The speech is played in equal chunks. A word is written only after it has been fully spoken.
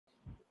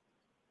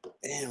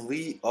And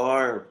we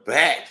are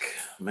back,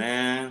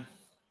 man.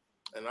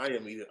 And I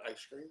am eating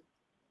ice cream.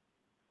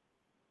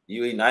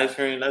 You eating ice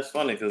cream? That's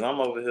funny because I'm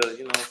over here,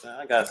 you know what I'm saying?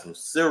 I got some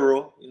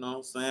cereal, you know what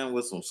I'm saying,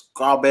 with some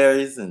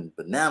strawberries and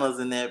bananas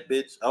in that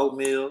bitch,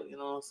 oatmeal, you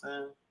know what I'm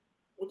saying?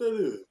 What that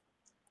is?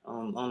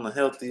 On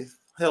the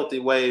healthy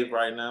wave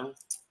right now.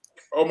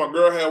 Oh, my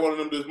girl had one of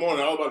them this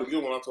morning. I was about to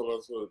get one. I told her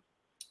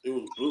it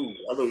was blue.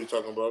 I know what you're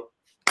talking about.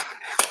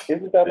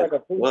 Isn't that like a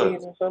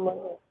poutine or something like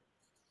that?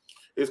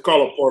 It's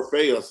called a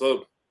parfait or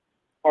something.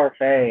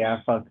 Parfait,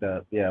 I fucked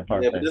up. Yeah,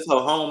 parfait. Yeah, but this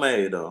whole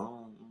homemade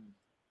though.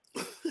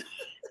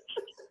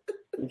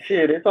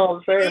 Shit, it's all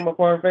the same. A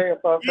parfait, a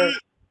parfait.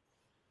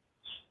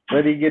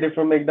 Whether you get it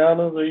from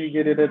McDonald's or you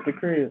get it at the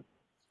crib.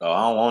 Oh,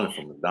 I don't want it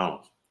from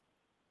McDonald's.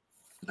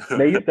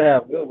 They used to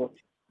have good ones.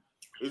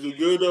 Is it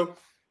good though?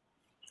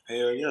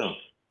 Hell yeah.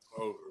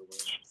 Oh,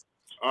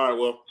 all right,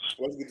 well,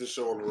 let's get this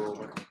show on the road,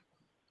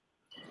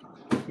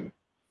 man.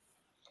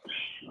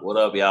 What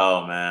up,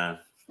 y'all, man?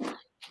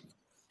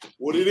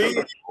 What it is?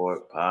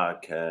 Sport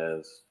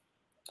podcast.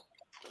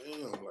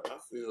 Damn, like I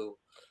feel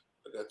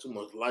I got too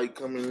much light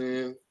coming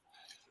in.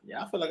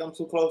 Yeah, I feel like I'm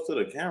too close to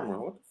the camera.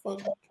 What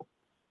the fuck?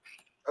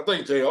 I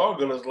think JR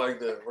gonna like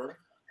that, bro.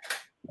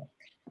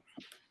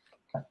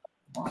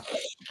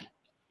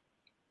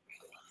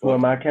 Well,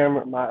 my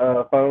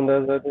phone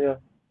does that deal.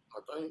 I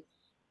think.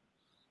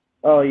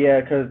 Oh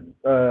yeah, because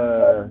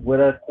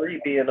with us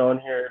three being on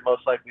here, it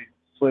most likely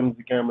swims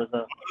the cameras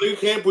up. You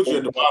can't put you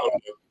at the bottom.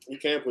 You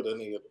can't put that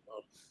nigga at the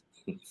bottom.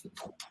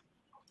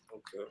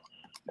 Okay.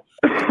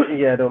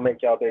 Yeah, it'll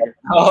make y'all bigger.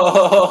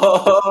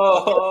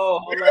 Oh,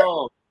 hold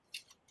on.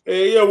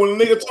 Hey, yeah, when a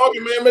nigga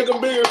talking, man, make them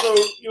bigger. So,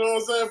 you know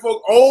what I'm saying?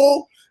 Folk,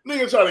 oh,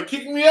 nigga try to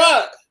kick me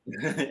out.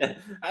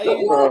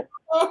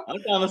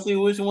 I'm trying to see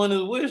which one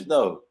is which,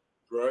 though.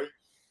 Right.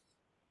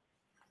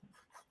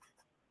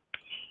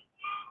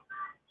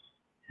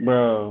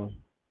 Bro.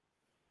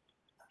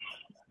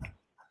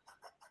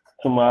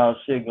 Some wild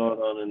shit going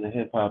on in the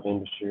hip-hop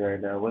industry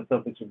right now. What's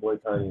up with your boy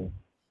Kanye?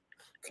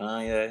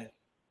 Kanye?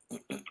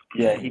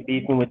 Yeah, he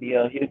beefing with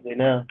DL Hughley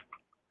now.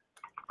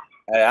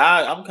 Hey,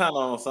 I'm kind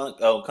of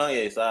on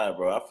Kanye's side,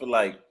 bro. I feel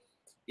like,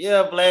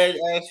 yeah, Vlad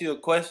asked you a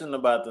question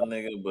about the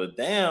nigga, but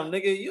damn,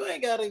 nigga, you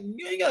ain't gotta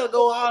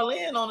go all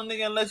in on the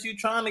nigga unless you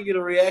trying to get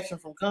a reaction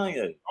from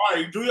Kanye. All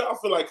right, do y'all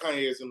feel like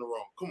Kanye is in the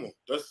wrong? Come on,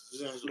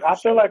 I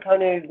feel like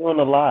Kanye is doing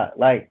a lot.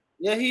 Like,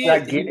 yeah, he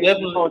is. He's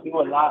gonna do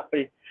a lot for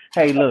you.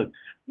 Hey, look,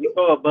 you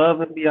go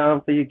above and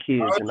beyond for your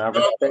kids, and I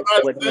respect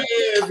what he.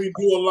 If he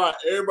do a lot,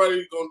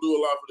 everybody's gonna do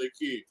a lot for their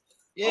kids.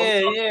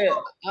 Yeah,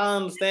 I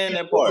understand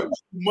that part. Too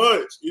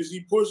much. Is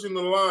he pushing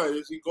the line?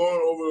 Is he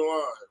going over the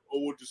line?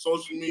 Or with the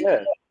social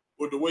media,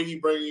 with the way he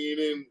bringing it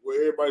in, with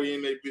everybody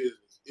in their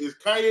business? Is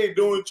Kanye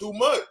doing too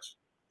much?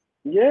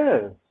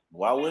 Yeah.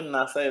 Why wouldn't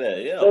I say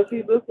that? Yeah. Does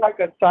he look like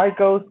a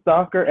psycho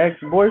stalker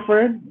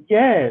ex-boyfriend?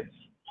 Yes.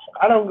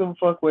 I don't give a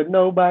fuck what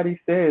nobody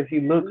says. He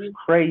looks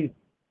crazy.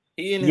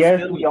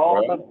 Yes, we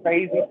all look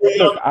crazy.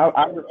 Look,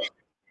 I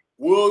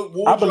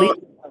believe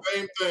the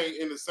same thing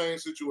in the same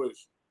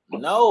situation.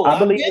 No, I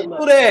believe in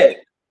that.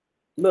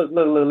 Look,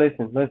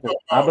 listen.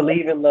 I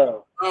believe in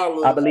love.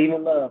 I believe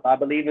in love. I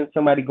believe in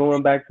somebody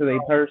going back to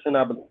their person.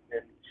 I believe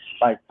in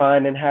like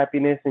finding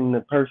happiness in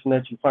the person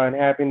that you find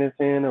happiness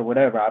in or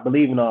whatever. I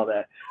believe in all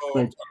that.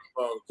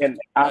 And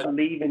I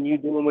believe in you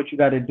doing what you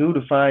got to do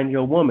to find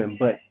your woman,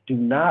 but do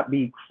not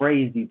be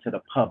crazy to the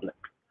public.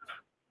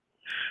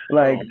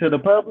 Like, to the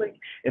public,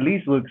 at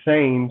least look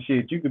sane.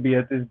 Shit, you could be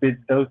at this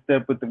bitch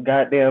doorstep with the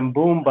goddamn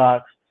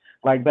boombox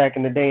like back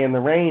in the day in the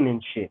rain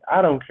and shit.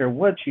 I don't care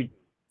what you do,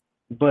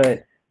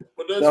 but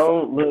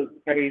don't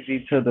look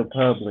crazy to the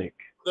public.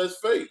 That's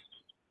fake.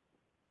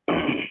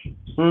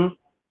 Don't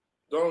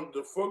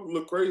the fuck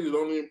look crazy.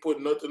 Don't even put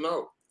nothing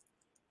out.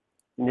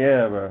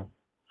 Yeah, bro.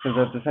 Because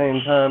at the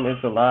same time,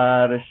 it's a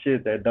lot of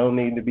shit that don't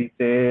need to be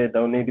said,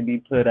 don't need to be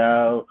put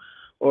out.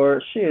 Or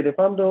shit, if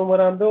I'm doing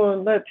what I'm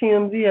doing, let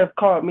TMZ have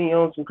caught me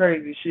on some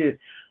crazy shit.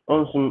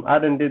 On some, I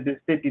done did this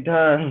 50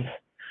 times.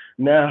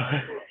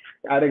 Now,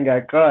 I done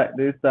got caught.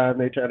 This time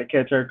they try to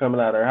catch her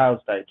coming out of her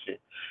house type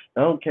shit.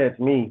 Don't catch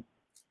me.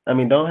 I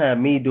mean, don't have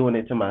me doing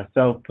it to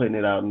myself, putting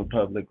it out in the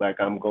public like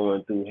I'm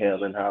going through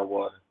hell and high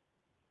water.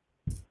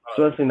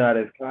 Especially not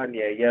as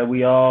Kanye. Yeah,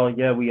 we all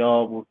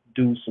will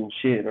do some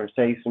shit or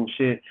say some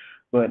shit,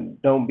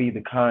 but don't be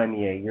the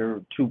Kanye.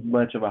 You're too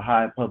much of a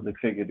high public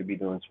figure to be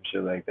doing some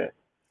shit like that.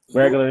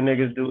 Regular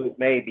niggas do it,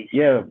 maybe.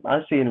 Yeah,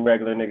 I've seen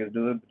regular niggas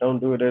do it, but don't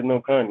do it as no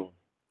Kanye.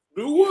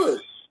 Do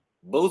what?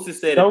 Boosie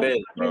said it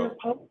best, bro.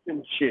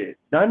 Posting shit.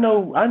 I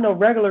know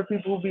regular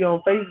people who be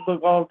on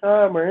Facebook all the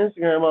time or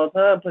Instagram all the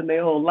time putting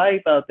their whole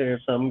life out there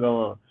if something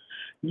go on.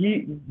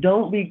 You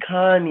don't be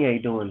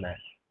Kanye doing that.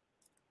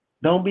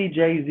 Don't be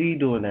Jay-Z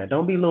doing that.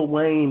 Don't be Lil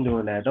Wayne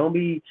doing that. Don't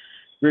be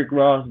Rick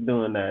Ross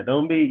doing that.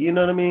 Don't be, you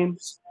know what I mean?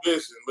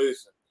 Listen.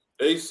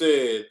 They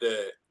said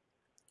that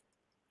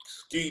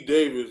Skeet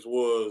Davis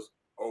was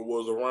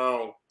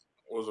around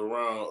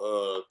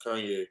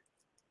Kanye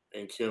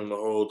and Kim the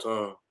whole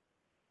time.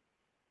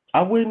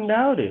 I wouldn't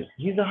doubt it.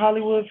 He's a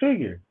Hollywood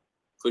figure.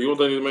 So you don't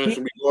think this man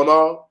should be going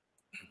off?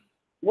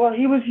 Well,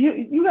 he was.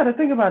 You got to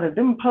think about it.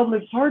 Them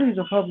public parties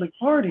are public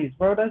parties,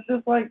 bro. That's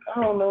just like,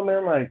 I don't know,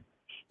 man. Like,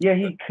 yeah,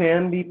 he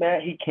can be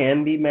mad. He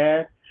can be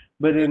mad.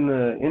 But in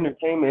the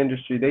entertainment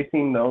industry, they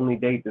seem to only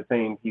date the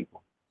same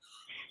people.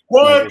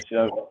 What? Like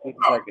it's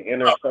like an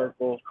inner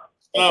circle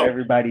of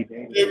everybody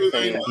dating the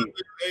same people.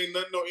 Ain't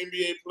nothing, no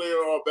NBA player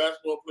or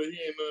basketball player.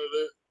 He ain't none of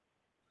that.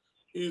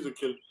 He's a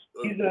kid.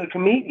 He's a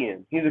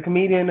comedian. He's a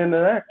comedian and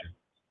an actor.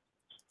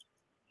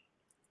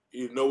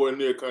 He's nowhere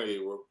near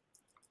Kanye, bro.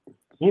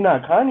 He's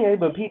not Kanye,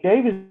 but Pete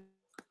Davis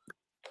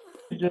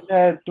just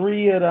had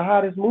 3 of the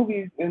hottest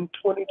movies in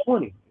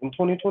 2020, in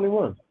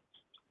 2021.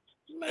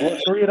 Man,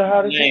 3 of the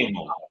hottest movies.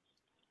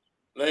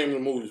 Name the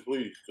movies,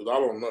 please, because I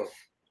don't know.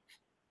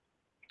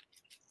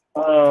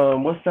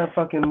 What's that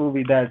fucking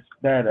movie that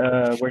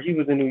where he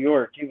was in New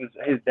York?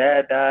 His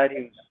dad died.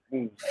 He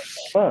was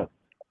fuck.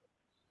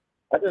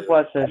 I just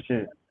watched that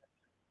shit.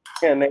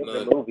 Can't name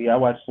the movie. I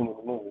watched some of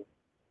the movie.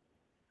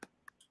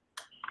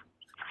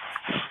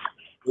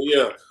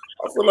 Yeah,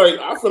 I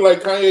feel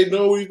like Kanye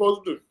doing what he's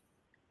supposed to do.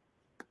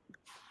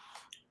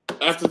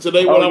 After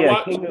today, what I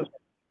watched.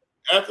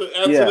 After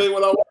today,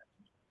 what I watched.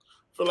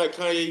 I feel like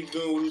Kanye's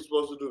doing what he's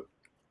supposed to do.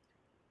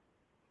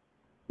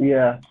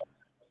 Yeah.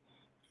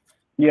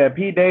 Yeah,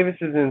 Pete Davis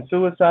is in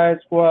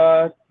Suicide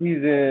Squad.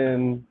 He's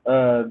in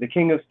The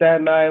King of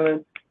Staten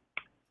Island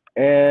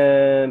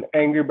and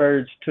Angry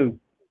Birds 2.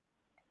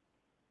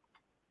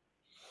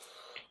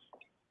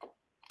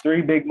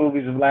 3 big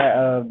movies of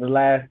the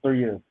last 3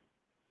 years.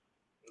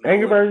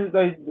 Angry Birds,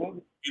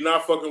 you're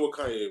not fucking with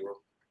Kanye, bro.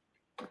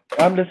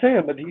 I'm just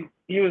saying, but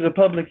he was a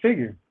public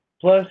figure.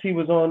 Plus, he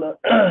was on.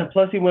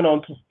 Plus, he went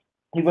on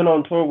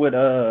tour with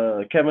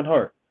Kevin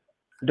Hart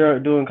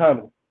doing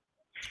comedy.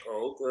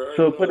 Oh, okay.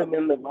 So it put him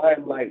in the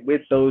limelight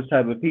with those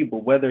type of people.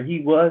 Whether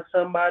he was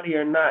somebody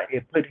or not,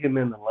 it put him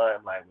in the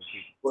limelight with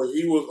people. But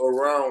he was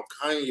around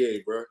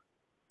Kanye, bro.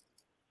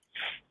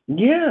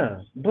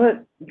 Yeah,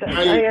 but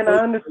I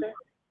understand.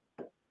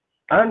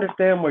 I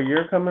understand where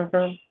you're coming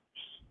from,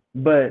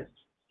 but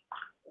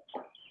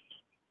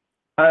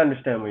I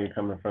understand where you're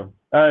coming from.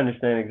 I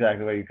understand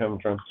exactly where you're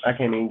coming from. I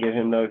can't even give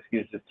him no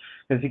excuses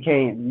because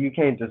you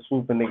can't just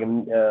swoop a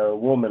nigga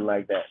woman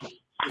like that.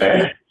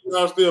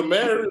 I'm still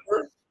married,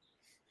 bro.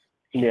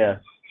 Yeah.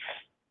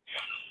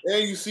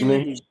 And you see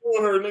me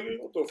showing her, nigga.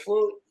 What the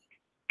fuck?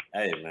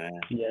 Hey,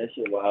 man. Yeah, that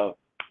shit wild.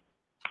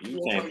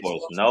 You can't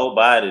force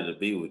nobody to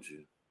be with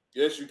you.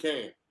 Yes, you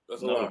can.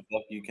 That's a lie. The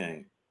fuck you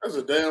can't. That's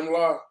a damn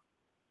lie.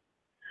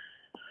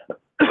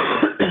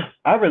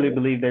 I really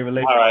believe their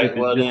relationship. All right,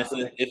 well then,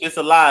 if it's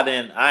a lie,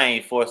 then I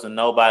ain't forcing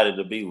nobody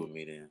to be with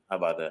me. Then how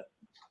about that?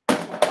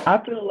 I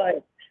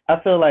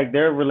feel like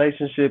their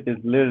relationship is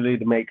literally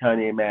to make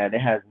Kanye mad.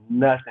 It has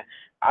nothing.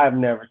 I've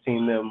never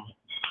seen them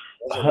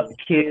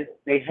kiss.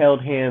 They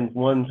held hands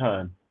one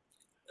time.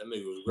 That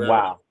nigga was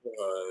wow.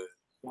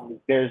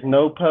 There's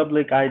no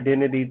public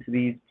identity to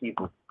these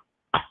people.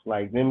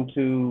 Like them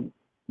two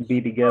be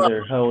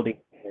together holding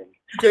hands.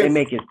 They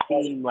make it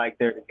seem like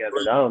they're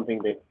together. I don't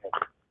think they're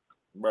together.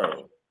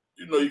 Bro,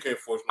 you know you can't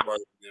force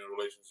nobody to be in a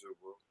relationship,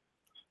 bro.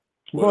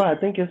 Well, I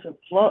think it's a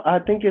flaw. I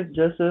think it's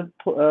just a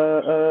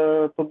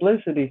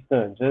publicity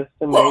stunt, just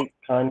to make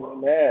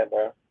Kanye mad,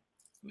 bro.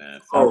 Man,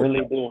 I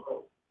really do.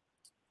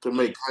 To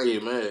make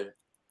Kanye mad,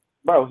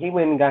 bro. He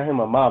went and got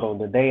him a model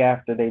the day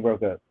after they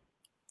broke up.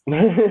 He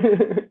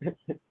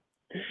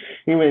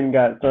went and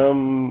got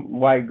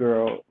some white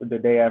girl the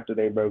day after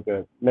they broke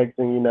up. Next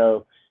thing you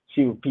know,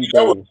 she was Pete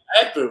Davis.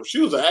 Actor. She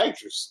was an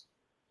actress.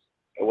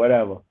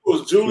 Whatever. It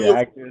was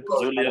Julia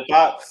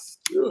Fox.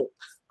 Yeah.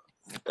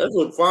 That's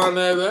a fine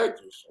ass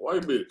actress.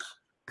 White bitch.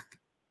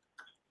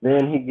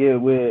 Then he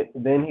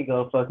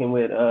go fucking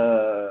with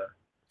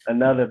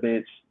another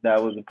bitch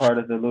that was a part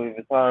of the Louis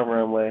Vuitton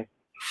runway.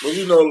 Well,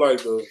 you know, like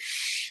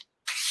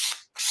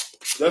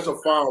that's a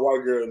fine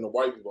white girl in the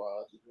white people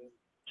eyes.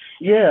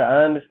 Yeah,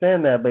 I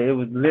understand that, but it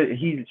was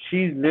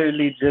she's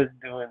literally just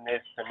doing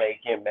this to make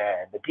him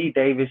mad. The Pete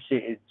Davis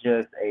shit is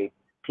just a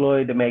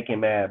ploy to make him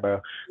mad, bro.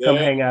 Yeah. Come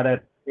hang out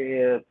at the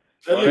crib.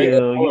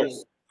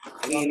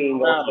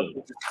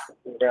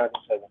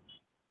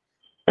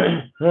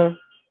 Huh?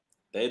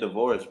 They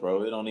divorced,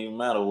 bro. It don't even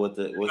matter what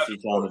she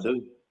trying to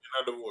do. They're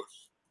not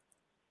divorced.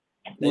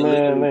 They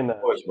not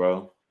divorced,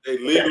 bro. They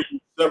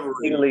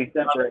legally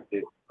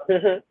separated.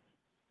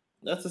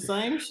 That's the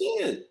same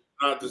shit.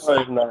 Not the same.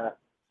 No, it's not.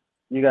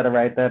 You got to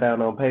write that out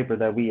on paper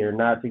that we are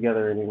not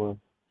together anymore.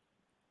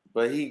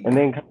 But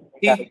Kanye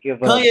said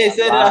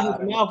it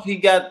out his mouth. He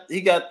got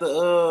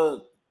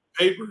the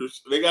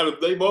papers. They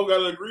both got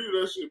to agree to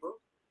that shit, bro.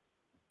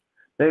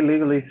 They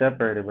legally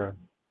separated, bro.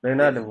 They're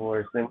not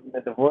divorced. When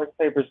the divorce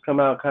papers come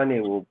out,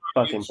 Kanye will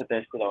fucking put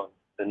that shit on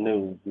the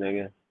news,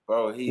 nigga.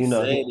 Bro, he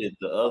said it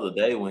the other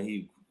day when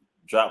he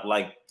dropped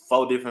like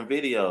 4 different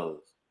videos.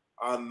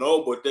 I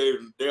know, but they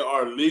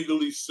are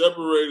legally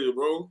separated,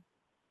 bro.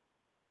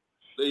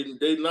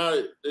 They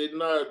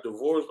not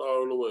divorced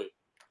all the way.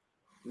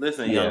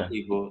 Listen, young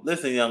people.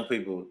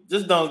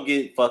 Just don't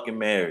get fucking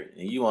married,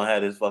 and you won't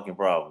have this fucking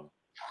problem.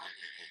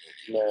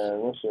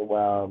 Man, that shit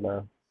wild,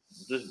 man.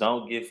 Just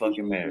don't get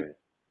fucking married.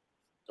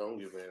 Don't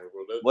get married,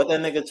 bro. What that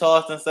nigga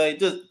Charleston say?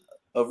 Just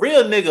a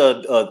real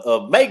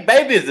nigga make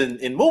babies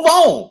and move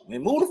on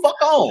and move the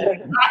fuck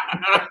on.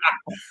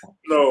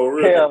 No,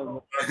 really.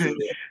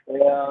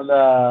 Hell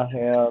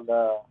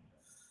no.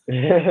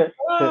 That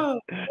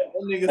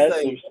nigga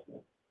say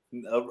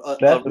a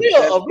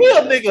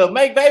real nigga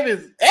make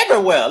babies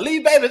everywhere,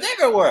 leave babies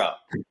everywhere.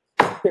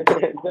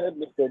 That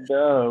nigga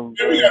dumb.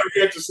 Yeah, we gotta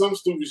react to some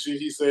stupid shit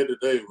he said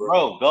today, bro.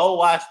 Bro, go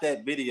watch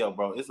that video,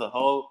 bro. It's a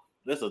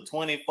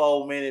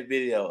 24-minute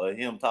video of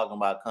him talking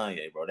about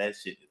Kanye, bro. That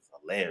shit is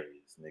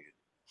hilarious, nigga.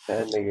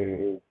 That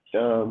nigga is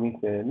dumb. He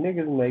said,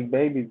 niggas make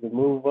babies and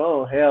move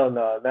on. Hell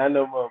no, not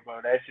no more,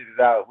 bro. That shit is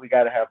out. We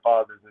gotta have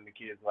fathers in the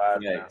kids'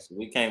 lives now.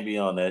 We can't be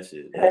on that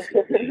shit.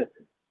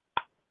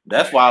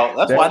 That's why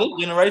this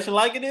generation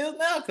like it is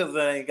now, because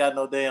they ain't got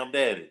no damn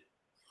daddy.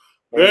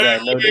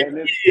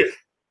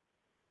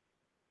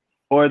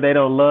 Or they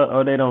don't love,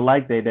 or they don't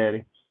like their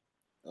daddy.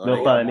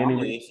 They'll find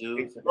any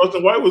issues.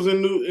 Charleston White was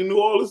in New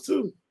Orleans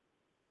too.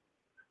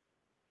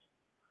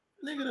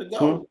 Nigga, to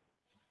go.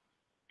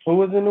 Who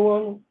was in New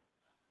Orleans?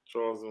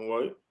 Charleston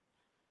White.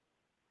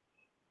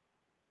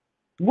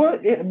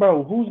 What,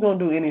 bro? Who's gonna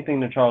do anything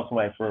to Charleston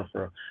White for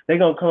real? They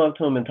gonna come up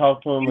to him and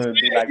talk to him or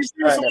be like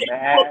trying to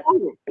mad?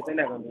 They're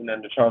not gonna do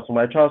nothing to Charleston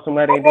White. Charleston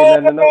White ain't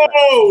did nothing to nobody.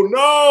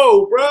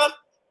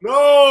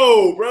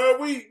 No, bro.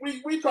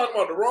 We talking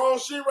about the wrong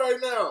shit right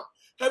now.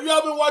 Have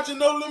y'all been watching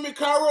No Limit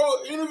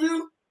Cairo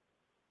interview?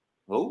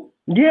 Who?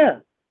 Yeah.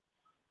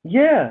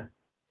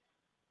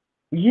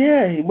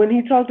 When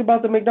he talked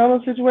about the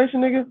McDonald's situation,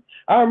 nigga,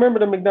 I remember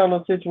the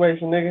McDonald's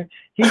situation, nigga.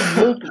 He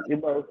looked,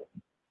 bro.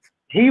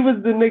 He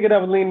was the nigga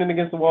that was leaning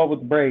against the wall with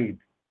the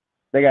braids.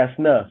 They got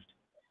snuffed.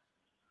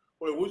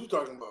 Wait, what you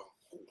talking about?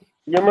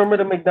 You remember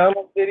the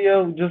McDonald's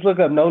video? Just look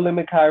up No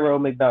Limit Cairo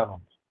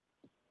McDonald's.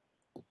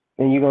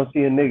 And you're gonna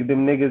see them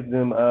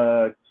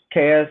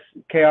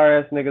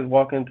KRS niggas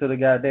walk into the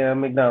goddamn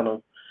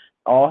McDonald's.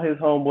 All his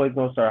homeboys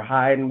gonna start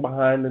hiding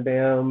behind the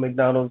damn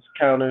McDonald's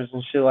counters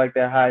and shit like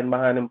that, hiding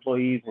behind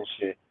employees and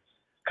shit.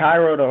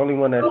 Cairo the only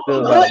one that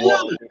still got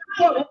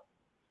walk.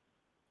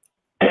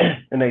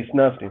 And they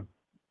snuffed him.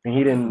 And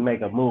he didn't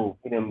make a move.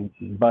 He didn't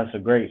bust a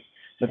grape.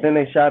 But then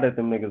they shot at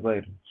them niggas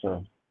later.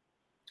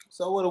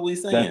 So what are we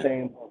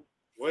saying?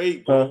 Wait,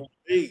 because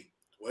we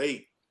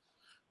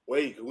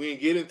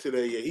ain't get into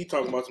that yet. He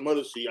talking about some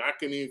other shit. I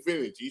couldn't even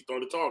finish. He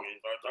started talking.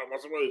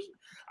 About some other shit.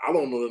 I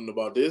don't know nothing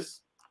about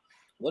this.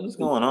 What is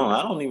going on?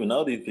 I don't even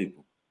know these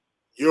people.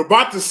 You're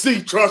about to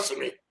see, trust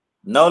me.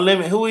 No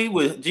Limit. Who he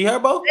with? G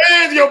Herbo?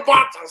 Yeah, you're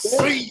about to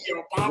see. G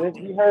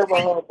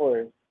Herbo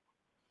homeboy.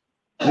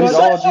 He's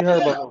all G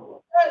Herbo.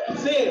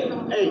 Hey,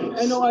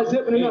 ain't no I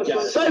zipping in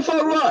here. Say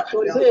for rock.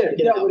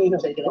 Get out with him.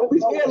 Don't be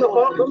scared, little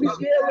bro. Don't be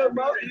scared, little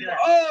bro.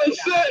 Oh,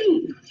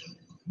 shit.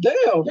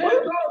 Damn, bro.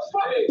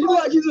 You look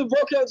like you just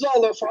broke your jaw,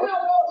 little bro.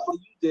 You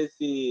just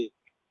said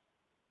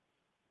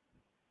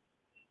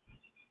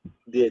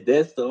that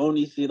that's the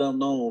only shit I'm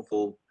known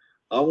for.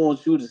 I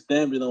want you to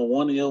stamp it on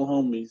one of your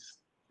homies.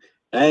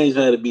 I ain't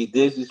trying to be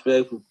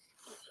disrespectful.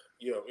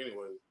 Yo,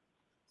 anyway.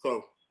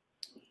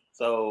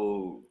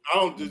 So I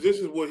don't. This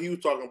is what he was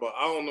talking about.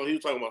 I don't know. He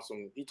was talking about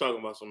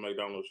some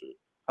McDonald's shit.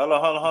 Hold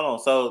on.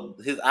 So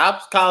his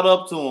ops caught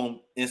up to him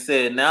and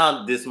said,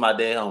 "Now this is my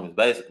dead homies,"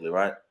 basically,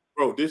 right?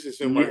 Bro, this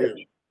is him right here.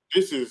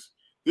 This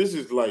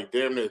is like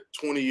damn near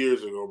 20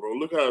 years ago, bro.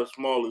 Look how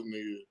small this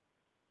nigga is.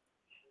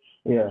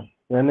 Yeah,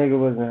 that nigga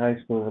was in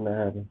high school when that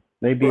happened.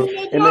 They beat,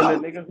 and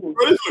then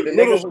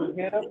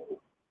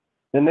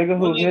the nigga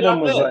who hit him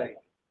was like,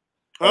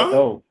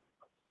 huh?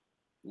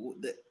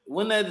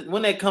 When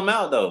that come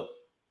out though?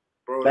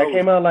 Bro, that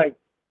came out like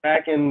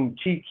back in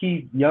Chief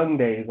Keef's young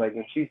days, like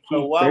when Chief Keef.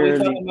 So why are we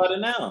talking about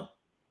it now?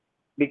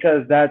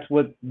 Because that's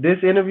what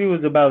this interview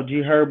was about. G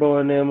Herbo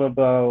and them,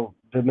 about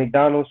the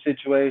McDonald's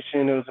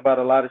situation. It was about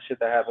a lot of shit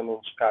that happened in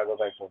Chicago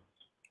back then.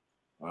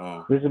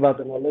 Wow. This is about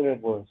the No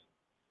Limit boys.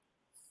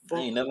 I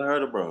ain't never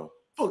heard of, bro.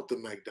 Fuck the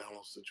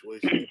McDonald's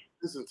situation.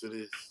 Listen to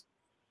this.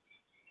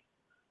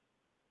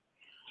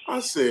 I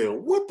said,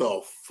 what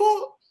the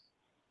fuck?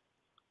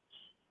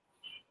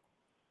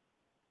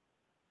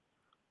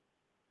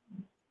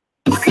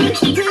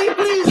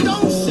 Please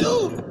don't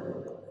shoot.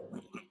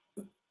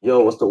 Yo,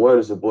 what's the word?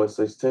 It's your boy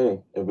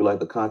 16. If you like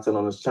the content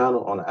on this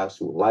channel, on the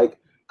actual like,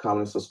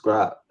 comment,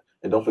 subscribe.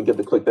 And don't forget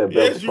to click that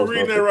bell. Yes, you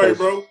reading that right,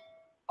 bro.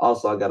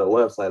 Also, I got a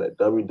website at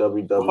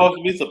www. Supposed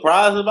to be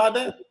surprised about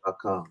that?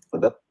 .com.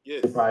 But that's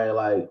probably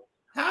like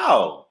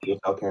how?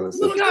 Look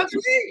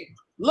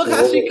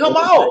how she come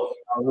out.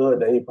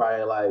 That he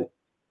probably like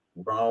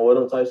grown with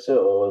him type shit,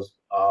 or was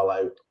all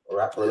like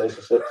rap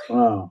relationships.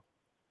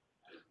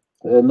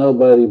 There's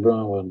nobody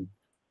brewing with him.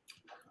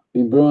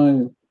 He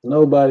brewing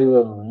nobody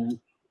with him, man.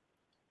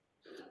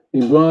 He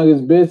brewing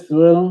his bitch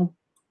with him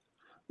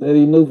that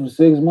he knew for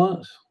 6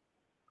 months.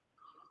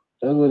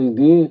 That's what he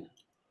did.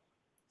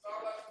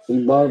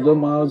 He bought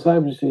them all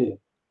type of shit.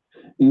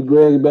 He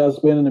bragged about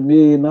spending $1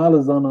 million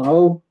on a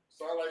hoe.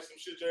 Sound like some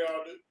shit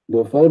y'all do.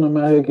 But 4 of them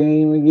out here can't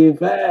even get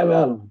 5 out of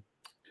them.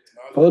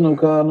 For them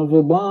calling them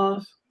for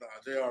bonds. Nah,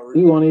 they already.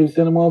 He won't even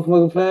send a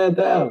motherfucking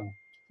 5,000.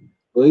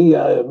 But he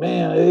out here,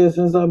 man, ever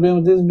since I've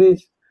been with this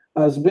bitch,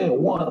 I spent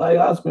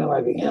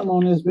like an M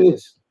on this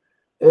bitch.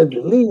 At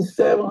least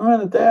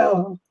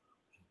 700,000.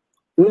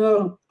 You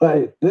know,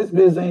 like this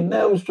bitch ain't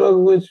never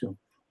struggled with you.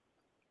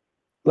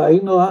 Like,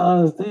 you know, I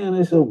understand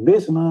it's your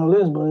bitch and all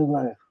this, but it's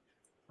like,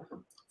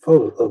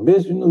 for a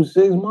bitch you knew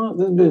 6 months,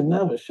 this bitch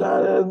never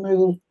shot at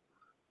niggas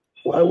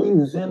while we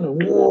was in the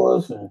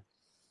wars and.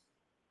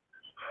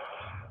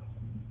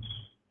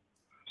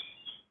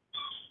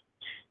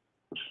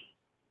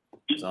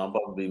 So I'm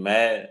supposed to be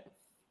mad.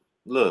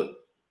 Look,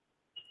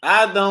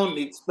 I don't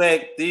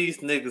expect these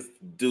niggas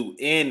to do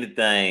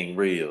anything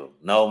real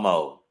no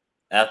more.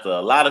 After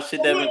a lot of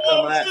shit that been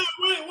coming out.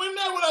 When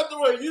that went out the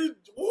way,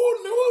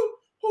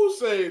 who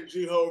said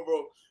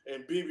Jehovah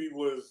and BB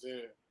was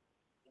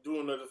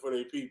doing nothing for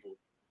their people?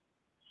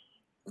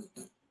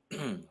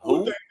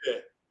 Who think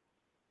that?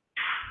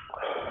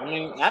 I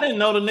mean, I didn't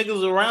know the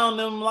niggas around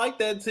them like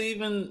that to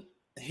even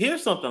hear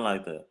something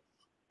like that.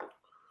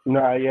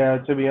 Nah, yeah,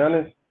 to be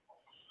honest,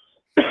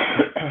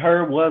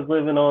 Herb was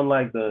living on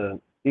like the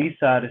east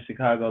side of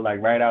Chicago,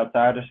 like right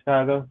outside of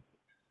Chicago.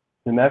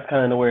 And that's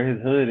kind of where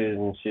his hood is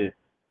and shit.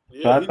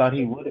 Yeah, so I thought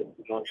he would have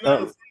done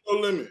something. No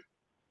limit.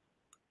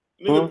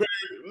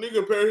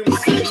 Nigga paid him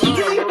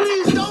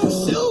please don't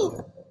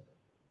shoot.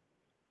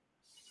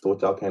 So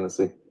what y'all came to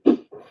see?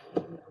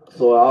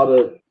 So all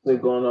the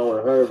shit going on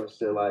with Herb and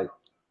shit, like,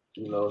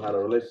 you know, how the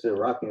relationship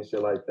rocking and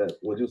shit like that.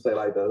 Would you say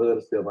like the hood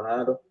is still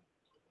behind her?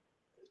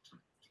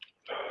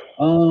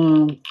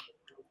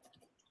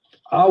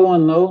 I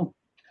wouldn't know.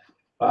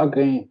 I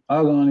can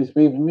only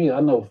speak for me. I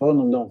know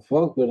them don't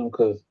fuck with him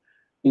because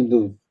he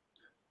do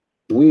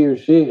weird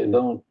shit and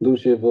don't do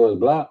shit for his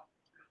block.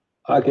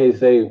 I can't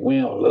say we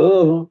don't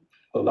love him.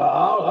 But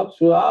I'm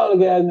sure all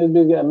the guys in this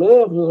bitch got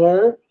love for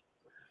her.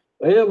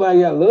 Everybody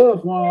got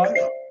love for him.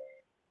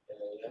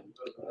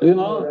 You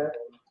know?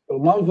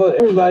 Motherfucker,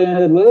 everybody in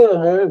here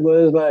love her, but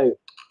it's like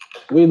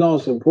we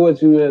don't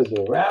support you as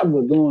a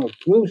rapper doing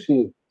flu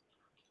shit.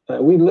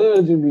 Like we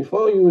loved you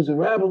before you was a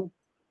rapper.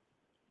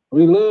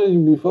 We loved you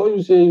before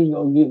you said you was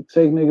gonna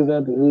take niggas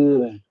out the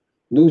hood and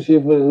do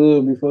shit for the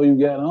hood before you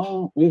got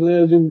on. We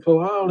loved you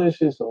before all that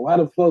shit. So why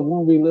the fuck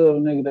won't we love a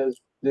nigga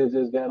that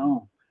just got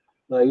on?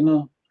 Like, you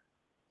know,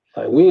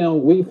 like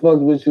we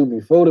fucked with you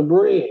before the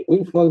bread.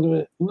 We fucked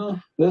with, you know,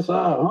 that's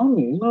our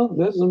homie, you know,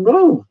 that's a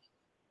bro.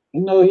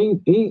 You know,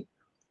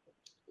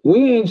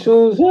 we ain't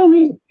choose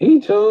him, he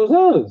chose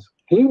us.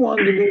 He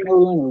wanted to be no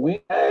limit. We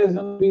ain't asked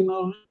him to be no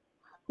limit.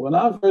 When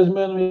I first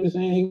met him, he was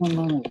saying he wasn't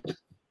no limit.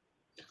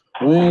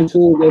 We ain't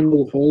choose that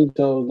nigga before he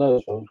chose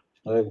us, bro.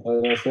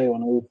 Like I say,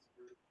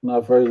 when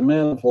I first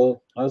met him,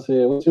 folks, I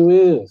said, what you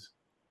is?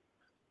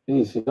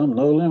 He said, I'm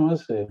no limit.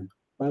 I said,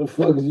 why the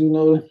fuck is you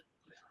no limit?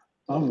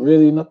 I'm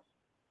really not.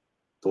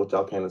 So what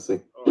y'all came to see?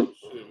 Oh,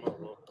 shit, my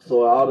bro.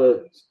 So all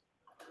the...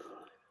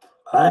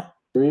 I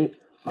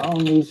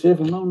don't need shit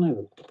from no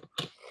nigga.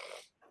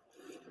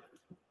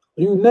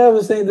 You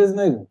never seen this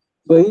nigga,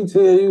 but he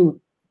tell you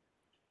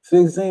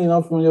 16,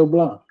 I'm from your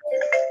block.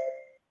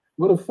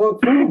 What the fuck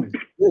from?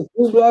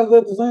 This blocks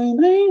got the same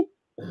name?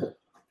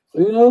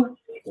 You know?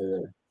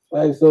 Yeah.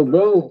 Like, so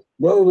bro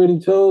really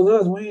chose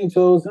us. We ain't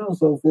chose him.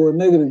 So for a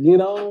nigga to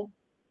get on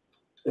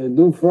and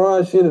do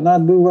fraud shit and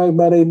not do right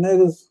by they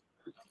niggas,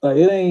 like,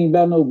 it ain't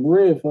about no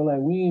bread. For like,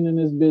 we ain't in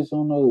this bitch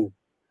on no,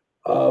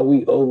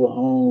 we over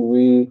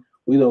hungry.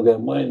 We don't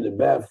got money to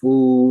buy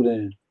food.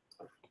 And,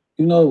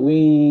 you know, we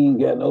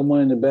ain't got no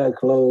money to buy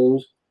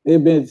clothes.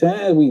 It been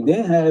times we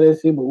didn't have that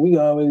shit, but we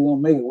always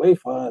gonna make it wait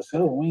for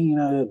ourselves. We ain't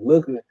out here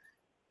looking,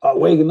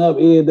 waking up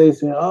every day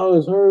saying, oh,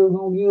 is her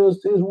gonna give us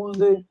this one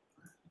day?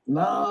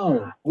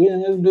 No, we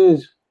in this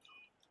bitch.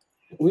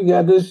 We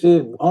got this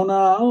shit on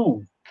our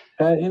own.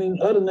 Had any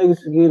other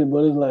niggas to get it,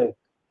 but it's like,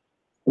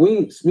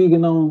 we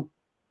speaking on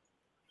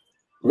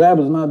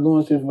rappers not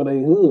doing shit for their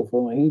hood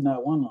for me. He's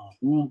not one of them.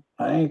 You know?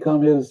 I ain't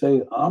come here to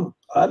say,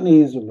 I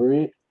need some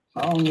bread.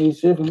 I don't need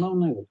shit from no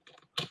nigga.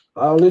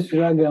 All this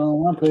shit I got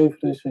on, I pay for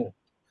this shit.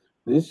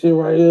 This shit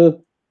right here,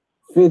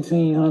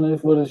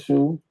 $1,500 for the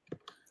shoe.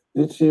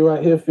 This shit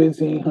right here,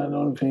 $1,500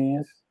 on the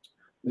pants.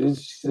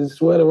 This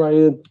sweater right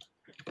here,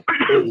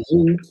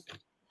 jeans.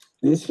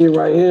 This shit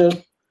right here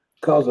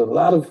costs a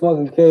lot of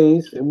fucking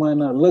K's. It might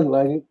not look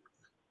like it.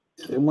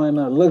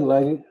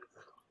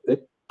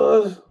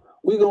 Because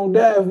we gonna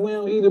die if we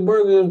don't eat a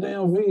burger if they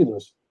don't feed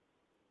us.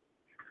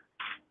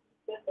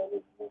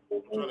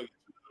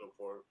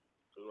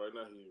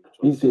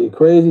 He said,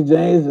 Crazy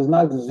James is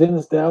not the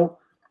sinister out.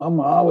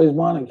 I'ma always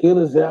want to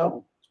kill us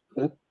out.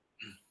 You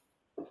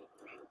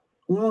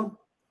know,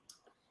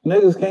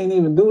 niggas can't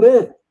even do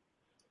that.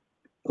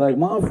 Like,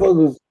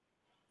 motherfuckers,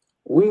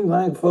 we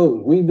like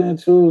folks, we didn't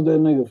choose that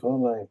nigga for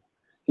like,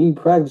 he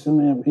practicing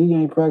him, he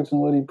ain't practicing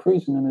what he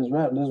preaching in his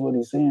rap. That's what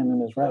he's saying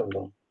in his rap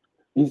though.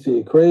 He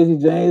said, Crazy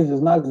James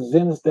is not the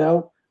sinister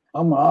out.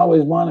 I'ma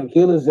always want to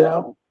kill us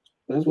out.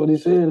 That's what he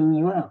said in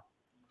his rap.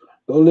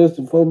 Go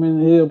listen to 4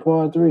 Minute Hill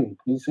Part 3.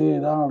 He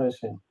said all that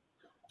shit.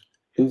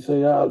 He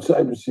say all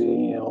type of shit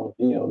he don't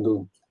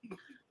do.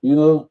 You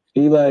know,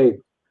 he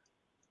like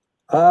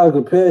I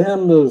compare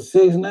him to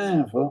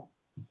 6ix9ine, bro.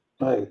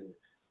 Like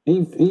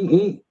he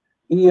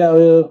out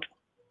here.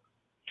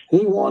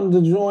 He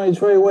wanted to join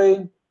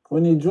Treyway.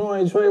 When he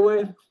joined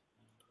Treyway,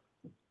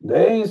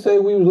 they ain't say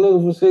we was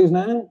looking for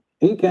 6ix9ine.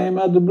 He came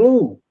out the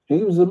blue.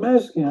 He was a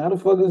Mexican. How the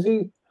fuck is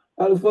he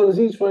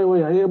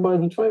Treyway? Everybody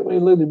from Treyway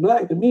looked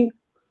black to me.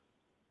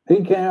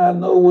 He came out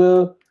of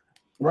nowhere,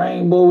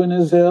 rainbow in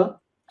his hair.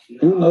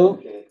 You know.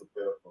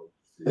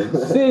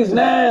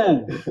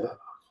 6ix9ine.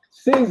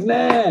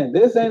 6ix9ine.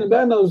 This ain't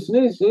about no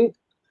snitch shit.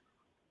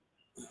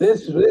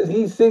 This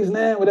he's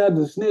 6ix9ine without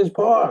the snitch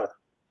part.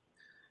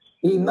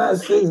 He's not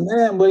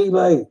 6ix9ine, but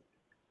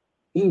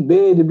he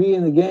begged to be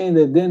in the game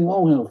that didn't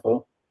want him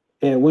for.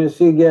 And when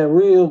shit got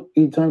real,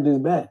 he turned his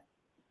back.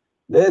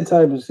 That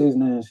type of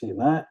 6ix9ine shit,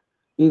 not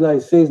he like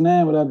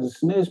 6ix9ine without the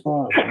snitch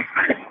part.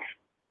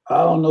 I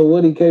don't know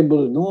what he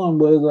capable of doing,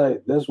 but it's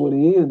like that's what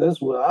he is.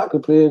 That's what I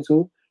compare it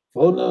to.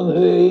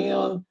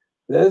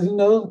 That's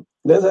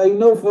that's how you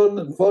know for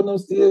them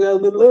still got a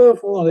little love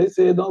for him. They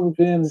said don't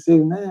compare him to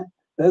 6ix9ine.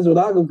 That's what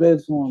I compare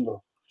to him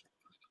though.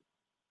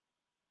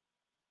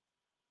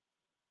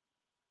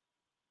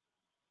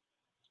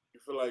 You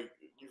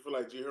feel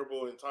like G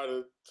Herbo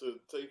entitled to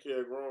take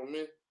care of grown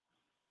men?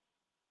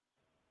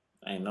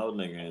 Ain't no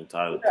nigga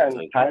entitled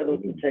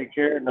to take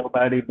care of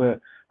nobody,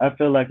 but I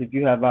feel like if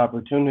you have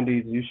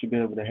opportunities, you should be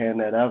able to hand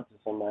that out to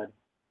somebody.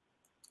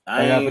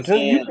 You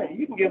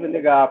can give a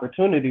nigga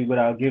opportunity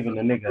without giving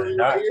a nigga a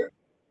dime.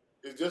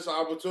 It's just an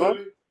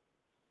opportunity.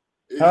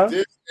 It's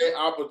just an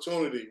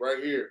opportunity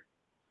right here.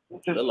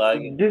 Just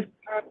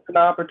an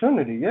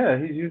opportunity. Yeah,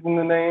 he's using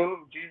the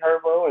name G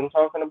Herbo and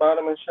talking about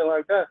him and shit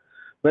like that.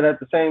 But at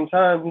the same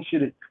time,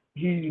 it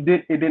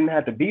didn't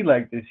have to be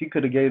like this. He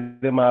could have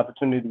gave them an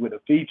opportunity with a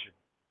feature,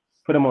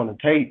 put him on a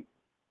tape,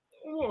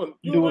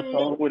 do a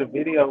song with a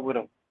video with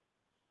him.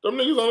 Them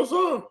niggas on the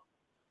song.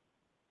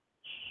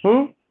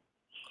 Them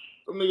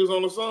niggas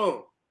on the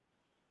song.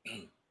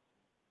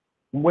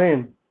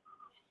 When?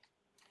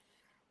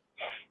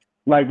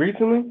 Like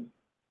recently?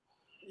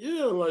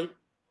 Yeah, like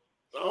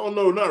I don't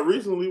know, not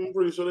recently. I'm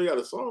pretty sure they got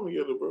a song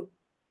together, bro.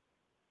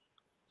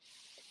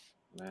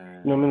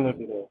 Man. Let me look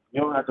it up.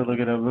 You don't have to look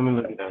it up. Let me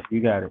look it up. You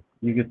got it.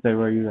 You can say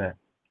where you at.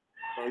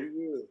 Oh, you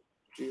good.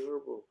 G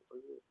Herbo.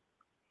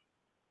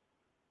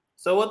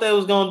 So what they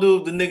was gonna do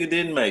if the nigga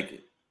didn't make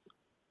it?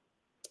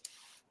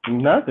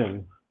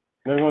 Nothing.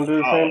 They're gonna do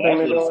the same thing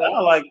they're doing.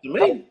 Sound like to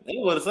me.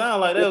 It would sound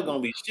like they were gonna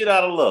be shit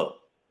out of luck.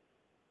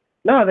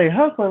 No, they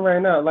hustling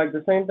right now. Like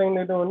the same thing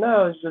they're doing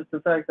now is just the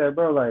fact that,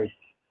 bro, like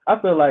I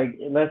feel like,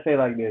 let's say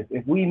like this,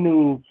 if we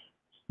knew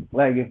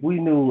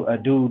a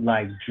dude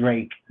like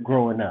Drake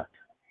growing up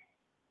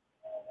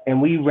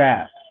and we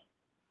rapped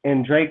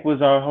and Drake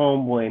was our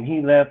homeboy and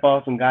he left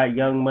off and got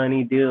Young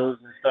Money deals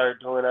and started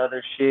doing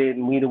other shit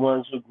and we the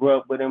ones who grew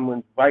up with him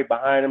was right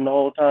behind him the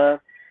whole time,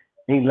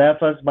 he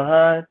left us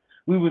behind,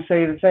 we would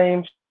say the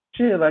same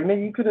shit. Like,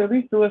 nigga, you could at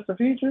least do us a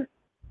feature.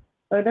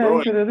 Like that,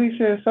 you could at least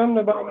say something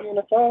about me in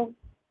the song.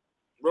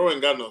 Bro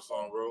ain't got no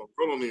song, bro.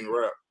 Bro don't even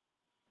rap.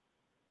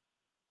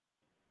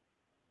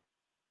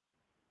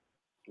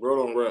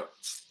 Bro don't rap.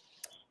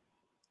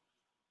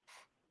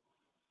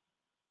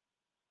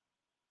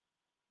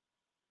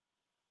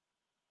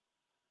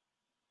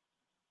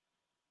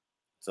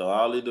 So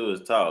all he do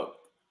is talk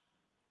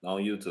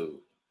on YouTube.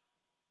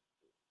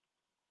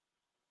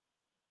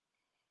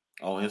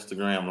 On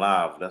Instagram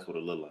Live, that's what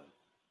it look like.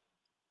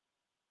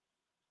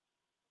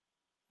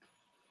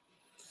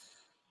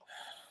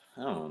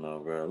 I don't know,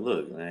 bro.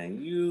 Look,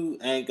 man, you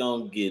ain't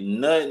gonna get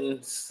nothing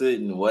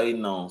sitting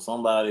waiting on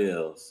somebody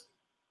else.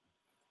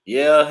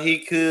 Yeah, he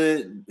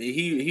could.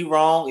 He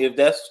wrong if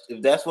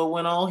that's what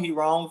went on. He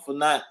wrong for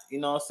not, you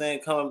know what I'm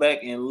saying, coming back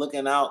and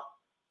looking out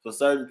for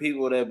certain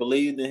people that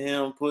believed in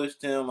him,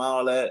 pushed him,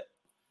 all that.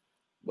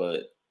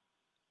 But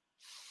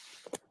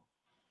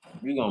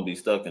you're gonna be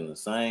stuck in the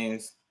same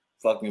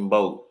fucking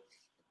boat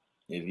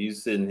if you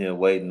sitting here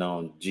waiting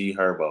on G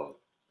Herbo.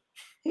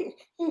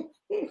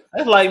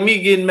 That's like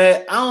me getting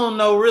mad. I don't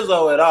know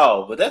Rizzo at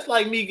all, but that's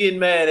like me getting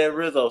mad at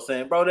Rizzo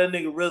saying, bro, that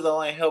nigga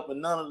Rizzo ain't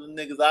helping none of the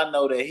niggas I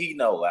know that he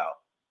know out.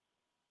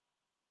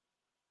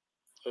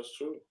 That's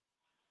true.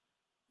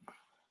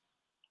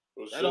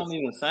 That don't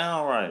even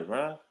sound right,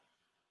 bro.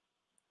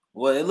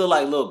 Well, it look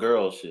like little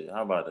girl shit.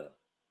 How about that?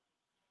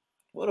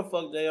 Where the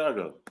fuck JR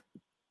go?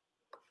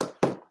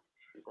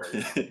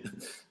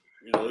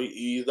 You know, he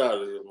eased out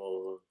of this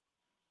motherfucker.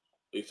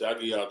 He said, I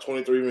give y'all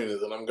 23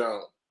 minutes and I'm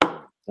gone.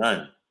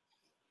 Right.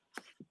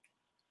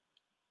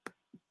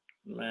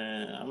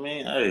 Man, I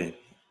mean, hey,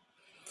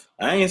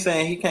 I ain't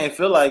saying he can't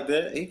feel like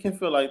that. He can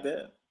feel like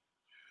that.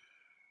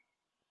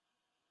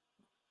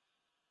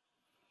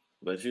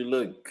 But you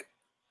look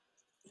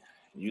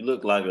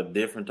like a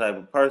different type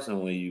of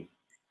person when you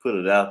put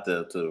it out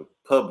there to the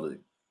public.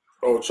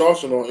 Oh,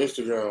 Charleston on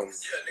Instagram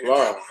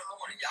Live.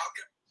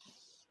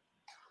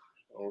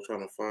 I was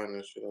trying to find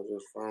this shit. I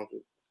just found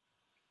it.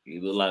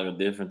 You look like a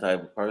different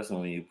type of person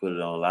when you put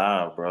it on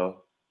live,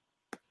 bro.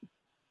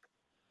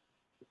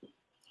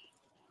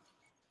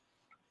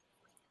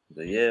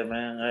 But yeah,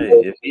 man. Hey,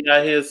 if he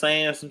out here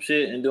saying some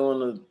shit and doing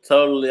the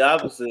totally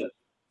opposite,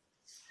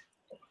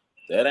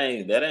 that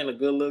ain't a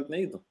good look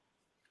neither.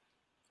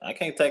 I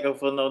can't take up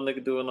for no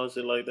nigga doing no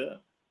shit like that.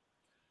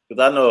 Cause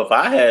I know if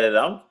I had it,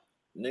 I'm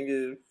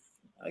nigga.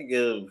 I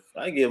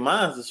give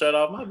mine the shirt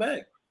off my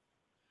back.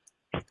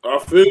 I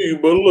feel you,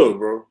 but look,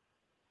 bro.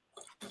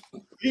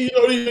 You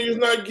know these niggas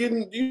not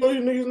getting. You know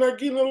these niggas not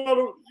getting a lot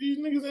of. These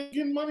niggas ain't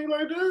getting money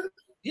like that.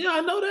 Yeah,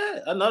 I know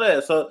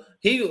that. So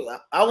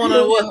I want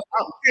to what? You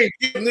can't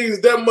give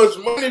niggas that much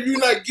money if you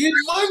not getting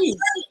money.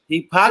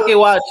 He pocket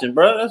watching,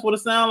 bro. That's what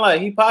it sounds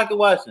like. He pocket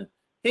watching.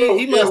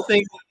 He must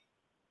think.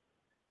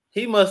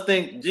 He must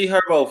think G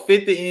Herbo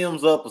 50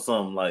 M's up or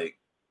something like.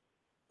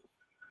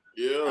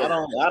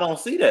 Yeah, I don't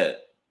see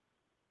that.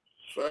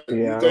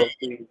 Yeah, I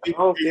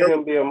don't see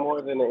him being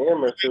more than an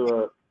M or two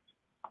up.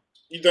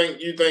 You think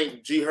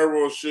G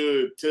Herbo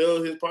should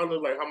tell his partner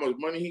like how much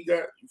money he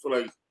got? You feel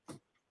like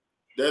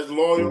that's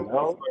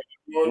loyal?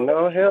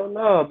 No, hell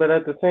no. But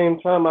at the same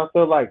time, I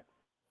feel like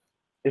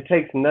it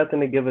takes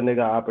nothing to give a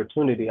nigga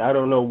opportunity. I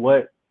don't know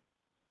what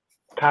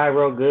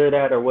Cairo good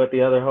at or what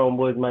the other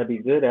homeboys might be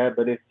good at,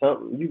 but it's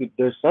something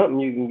there's something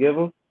you can give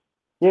him.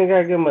 You ain't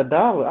gotta give him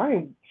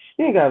 $1.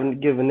 You ain't gotta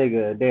give a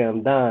nigga a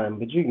damn dime,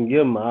 but you can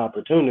give him an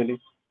opportunity.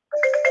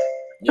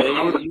 Yeah,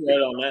 you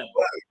right on that.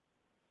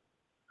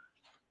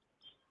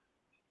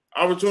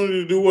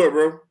 Opportunity to do what,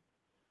 bro?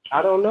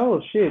 I don't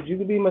know. Shit, you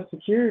could be my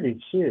security.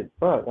 Shit,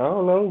 fuck. I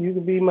don't know. You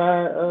could be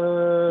my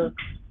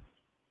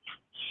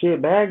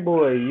bag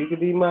boy. You could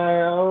be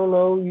my, I don't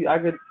know. I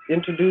could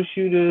introduce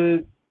you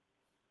to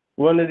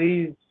one of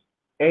these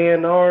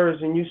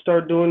A&Rs and you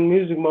start doing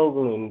music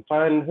moguling,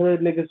 find hood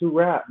niggas who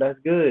rap. That's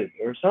good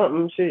or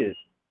something. Shit.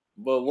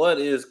 But what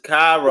is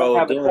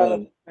Cairo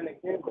doing?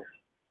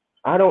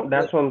 I don't.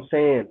 That's what I'm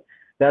saying.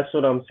 That's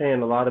what I'm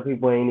saying. A lot of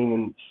people ain't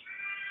even.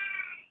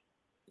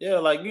 Yeah,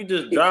 like you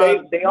just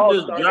drive.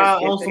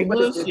 On some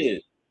hood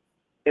shit.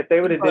 If they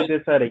would have did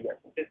this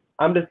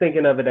I'm just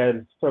thinking of it as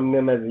from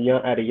them at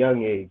a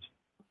young age.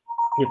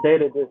 If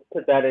they'd have just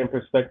put that in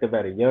perspective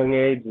at a young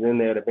age, then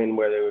they would have been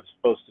where they were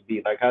supposed to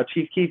be. Like how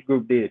Chief Keef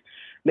group did.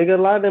 Nigga,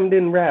 a lot of them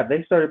didn't rap.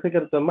 They started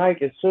picking up the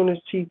mic. As soon as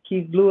Chief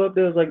Keef blew up,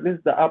 they was like, this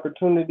is the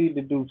opportunity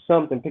to do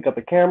something. Pick up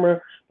a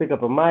camera, pick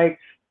up a mic,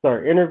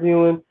 start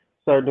interviewing,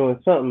 start doing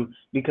something.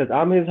 Because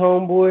I'm his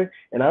homeboy,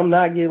 and I'm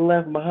not getting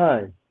left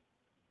behind.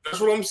 That's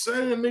what I'm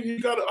saying, nigga. You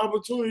got an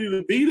opportunity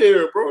to be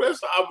there, bro.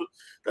 That's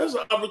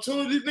an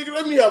opportunity, nigga.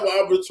 Let me have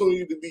an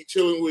opportunity to be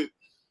chilling with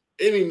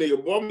any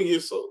nigga. Boy, I'm gonna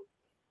get so.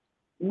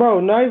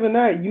 Bro, not even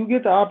that. You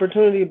get the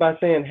opportunity by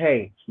saying,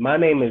 hey, my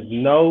name is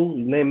No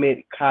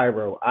Limit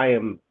Cairo. I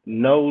am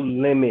No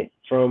Limit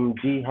from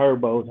G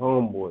Herbo's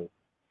homeboy.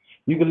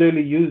 You can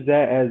literally use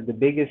that as the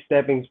biggest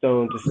stepping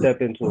stone to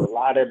step into a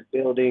lot of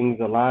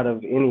buildings, a lot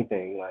of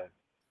anything. Like,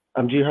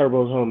 I'm G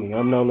Herbo's homie.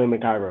 I'm No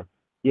Limit Cairo.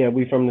 Yeah,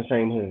 we from the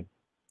same hood.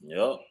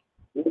 Yep.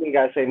 You ain't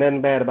gotta say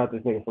nothing bad about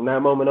this nigga. From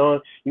that moment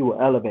on, you will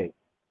elevate.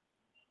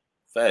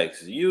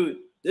 Facts. This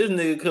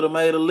nigga could have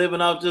made a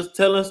living off just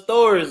telling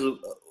stories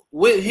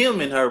with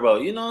him and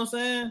Herbo. You know what I'm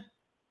saying?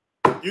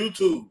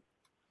 YouTube.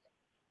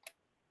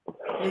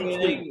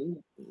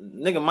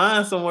 Nigga,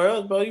 mine somewhere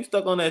else, bro. You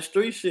stuck on that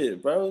street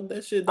shit, bro.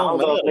 That shit don't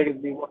matter.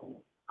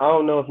 I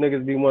don't know if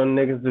niggas be wanting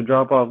niggas to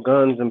drop off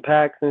guns and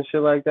packs and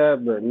shit like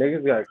that, but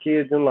niggas got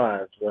kids and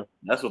lives, bro.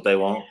 That's what they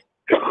want.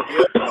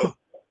 Yeah.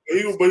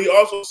 But he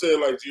also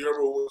said like G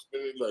Herbo was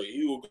spending like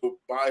he would go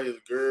buy his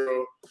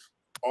girl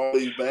all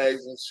these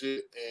bags and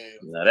shit,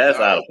 and now that's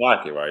out of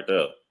pocket right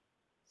there.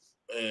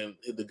 And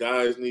if the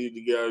guys needed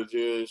to get out of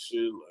jail and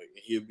shit, like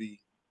he'd be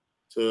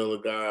tell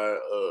a guy,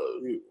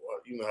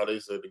 you know how they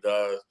said the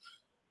guys,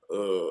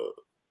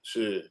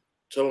 shit,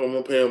 tell him I'm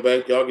gonna pay him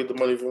back. Y'all get the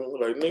money from him.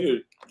 Like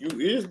nigga, you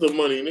is the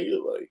money, nigga.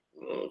 Like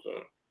you know what I'm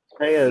saying?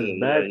 Pay us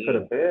back for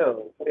the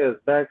bail. Pay us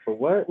back for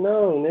what?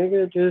 No,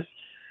 nigga, just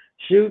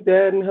shoot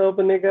that and help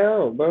a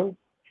nigga out, bro.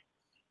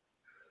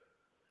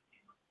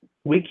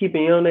 We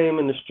keeping your name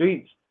in the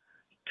streets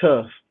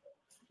tough.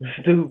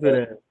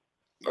 Stupid ass.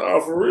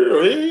 Nah, for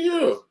real.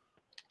 Yeah.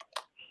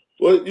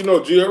 Well, you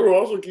know, G Herbo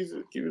also keeps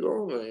his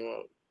own name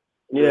out.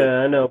 Yeah,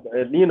 I know.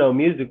 But, you know,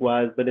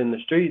 music-wise, but in the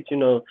streets, you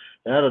know,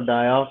 that'll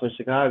die off in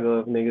Chicago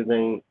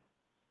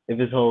if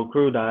his whole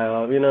crew die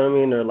off, you know what I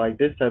mean? Or like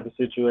this type of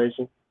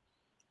situation.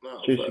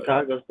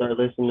 Chicago start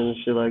listening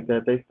to shit like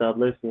that, they stop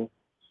listening.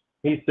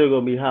 He's still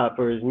gonna be hot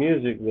for his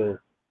music, but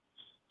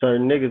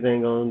certain niggas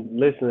ain't gonna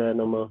listen to that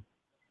no more.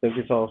 Think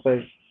it's all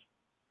fake.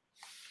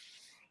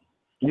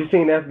 You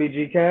seen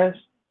FBG Cash?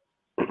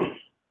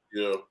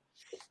 Yeah.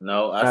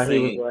 No, I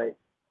seen. He was like,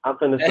 I'm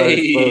finna start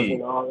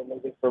exposing all the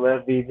niggas from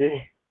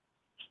FBG.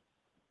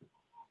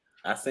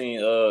 I seen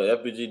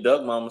FBG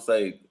Duck Mama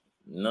say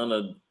none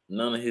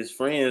of his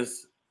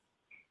friends,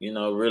 you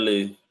know,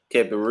 really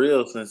kept it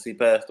real since he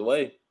passed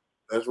away.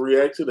 Let's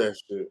react to that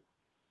shit.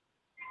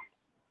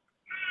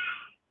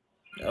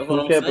 That's what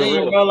I'm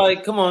saying, bro.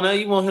 Like, come on now,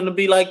 you want him to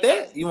be like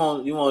that? You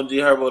want G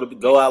Herbo to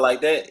go out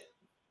like that?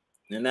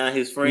 And now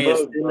his friends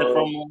stealing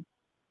from him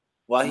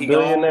while he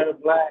Billionaire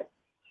Black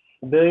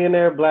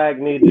Billionaire Black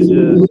need to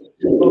just.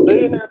 Well,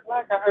 Billionaire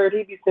Black, I heard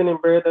he be sending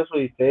bread. That's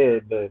what he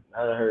said, but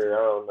I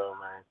don't know,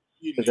 man.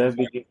 Because that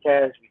big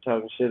Cash be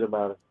talking shit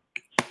about it.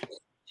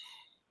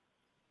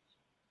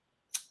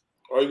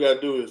 All you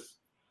gotta do is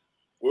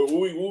what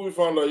we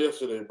found out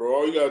yesterday, bro.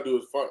 All you gotta do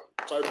is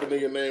type the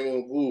nigga name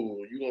on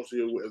Google. You gonna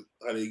see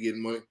how they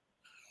getting money.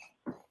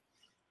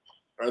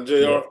 Right,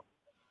 JR?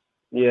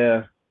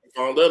 Yeah.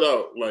 Found that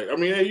out. Like, I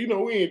mean, hey, you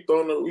know, we ain't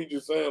throwing up. We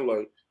just saying,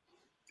 like,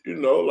 you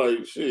know,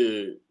 like,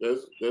 shit,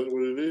 that's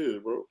what it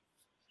is, bro.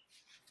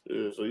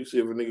 Yeah, so you see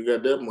if a nigga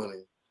got that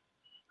money.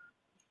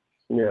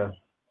 Yeah.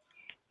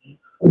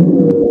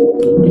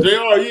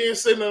 JR, you ain't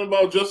say nothing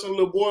about Justin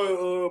Little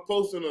Boy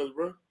posting us,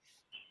 bro.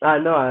 I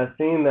know, I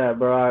seen that,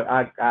 bro.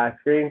 I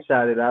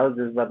screenshot it. I was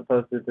just about to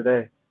post it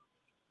today.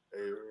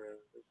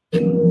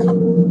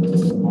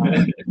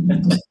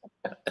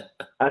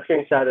 I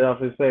screenshot it off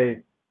his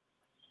page.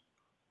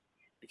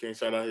 You can't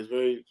shout out his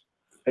page?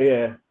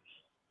 Yeah.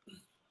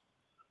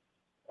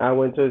 I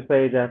went to his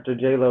page after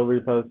J-Lo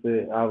reposted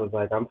it. I was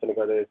like, I'm finna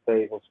go to his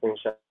page and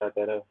screenshot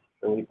that up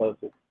and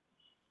repost it.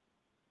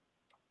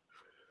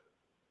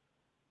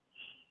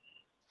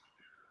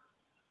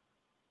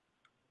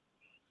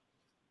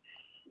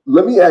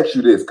 Let me ask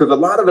you this, because a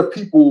lot of the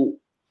people.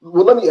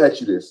 Well, let me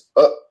ask you this: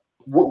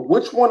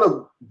 which one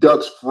of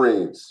Doug's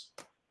friends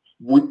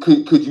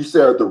could you say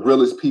are the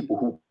realest people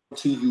who come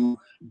to you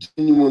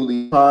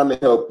genuinely trying to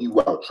help you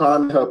out,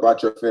 trying to help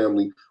out your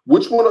family?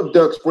 Which one of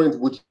Doug's friends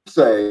would you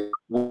say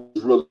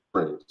was real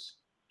friends?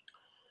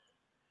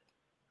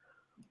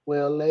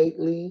 Well,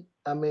 lately,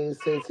 I mean,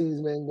 since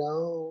he's been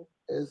gone,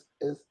 it's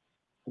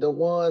the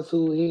ones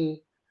who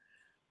he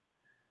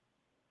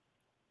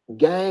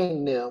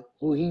gained them,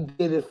 who he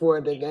did it for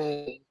the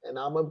game. And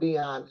I'm gonna be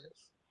honest,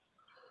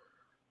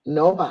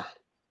 nobody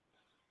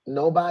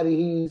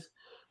he's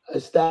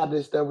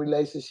established a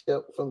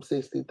relationship from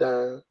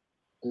 63rd.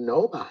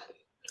 Nobody.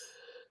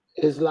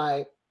 It's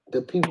like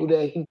the people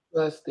that he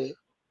trusted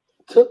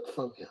took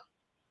from him.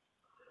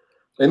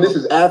 And this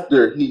is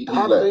after he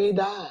left. He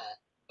died.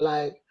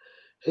 Like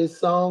his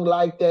song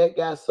Like That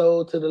got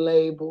sold to the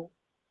label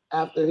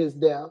after his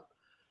death.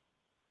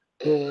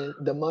 And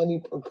the money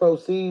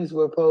proceeds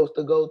were supposed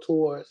to go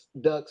towards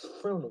Duck's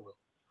funeral.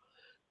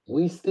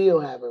 We still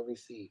haven't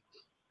received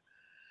it.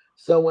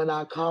 So when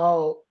I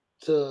called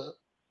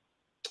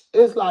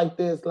it's like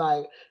this,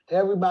 like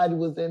everybody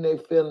was in their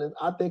feelings.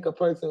 I think a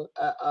person,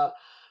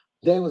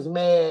 they was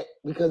mad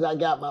because I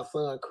got my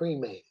son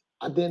cremated.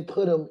 I didn't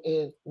put him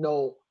in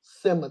no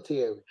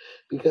cemetery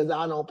because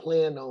I don't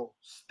plan on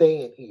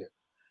staying here.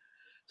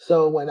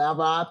 So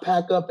whenever I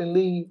pack up and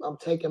leave, I'm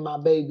taking my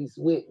babies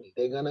with me.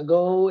 They're going to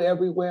go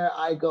everywhere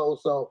I go.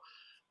 So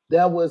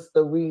that was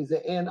the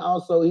reason. And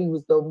also he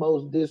was the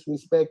most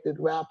disrespected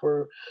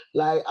rapper.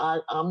 Like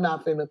I'm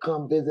not finna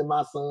come visit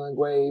my son's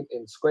grave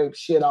and scrape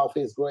shit off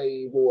his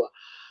grave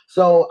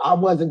so I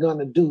wasn't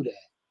gonna do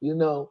that. You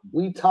know,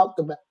 we talked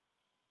about.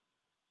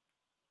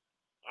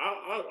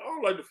 I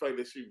don't like the fact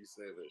that she be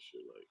saying that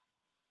shit, like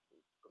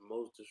the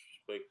most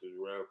disrespected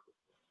rapper.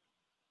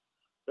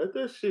 Let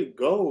that shit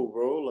go,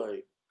 bro.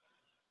 Like,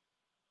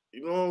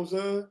 you know what I'm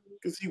saying?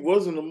 Because he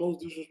wasn't the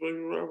most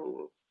disrespected rapper,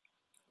 bro.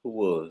 Who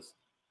was?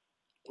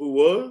 Who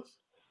was?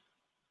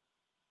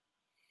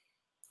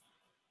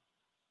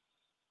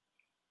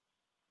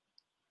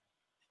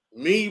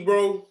 Me,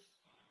 bro.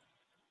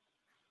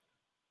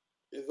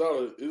 It's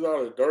out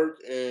of Dirk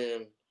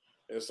and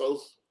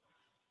Sosa.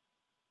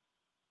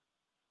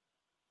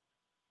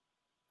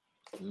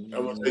 I'm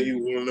gonna tell you,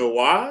 wanna know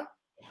why?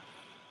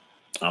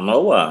 I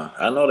know why.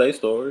 I know they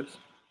stories.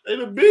 They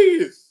the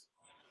biggest.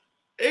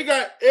 They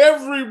got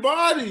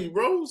everybody,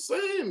 bro,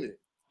 saying it.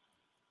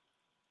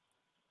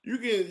 You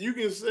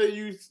can say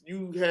you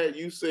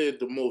said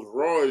the most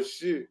rawest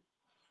shit,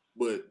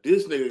 but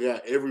this nigga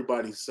got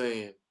everybody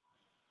saying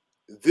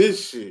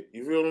this shit.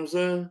 You feel what I'm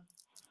saying?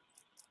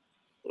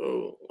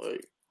 So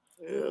like,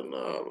 yeah,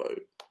 nah,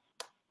 like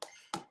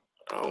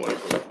I don't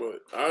like that,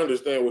 but I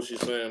understand what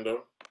she's saying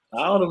though.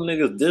 All them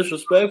niggas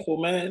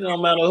disrespectful, man. It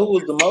don't matter who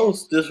was the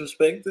most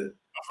disrespected.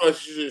 I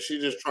feel like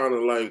she just trying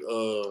to like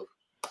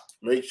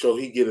make sure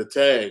he get a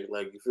tag.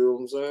 Like, you feel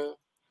what I'm saying?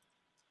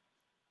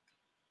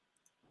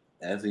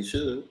 As he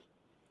should.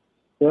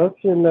 Duck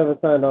should never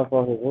signed off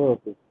on his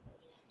royalties.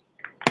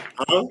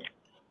 Huh?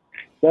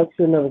 Duck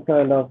should never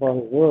signed off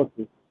on his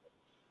royalties.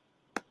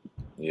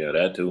 Yeah,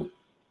 that too.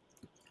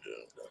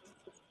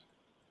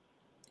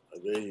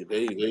 Yeah.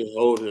 They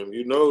hold him.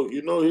 You know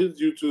his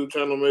YouTube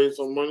channel made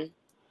some money.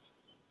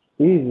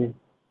 Easy.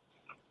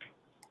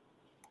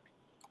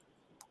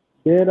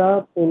 Get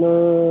up and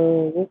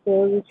what's the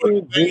other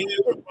shit?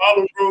 The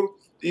problem, bro,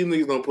 these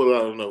niggas don't put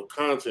out enough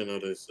content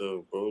of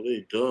themselves, bro.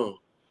 They dumb.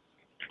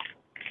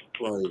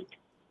 Like,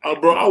 I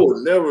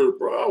would never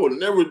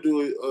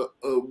do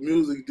a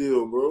music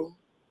deal, bro.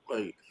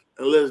 Like,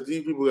 unless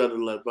these people got to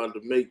like about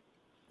to make,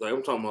 like,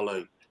 I'm talking about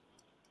like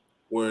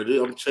where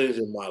I'm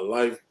changing my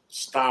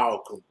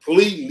lifestyle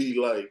completely.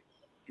 Like,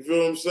 you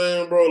feel what I'm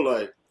saying, bro?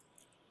 Like,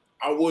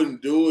 I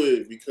wouldn't do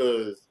it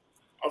because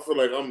I feel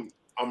like I'm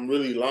I'm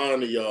really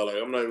lying to y'all. Like,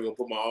 I'm not even gonna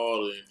put my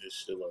all in this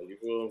shit. Like, you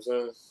feel what I'm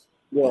saying?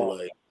 Yeah. But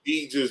like,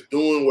 me just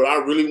doing what I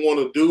really want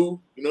to do.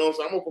 You know what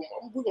I'm saying?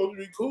 We're gonna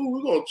be cool.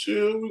 We're gonna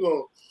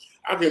chill.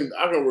 I can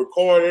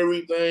record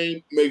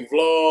everything, make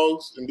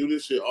vlogs, and do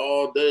this shit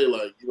all day.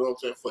 Like, you know what I'm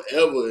saying?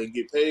 Forever and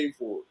get paid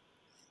for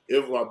it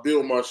if I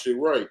build my shit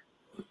right.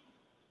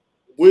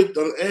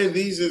 And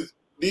these is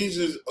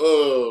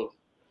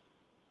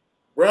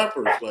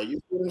rappers. Like,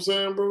 you feel what I'm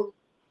saying, bro?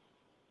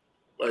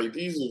 Like,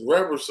 these is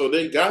rappers, so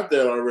they got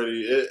that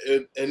already.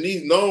 And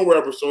these known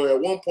rappers, so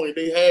at one point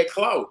they had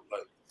clout.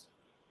 Like,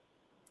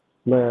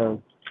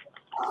 Man.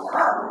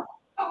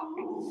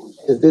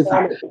 This,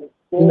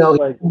 you know,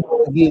 like,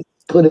 he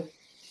put it.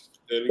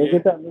 they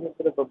get that little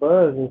bit of a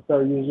buzz and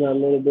start using that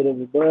little bit of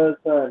a buzz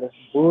kind of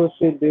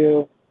bullshit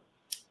deal,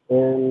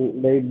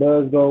 and they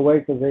buzz go away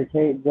because they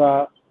can't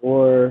drop,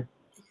 or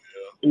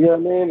you know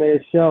what I mean?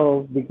 They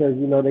show because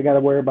you know they got to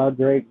worry about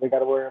Drake, they got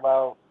to worry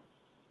about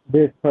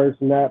this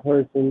person, that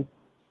person.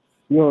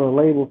 You on a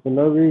label for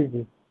no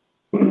reason.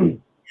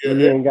 You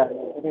ain't got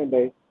no fan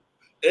base.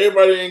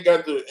 Everybody ain't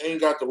got the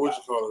what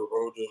you call it,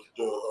 bro.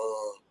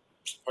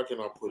 How can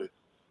I put it?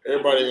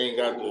 Everybody ain't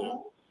got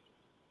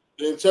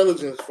the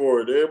intelligence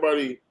for it.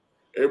 Everybody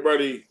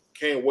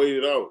can't wait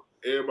it out.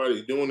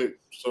 Everybody's doing it,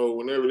 so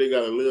whenever they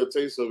got a little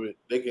taste of it,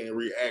 they can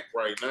react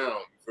right now.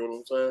 You feel what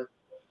I'm saying?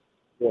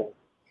 Yeah.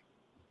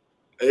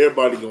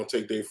 Everybody gonna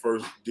take their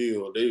first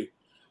deal. They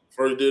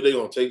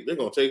gonna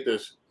take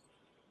this,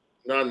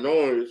 not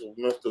knowing it's a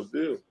messed up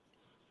deal.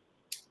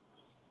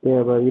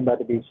 Yeah, but you about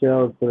to be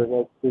shelved for the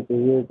next 50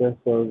 years. That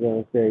slows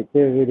down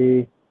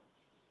creativity.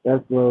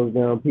 That slows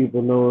down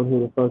people knowing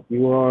who the fuck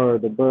you are, or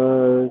the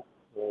buzz.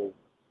 Like,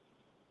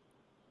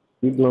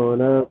 you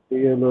blowing up, do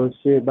your little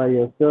shit by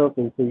yourself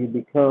until you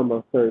become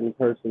a certain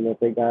person that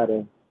they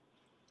gotta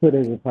put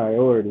as a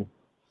priority.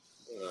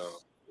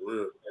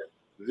 Real.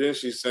 Then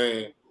she's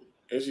saying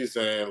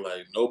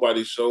like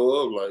nobody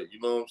show up, like, you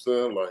know what I'm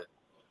saying, like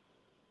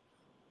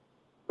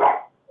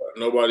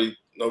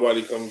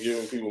nobody come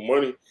giving people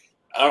money.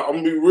 I'm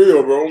gonna be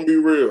real, bro.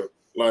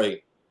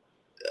 Like,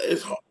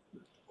 it's hard.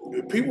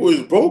 People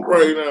is broke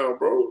right now,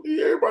 bro.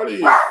 Everybody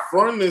is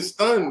fronting and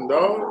stunning,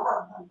 dog.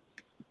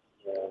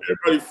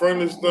 Everybody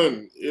fronting and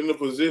stunning in the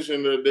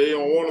position that they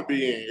don't want to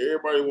be in.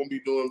 Everybody won't be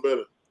doing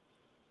better.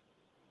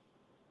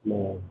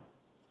 Man.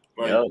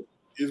 Like,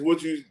 it's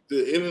what you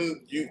the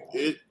internet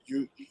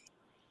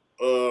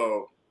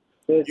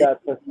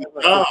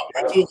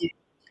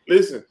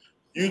listen,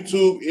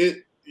 YouTube,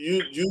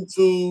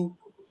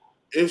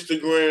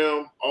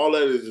 Instagram, all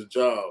that is a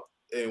job.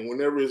 And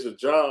whenever it's a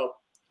job,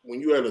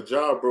 when you at a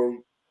job, bro,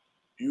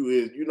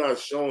 you're not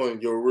showing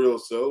your real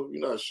self.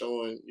 You're not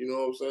showing, you know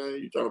what I'm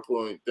saying? You're trying to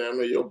put on damn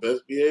near your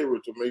best behavior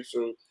to make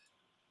sure, you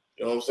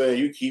know what I'm saying,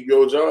 you keep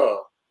your job.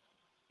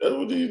 That's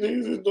what these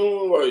niggas is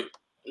doing. Like,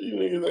 these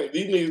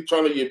niggas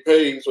trying to get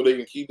paid so they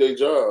can keep their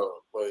job.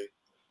 Like,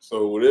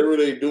 so whatever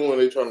they doing,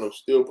 they trying to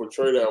still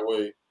portray that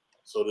way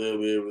so they'll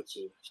be able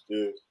to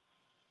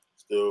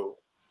still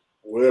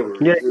whatever.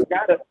 Yeah,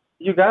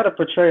 you gotta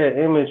portray an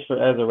image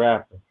as a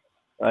rapper.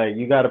 Like,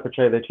 you gotta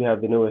portray that you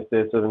have the newest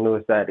this or the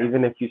newest that.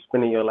 Even if you're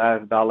spending your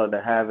last dollar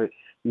to have it,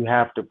 you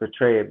have to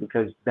portray it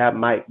because that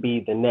might be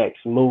the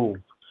next move.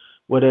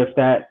 What if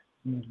that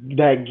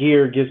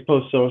gear gets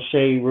posted on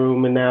Shade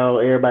Room and now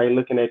everybody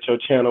looking at your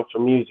channel for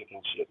music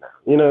and shit now?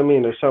 You know what I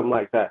mean? Or something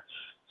like that.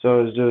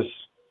 So it's just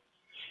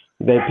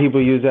that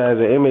people use that as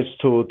an image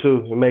tool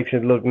too. It makes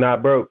it look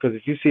not broke. Because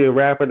if you see a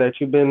rapper that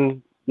you've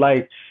been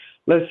like,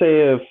 let's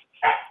say if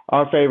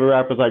our favorite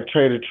rappers like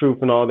Trader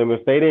Truth and all them,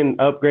 if they didn't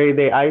upgrade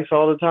their ice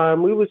all the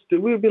time, we would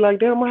be like,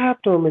 damn, what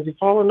happened to him? Is he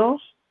falling off?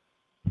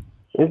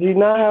 Does he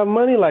not have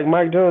money? Like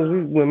Mike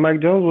Jones, when Mike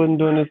Jones wasn't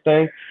doing this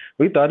thing,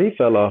 we thought he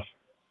fell off.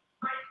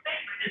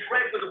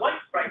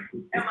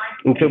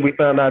 Until we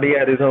found out he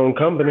had his own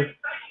company.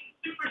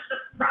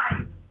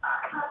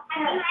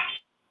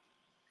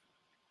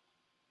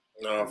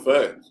 Nah,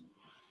 facts.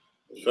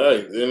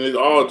 Then it's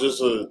all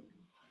just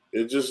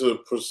a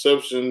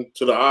perception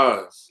to the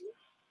eyes.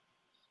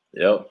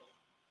 Yep.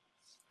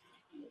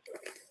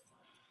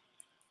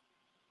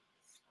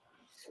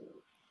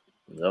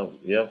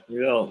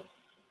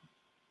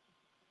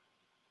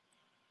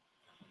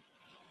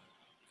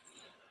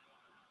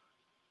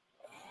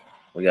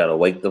 We gotta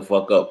wake the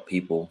fuck up,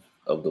 people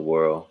of the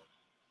world.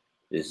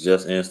 It's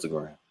just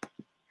Instagram.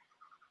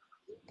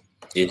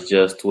 It's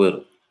just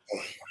Twitter.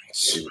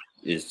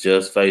 It's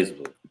just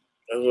Facebook.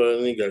 That's why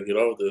I gotta get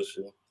off this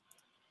shit.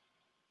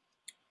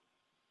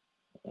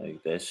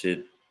 Like, that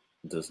shit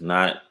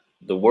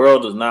the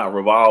world does not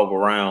revolve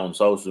around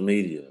social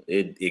media.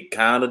 It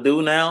kind of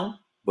do now,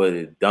 but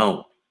it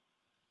don't.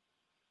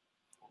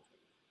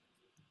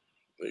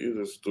 Niggas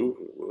are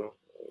stupid, bro.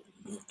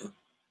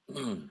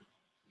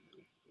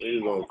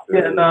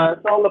 Yeah, nah,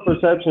 it's all a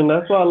perception.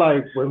 That's why,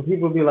 like, when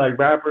people be like,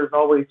 rappers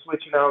always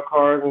switching out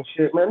cars and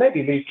shit, man, they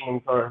be leasing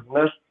them cars. And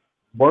that's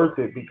worth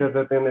it because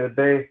at the end of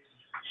the day,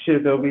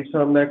 shit, there'll be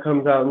something that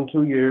comes out in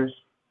 2 years.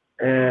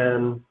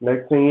 And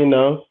next thing you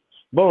know,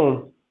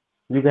 boom,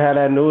 you can have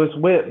that newest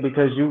whip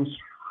because you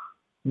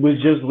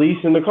was just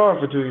leasing the car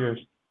for 2 years.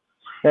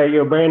 Had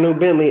your brand new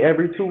Bentley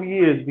every 2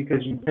 years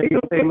because you pay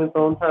your payments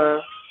on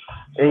time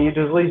and you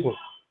just leasing.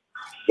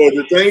 But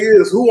the thing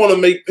is, who want to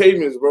make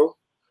payments, bro,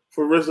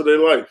 for the rest of their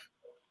life?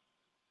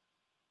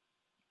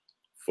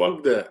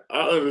 Fuck that.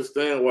 I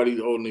understand why these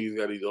old niggas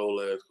got these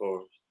old ass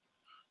cars.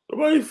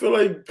 Nobody feel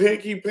like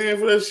keep paying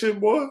for that shit,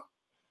 boy.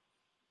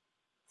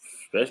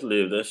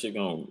 Especially if that shit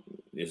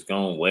it's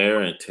gonna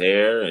wear and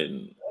tear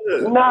and.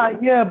 Nah,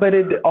 yeah, but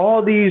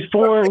all these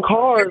foreign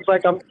cars,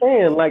 like I'm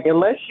saying, like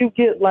unless you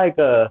get like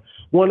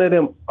one of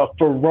them a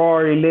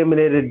Ferrari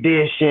limited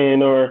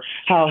edition or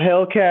how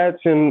Hellcats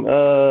and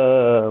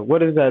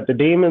what is that? The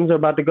Demons are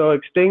about to go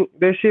extinct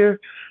this year.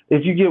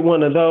 If you get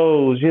one of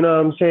those, you know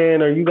what I'm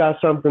saying, or you got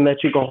something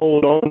that you can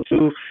hold on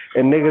to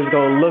and niggas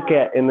gonna look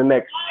at in the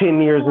next 10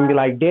 years and be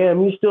like,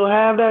 damn, you still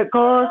have that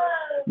car?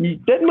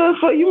 That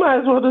motherfucker, you might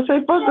as well just say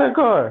fuck that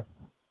car.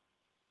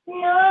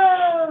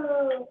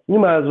 No. You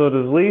might as well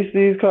just lease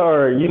these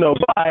cars,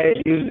 buy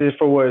it, use it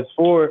for what it's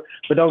for,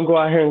 but don't go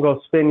out here and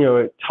go spend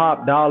your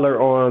top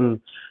dollar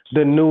on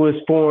the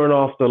newest foreign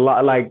off the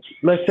lot. Like,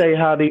 let's say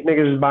how these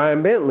niggas is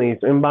buying Bentleys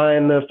and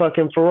buying the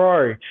fucking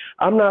Ferrari.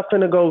 I'm not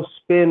finna go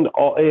spend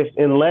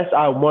unless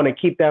I want to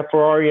keep that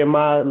Ferrari in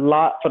my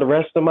lot for the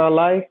rest of my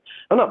life.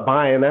 I'm not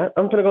buying that.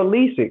 I'm finna go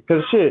lease it.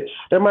 Cause shit,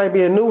 there might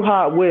be a new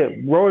hot whip.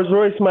 Rolls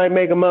Royce might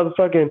make a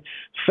motherfucking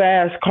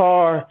fast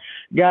car.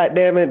 God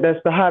damn it, that's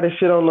the hottest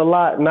shit on the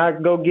lot. And I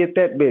go get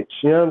that bitch.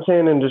 You know what I'm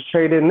saying? And just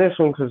trade in this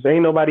one because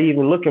ain't nobody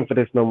even looking for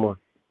this no more.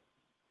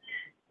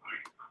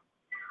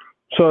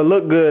 So it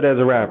looked good as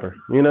a rapper.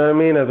 You know what I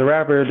mean? As a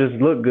rapper, it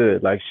just looked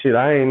good. Like, shit,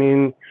 I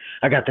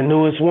got the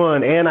newest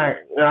one, and I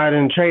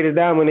didn't trade it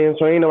that one in,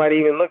 so ain't nobody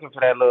even looking for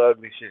that little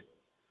ugly shit.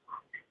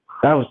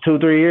 That was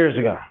 2-3 years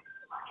ago.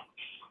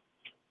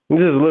 It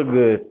just looked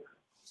good.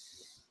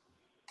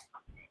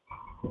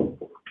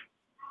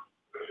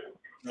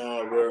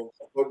 Nah, bro.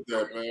 Fuck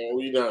that, man.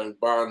 We not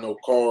buying no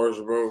cars,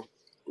 bro.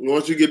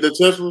 Once you get the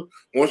Tesla,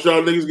 once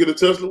y'all niggas get a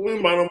Tesla, we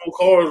ain't buying no more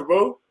cars,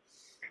 bro.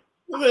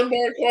 We ain't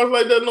buying cars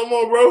like that no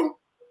more, bro.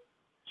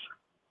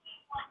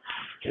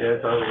 Yeah,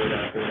 it's over with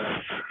after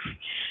that.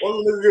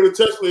 Once niggas get a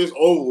Tesla, it's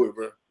over with,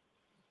 bro.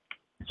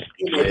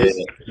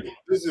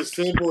 This is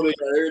simple. They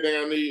got everything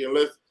I need,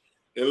 unless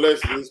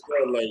it's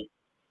kind of like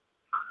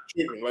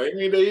tripping. Like,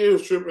 they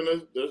is tripping.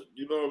 That's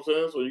you know what I'm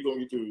saying. So you gonna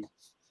get to.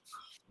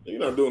 You're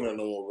not doing that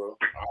no more, bro.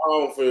 I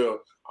don't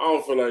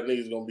feel like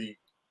niggas gonna be.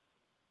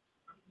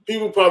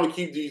 People probably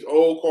keep these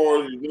old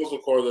cars, these muscle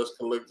cars that's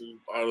collected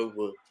items,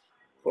 but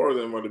cars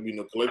ain't about to be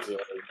no collector.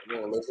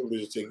 Let some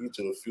bitches take you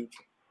to the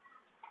future.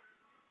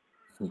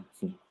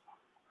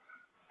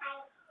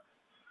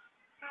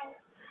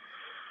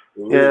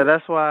 Yeah,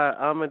 that's why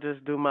I'ma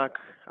just do my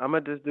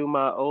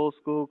old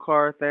school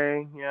car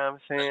thing. You know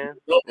what I'm saying?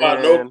 No,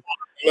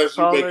 unless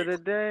you call make it a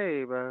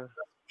day, bro.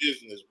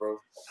 Business, bro.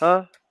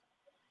 Huh?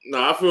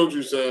 Nah, I feel what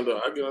you're saying, though.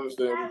 I can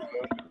understand what you're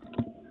saying.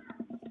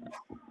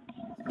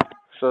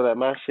 So that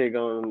my shit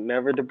gonna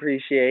never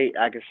depreciate.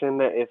 I can send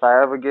that. If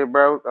I ever get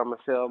broke, I'm gonna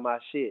sell my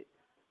shit.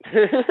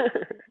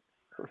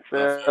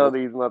 Sell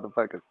these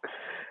motherfuckers.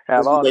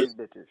 Have all these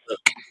bitches.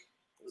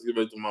 Let's get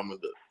back to Mama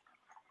Duck.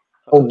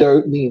 No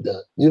dirt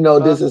neither.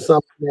 This is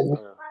something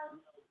that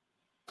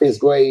his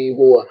grave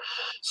or.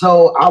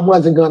 So I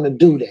wasn't gonna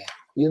do that.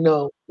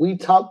 We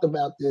talked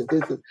about this.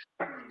 This is,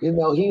 he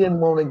didn't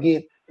want to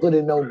get put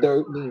in no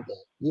dirt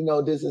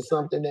neither. This is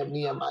something that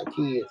me and my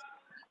kids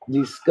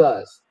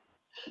discussed.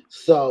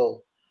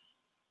 So,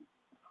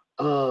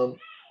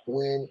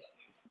 when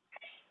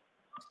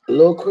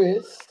Lil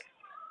Chris,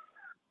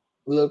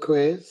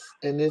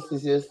 and this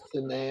is just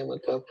the name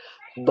of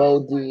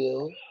Bo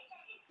Deal.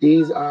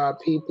 These are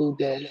people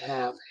that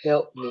have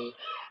helped me.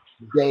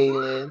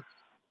 Jalen,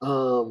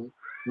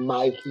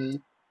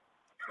 Mikey,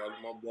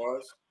 my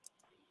boys.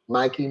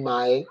 Mikey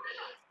Mike,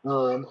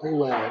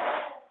 who else?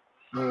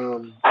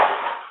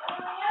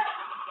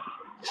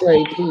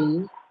 Trey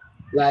P.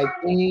 Like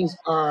these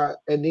are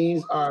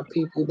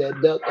people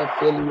that Duck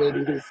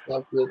affiliated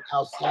himself with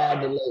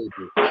outside the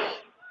label.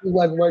 He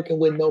wasn't working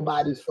with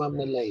nobody from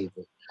the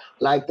label.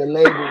 Like the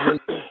label really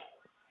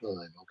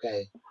fun,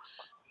 okay?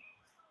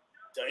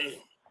 Damn.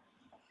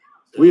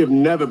 We have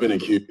never been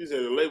accused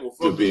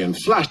of being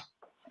flash.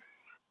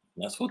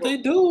 That's what they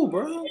do,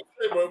 bro.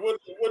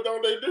 What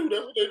don't they do?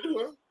 That's what they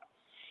do,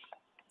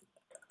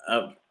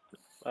 huh?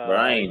 Bro,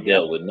 I ain't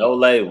dealt with no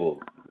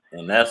label,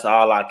 and that's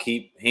all I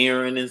keep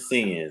hearing and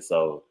seeing.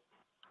 So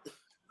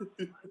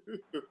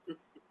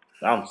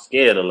I'm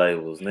scared of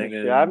labels,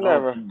 nigga. Yeah,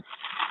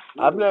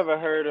 I've never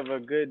heard of a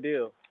good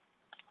deal.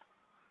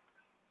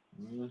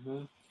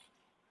 Mm-hmm.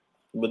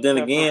 But then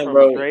except again, from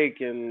bro,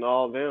 Drake and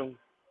all them.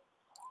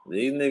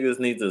 These niggas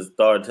need to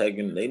start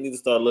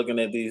looking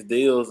at these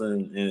deals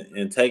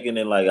and taking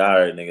it like, all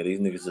right, nigga, these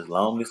niggas just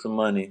loan me some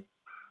money.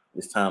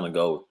 It's time to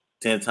go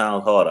 10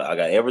 times harder. I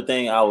got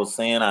everything I was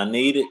saying I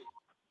needed.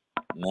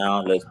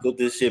 Now let's put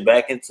this shit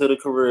back into the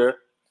career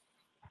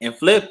and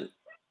flip it.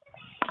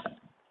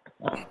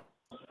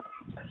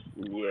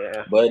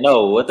 Yeah. But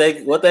no, what they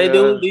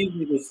do, these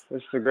niggas.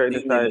 It's the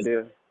greatest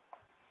idea.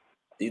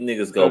 These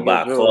niggas Go go get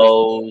buy jewelry.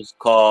 clothes,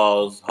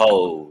 cars,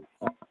 hoes.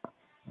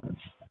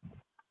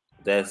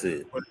 That's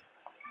it.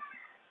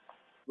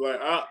 Like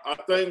I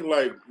think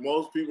like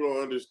most people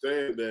don't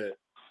understand that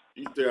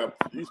you got fame,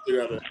 but you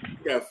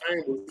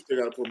still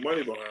gotta put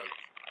money behind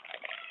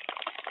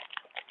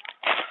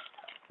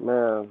it.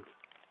 Man.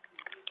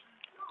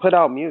 Put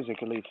out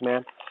music at least,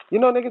 man. You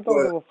know, niggas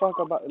don't give a fuck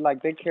about,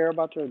 like, they care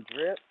about your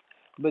drip,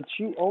 but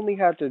you only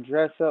have to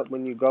dress up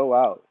when you go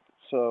out.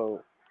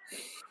 So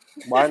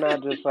why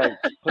not just, like,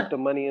 put the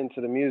money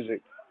into the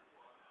music?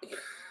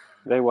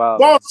 They wild.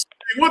 Boss,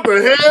 what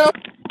the hell?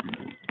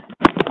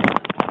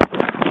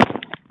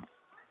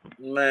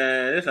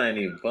 Man, this ain't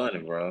even funny,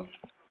 bro.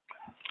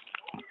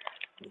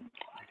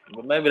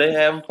 But maybe they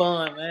having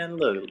fun, man.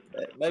 Look,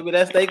 maybe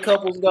that's their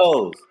couple's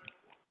goals.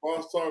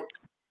 Boss talk.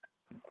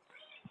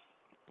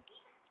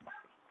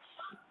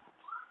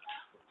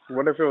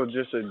 What if it was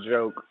just a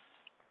joke?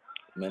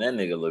 Man, that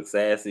nigga look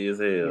sassy as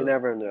hell. You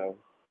never know.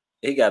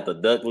 He got the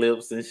duck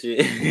lips and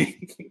shit.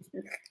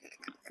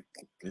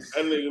 That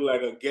nigga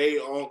like a gay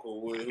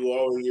uncle who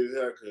always gets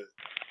haircut.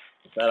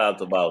 Shout out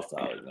to Boss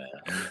Talk, man.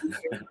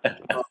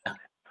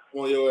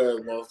 On your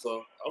ass, Boss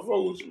Talk. I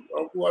fuck with you.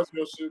 I'm watching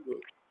your shit,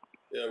 but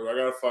yeah, bro, I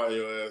gotta fire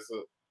your ass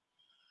up.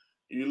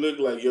 You look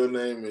like your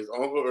name is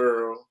Uncle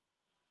Earl,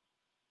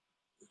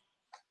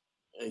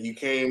 and you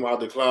came out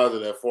the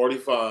closet at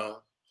 45.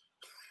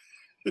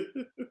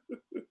 And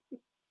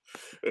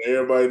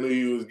everybody knew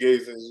you was gay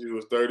since you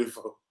was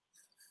 34.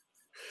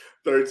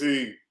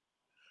 13.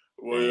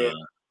 Well,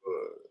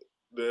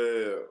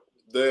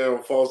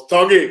 damn, false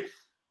talking.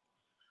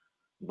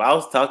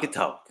 Boss Talky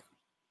Talk.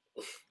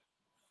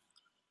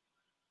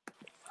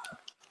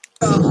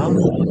 Yeah,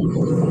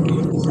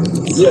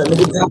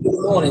 nigga, top of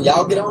the morning.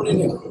 Y'all get on in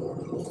here.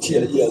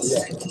 Yeah.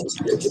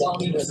 Get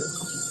on in here.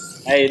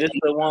 Hey, this is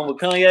the one with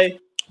Kanye?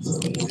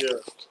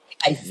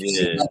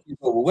 Yeah.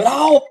 With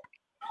all.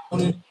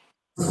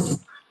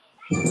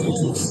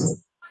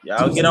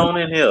 Y'all get on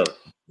in here.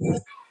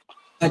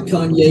 Like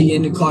Kanye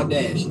and the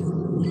Kardashian.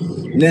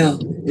 Now,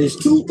 there's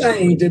two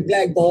things that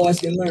black boys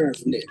can learn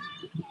from this.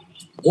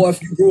 Or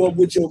if you grew up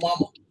with your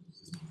mama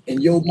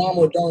and your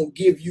mama don't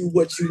give you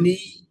what you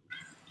need,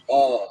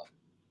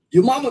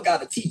 your mama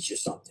got to teach you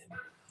something.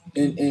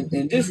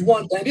 And this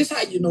one thing, this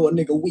how you know a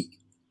nigga weak.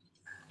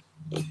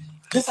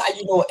 This how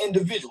you know an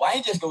individual. I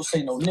ain't just gonna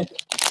say no nigga.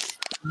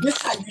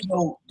 This how you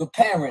know the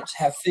parents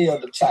have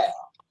failed the child.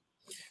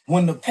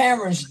 When the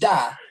parents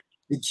die,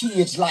 the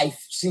kid's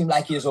life seems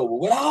like it's over.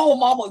 With all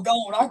mama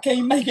gone, I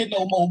can't make it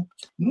no more.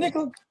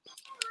 Nigga,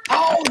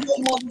 all your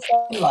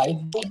motherfucking life,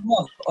 your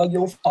mother or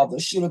your father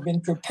should have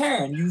been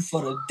preparing you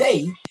for the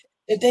day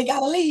that they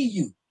gotta leave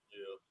you.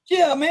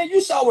 Yeah, man, you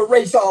saw what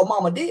Ray Charles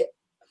mama did.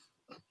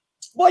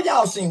 Boy,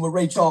 y'all seen what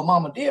Ray Charles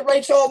mama did.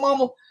 Ray Charles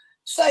mama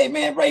say,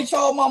 man, Ray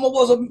Charles mama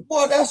was a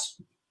boy. That's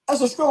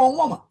a strong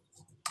woman.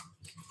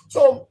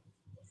 So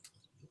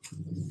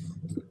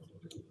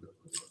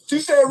she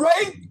said,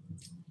 Ray,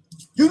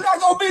 you not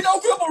gonna be no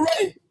cripple,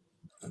 Ray.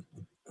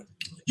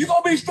 You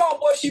gonna be strong,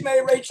 boy. She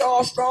made Ray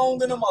Charles strong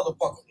than a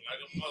motherfucker.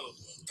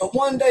 So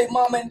one day,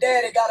 mama and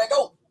daddy gotta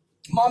go.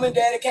 Mom and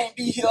daddy can't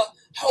be here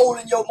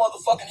holding your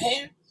motherfucking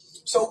hand.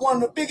 So one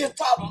of the biggest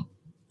problems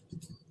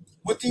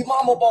with the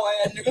mama boy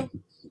ass nigga,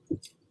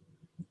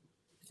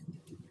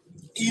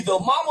 either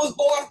mama's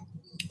boy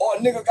or a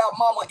nigga got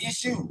mama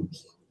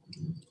issues.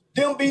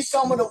 Them be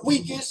some of the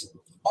weakest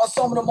or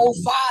some of the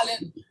most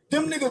violent.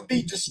 Them niggas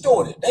be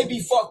distorted. They be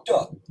fucked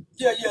up.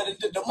 Yeah.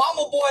 The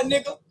mama boy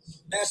nigga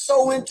that's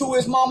so into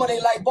his mama, they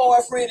like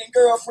boyfriend and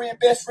girlfriend,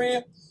 best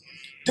friend.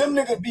 Them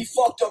niggas be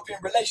fucked up in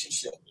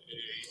relationship.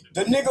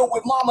 The nigga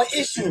with mama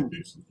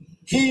issues,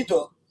 he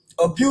either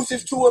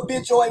abusive to a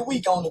bitch or a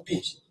weak on the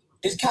bitch.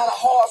 It's kind of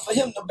hard for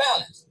him to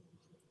balance.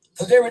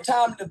 Because every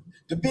time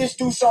the bitch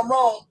do something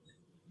wrong,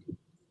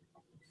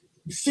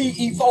 she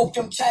evoke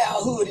them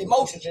childhood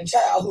emotions and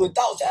childhood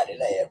thoughts out of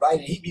his ass, right?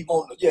 And he be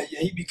wanting to,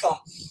 he become,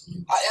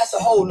 that's a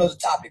whole nother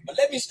topic. But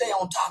let me stay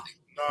on topic.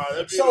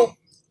 So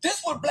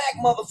this what black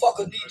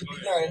motherfuckers need to be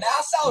learning. Now,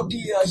 I saw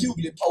the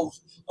Hughley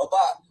post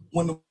about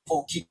when the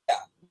folk kicked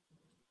out.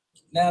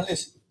 Now,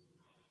 listen.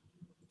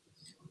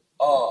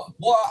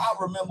 Boy, I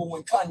remember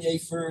when Kanye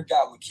first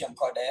got with Kim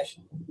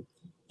Kardashian.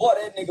 Boy,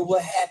 that nigga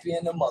was happy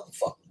in the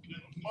motherfucker.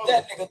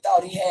 That nigga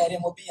thought he had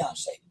him a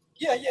Beyonce.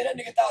 Yeah, that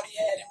nigga thought he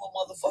had him a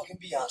motherfucking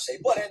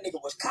Beyonce. Boy, that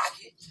nigga was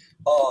cocky.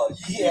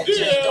 He had just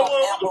done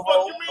Amber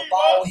Rose, a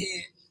bald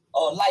head,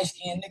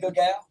 light-skinned nigga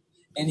gal.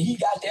 And he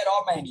got that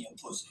Armenian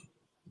pussy.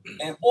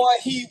 And boy,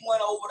 he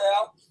went over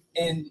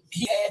there and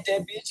he had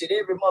that bitch at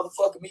every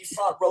motherfucking me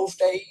front row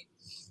stage.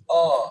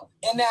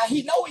 And now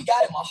he know he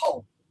got him a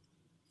hoe.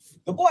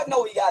 The boy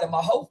know he got him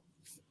a hoe,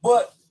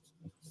 but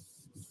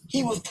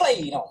he was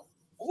played on.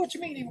 Well, what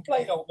you mean he was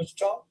played on, Mr.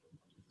 Charles?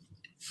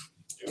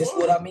 That's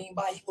what I mean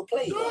by he was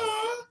played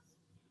on.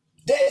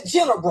 That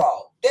Jenner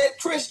broad, that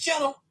Kris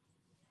Jenner,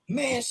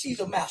 man, she's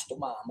a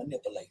mastermind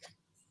manipulator.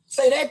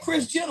 Say that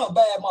Kris Jenner a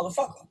bad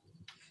motherfucker.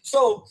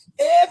 So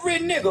every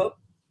nigga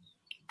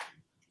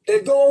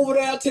that go over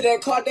there to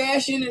that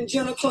Kardashian and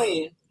Jenner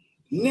clan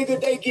Nigga,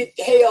 they get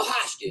held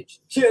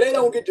hostage. Yeah, they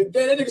don't get to.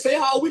 That nigga say,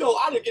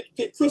 "Oh, I didn't get to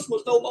pick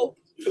Christmas no more."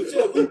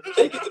 Yeah,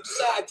 they get to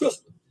decide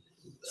Christmas.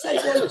 Say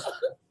this: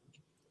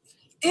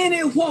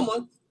 any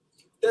woman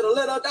that'll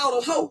let her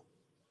daughter hoe,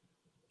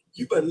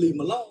 you better leave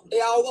them alone. They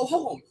all go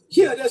home.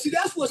 Yeah,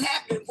 that's what's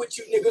happening with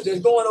you niggas that's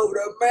going over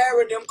there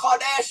marrying them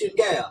Kardashian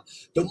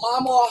gals. The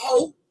mama a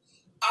hoe,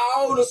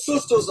 all the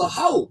sisters a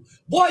hoe.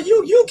 Boy,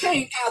 you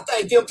can't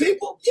outthink them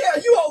people. Yeah,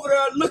 you over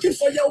there looking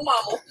for your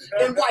mama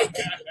and white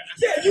people.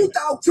 Yeah, you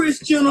thought Kris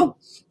Jenner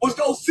was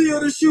gonna fill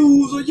the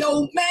shoes of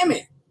your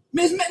mammy.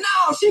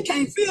 No, she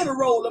can't fill the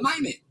role of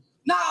mammy.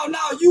 No,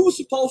 you were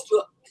supposed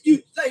to.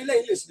 Listen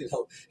to this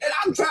hoe. And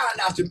I'm trying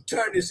not to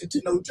turn this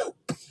into no joke.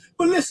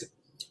 But listen.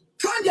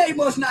 Kanye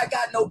must not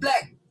got no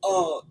black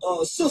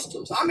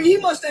sisters. I mean, he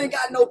must ain't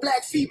got no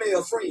black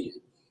female friends.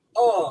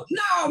 No,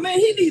 man,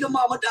 he need a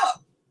mama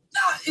duck.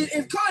 Now,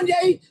 if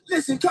Kanye,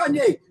 listen,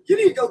 Kanye, you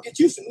need to go get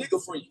you some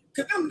nigga friends.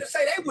 Because them to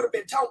say they would have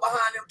been talking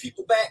behind them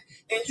people back,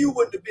 and you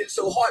wouldn't have been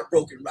so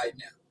heartbroken right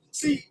now.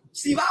 See,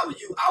 if I were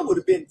you, I would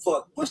have been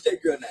fucked. What's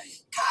that girl name?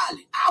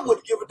 Kylie. I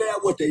wouldn't give a damn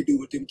what they do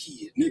with them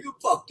kids. Nigga,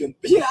 fuck them.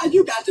 Yeah,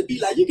 you got to be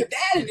like, you can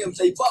dad and them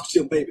say, fuck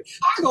them, baby.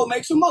 I go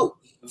make some more.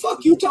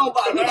 Fuck you talking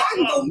about, nigga. I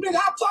can go, nigga,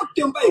 I fuck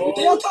them, baby.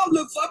 They'll come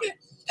look for me.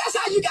 That's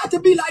how you got to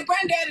be like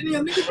granddad and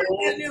them, nigga.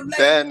 Granddad and them, like,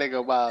 that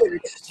nigga wild.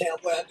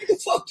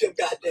 Nigga, fuck them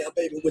goddamn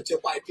baby with your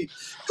white people.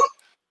 Come.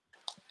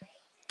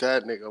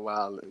 That nigga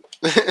wild.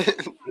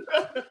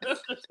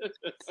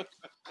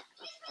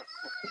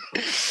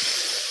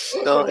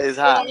 No, it's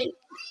hot.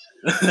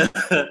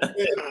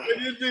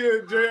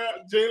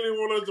 Jalen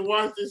want us to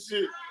watch this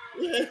shit.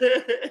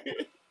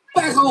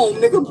 Back home,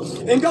 nigga,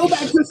 and go back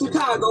to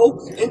Chicago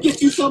and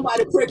get you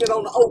somebody pregnant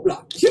on the O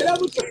Block. Yeah, that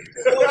was go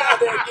out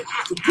there and get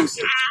you some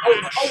pussy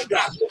on the O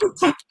Block,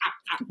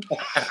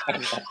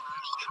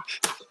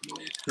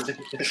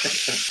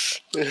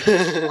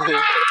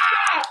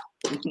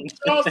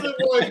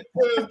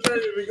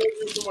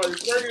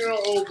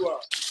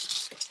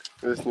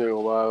 This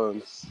nigga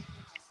wild.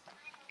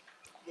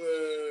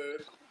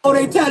 Oh,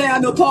 they tear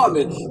down the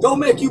apartment. Go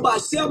make you buy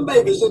 7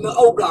 babies in the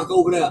O Block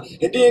over there.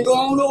 And then go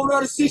on over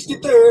there to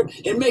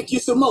 63rd and make you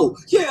some more.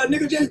 Yeah,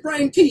 nigga, just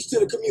bring peace to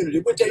the community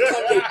with that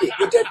Kanye dick.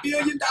 With that $1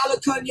 billion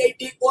Kanye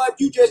dick, boy, if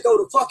you just go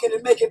to fucking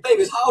and making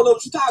babies all over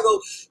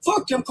Chicago,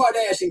 fuck them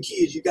Kardashian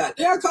kids you got.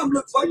 They'll come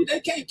look for you. They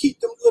can't keep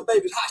them little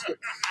babies hostage.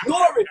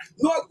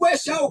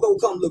 Northwest show gonna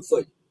come look for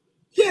you.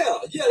 Yeah,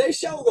 they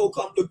show gonna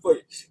come look for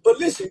you. But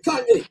listen,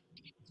 Kanye,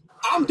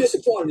 I'm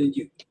disappointed in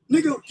you.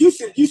 Nigga, you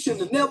should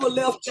have never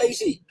left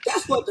Jay-Z.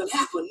 That's what done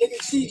happened,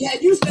 nigga. See,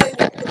 had you stayed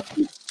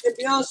with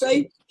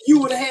Beyonce, you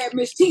would have had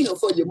Miss Tina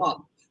for your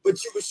mama.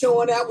 But you was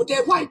showing out with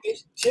that white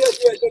bitch. Yeah,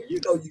 you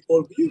know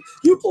you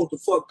supposed to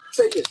fuck.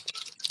 Say this.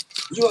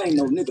 You ain't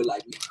no nigga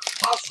like me.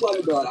 I swear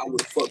to God, I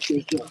would have fucked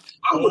Kris Jenner.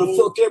 I would have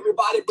fucked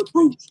everybody but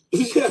Bruce.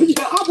 Yeah,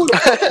 I would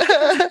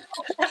have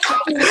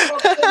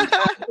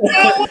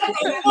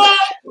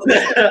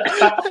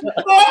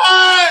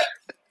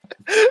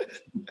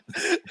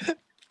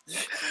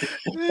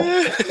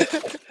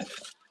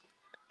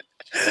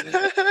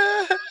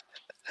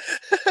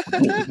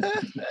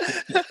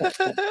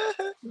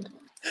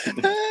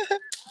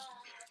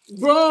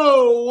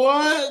Bro,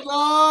 what,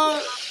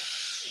 dog?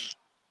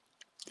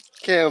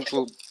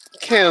 Canceled,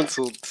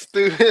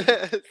 stupid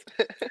ass.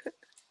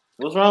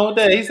 What's wrong with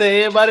that? He said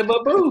everybody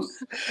but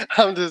Bruce.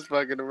 I'm just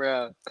fucking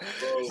around.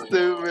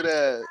 Stupid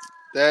ass.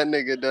 That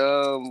nigga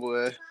dumb,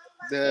 boy.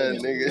 That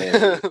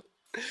nigga.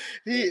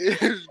 He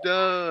is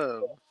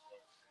dumb.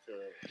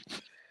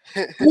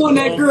 One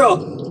that girl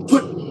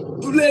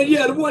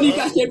the one he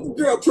got that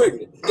girl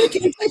pregnant. They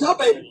can't take her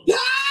baby.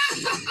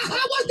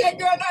 What's that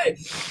girl name?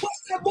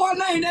 What's that boy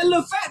name? That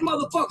little fat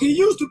motherfucker. He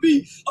used to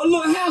be a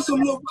little handsome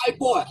little white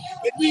boy.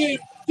 And then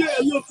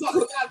little fucker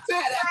got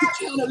fat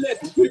after China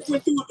left. He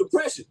went through a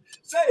depression.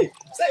 Say,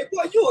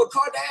 boy, you a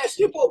Kardashian.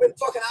 You both been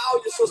fucking all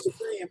your sister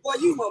friends. Boy,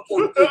 you weren't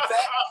supposed to be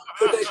fat.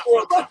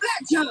 But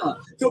Black China.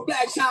 So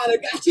Black China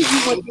got you. You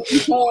went to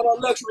going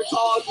on luxury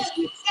cars.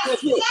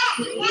 Guess what?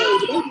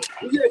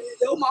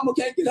 Your mama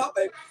can't get her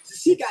baby. So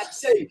she got to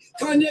say,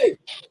 Kanye,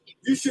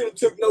 you should have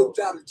took notes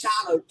out of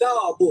China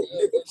dog book,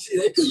 nigga. See,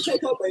 they couldn't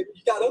take her baby.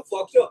 You got her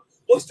fucked up.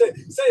 What's that?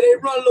 Say they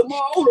run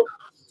Lamar Odom.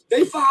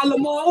 They find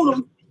Lamar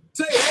Odom.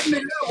 Say that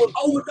nigga was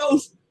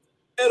overdosed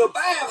at a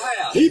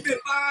bathhouse. He been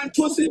buying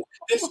pussy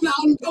and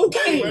snorting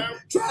cocaine,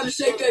 trying to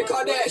shake that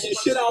Kardashian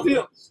shit off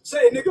him.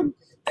 Say, nigga,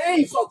 they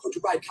ain't fuck with the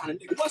right kind of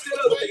nigga. What's that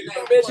other nigga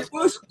name? Reggie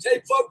Bush?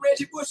 Say, fuck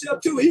Reggie Bush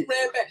up too. He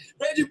ran back.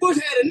 Reggie Bush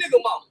had a nigga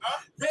mama.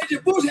 Reggie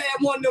Bush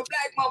had one of them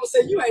black mamas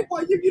say, you ain't,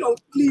 boy, you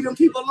don't leave them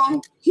people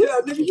alone.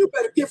 Yeah, nigga, you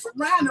better get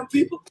from around them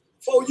people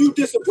before you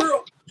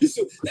disappear.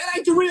 That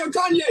ain't the real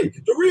Kanye.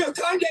 The real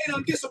Kanye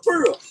done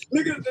disappear.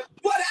 Nigga,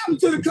 what happened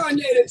to the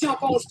Kanye that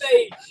jumped on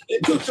stage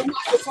and took the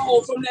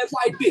microphone from that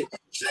white bitch?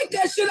 Shake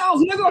that shit off,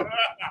 nigga.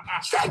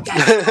 Shake that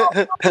shit off.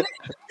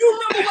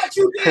 You remember what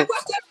you did?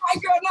 What's that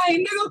white girl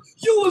name, nigga.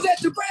 You was at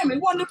the Grammy,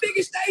 one of the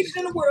biggest stages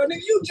in the world,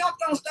 nigga. You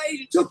jumped on stage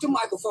and took the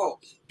microphone.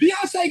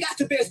 Beyonce got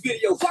the best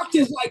video. Fuck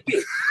this like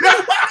this.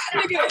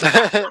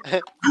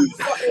 Nigga, you was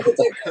fucking with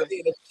that girl at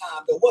the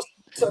time, though. What's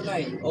her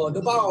name?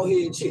 The bald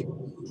head chick.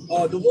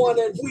 The one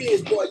that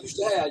Wiz boy used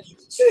to have. You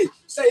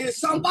say it's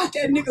something about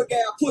that nigga guy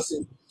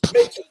pussy.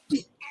 Make your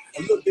feet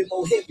a little bit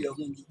more heavier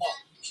when you walk.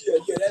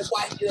 Yeah, that's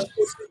white girl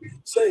pussy.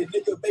 Say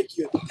nigga make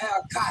you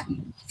have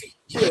cotton feet.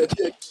 Yeah,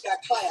 you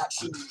got cloud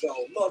shoes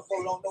on.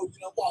 Motherfucker don't know you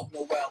don't walk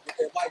nowhere with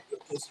that white girl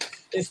pussy.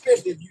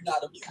 Especially if you're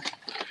not a music.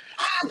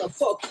 How the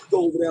fuck you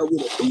go over there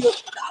with a beard?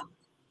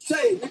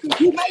 Say, nigga,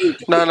 you made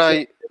the No.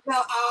 bitch.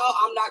 Now,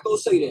 I'm not gonna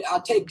say that.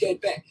 I'll take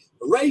that back.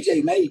 Ray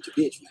J made the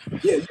bitch,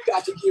 man. Yeah, you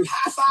got to give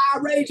high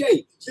five Ray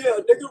J. Yeah,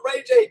 nigga,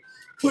 Ray J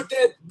put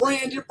that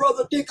branded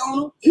brother dick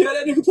on him. Yeah,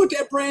 that nigga put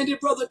that branded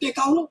brother dick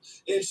on him.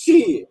 And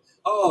shit,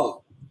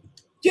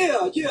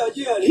 yeah.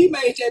 He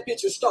made that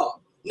bitch a star.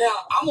 Now,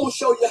 I'm gonna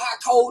show you how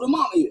cold the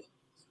mama is.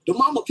 The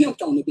mama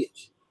pimped on the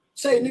bitch.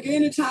 Say, nigga,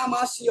 anytime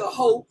I see a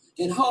hoe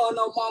and her and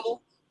her mama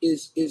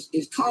is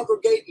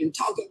congregating and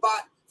talking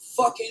about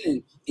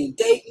fucking and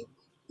dating,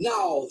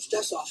 no,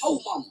 that's a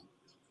hoe mama.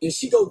 And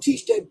she go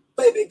teach that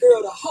baby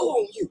girl to hoe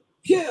on you.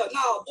 Yeah,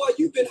 no, boy,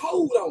 you been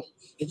hoed on.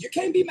 And you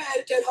can't be mad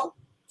at that hoe.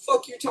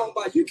 Fuck you talking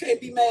about. You can't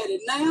be mad at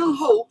now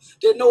hoe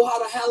that know how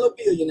to handle a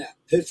billionaire.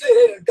 They say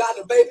they done got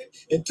a baby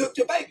and took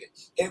your baby.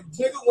 And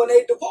nigga, when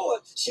they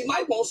divorce, she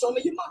might want some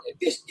of your money.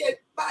 Bitch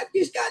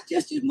got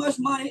just as much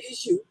money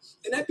as you.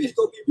 And that bitch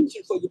gonna be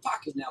reaching for your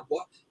pockets now,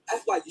 boy.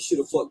 That's why you should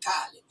have fucked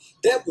Kylie.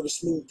 That would have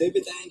smoothed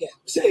everything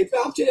out. Say, if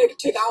I'm telling you,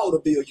 take all the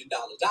 $1 billion.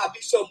 I'll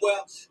be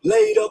somewhere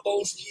laid up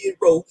on Skid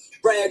Row,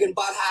 bragging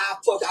about how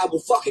I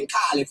was fucking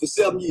Kylie for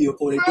 7 years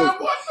before they broke.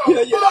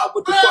 That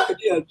with the fucking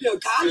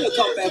Kylie will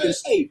come back and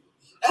save you.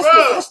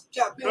 That's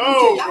y'all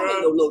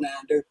ain't no low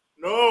down there.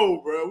 No,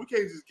 bro, we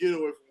can't just get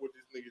away from what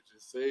this nigga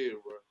just said,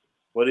 bro.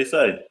 What'd he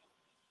say?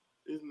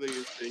 This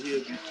nigga said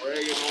he'll be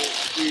bragging on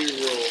Skid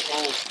Row,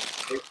 home.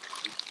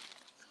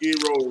 Skid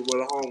Row is where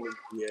the homies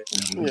be at.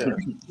 Yeah.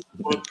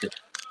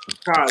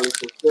 College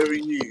for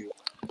 7 years.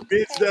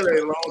 Bitch, that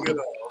ain't long at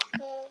all.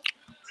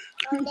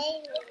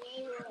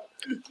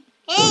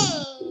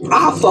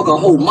 I'll fuck a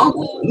whole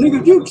mama. Nigga,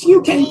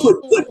 you can't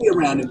put me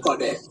around them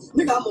Kardashians.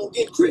 Nigga, I'm gonna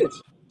get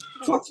Chris.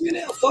 Fuck you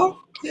there, fuck.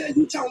 Yeah,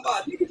 you talking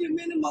about nigga, them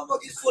many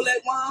motherfuckers full of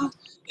that wine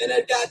and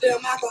that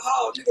goddamn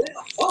alcohol. Nigga, they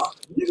a fuck.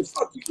 Nigga,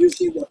 fuck you. You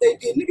see what they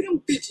did. Nigga,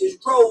 them bitches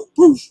drove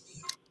Bruce.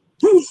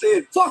 Bruce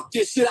said, fuck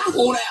this shit, I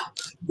want out.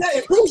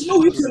 Hey, Bruce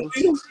knew he couldn't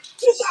beat him.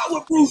 This is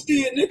what Bruce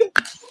did, nigga.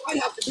 You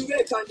might have to do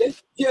that, Kanye.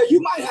 Yeah,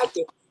 you might have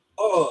to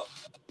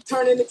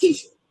turn into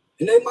Keisha.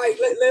 And they might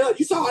let up.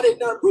 You saw how they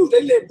done Bruce.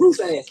 They let Bruce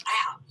ass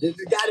out. They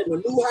got him a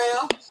new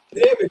house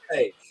and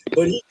everything.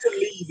 But he couldn't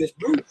leave his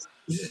Bruce.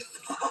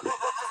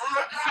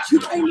 You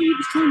can't leave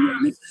his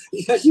Kanye.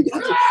 Because you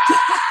got to.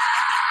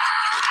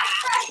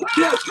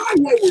 Yeah,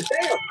 Kanye was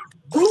there.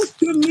 Bruce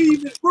couldn't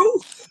leave his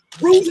Bruce.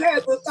 Bruce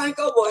had to think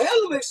of a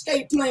hell of an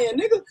escape plan,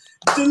 nigga,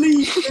 to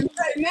leave. And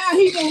now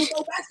he gonna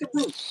go back to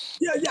Bruce.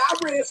 Yeah, I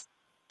read.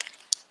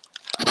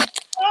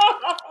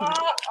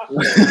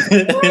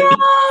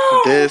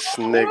 This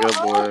nigga,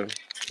 boy.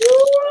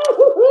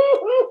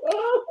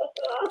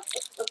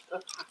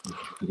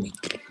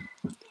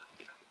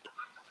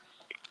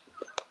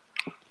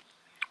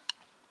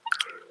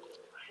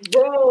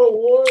 Bro,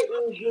 what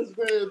is this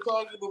man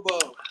talking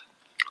about?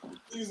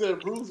 He said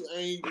Bruce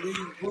ain't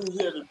leave Bruce,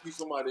 he had to be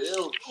somebody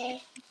else.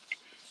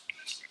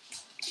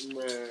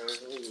 Man,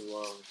 nigga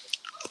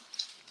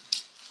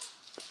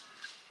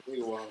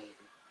wild.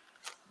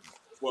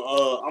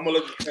 Well, I'm gonna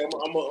let you.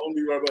 I'm gonna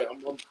be right back. I'm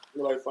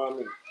like 5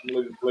 minutes. I'm gonna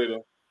let you play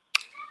though.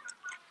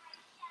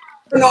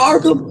 In the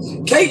article,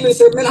 Caitlyn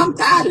said, "Man, I'm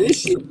tired of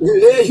this shit."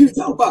 Yeah, you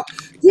talking about?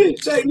 Yeah,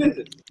 say,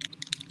 listen.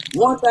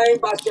 One thing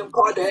about them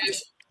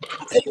Kardashians,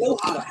 they know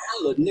how to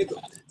handle a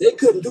nigga. They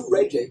couldn't do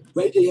Ray J.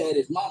 Ray J had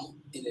his mama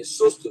and his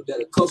sister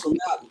that'll cuss him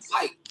out and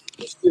fight.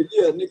 And said,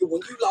 yeah, nigga,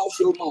 when you lost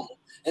your mama,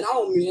 and I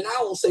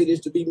don't say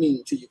this to be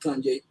mean to you,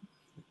 Kanye.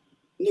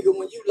 Nigga,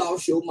 when you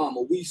lost your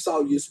mama, we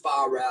saw you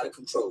spiral out of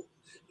control.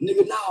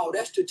 Nigga, no,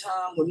 that's the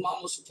time when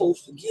mama's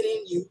supposed to get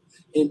in you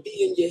and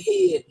be in your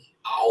head.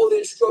 All the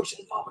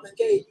instructions mama done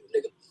gave you,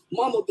 nigga.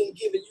 Mama been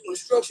giving you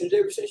instructions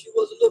ever since you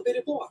was a little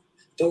bitty boy.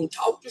 Don't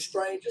talk to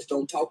strangers.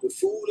 Don't talk with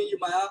food in your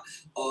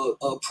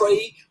mouth.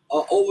 Pray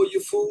over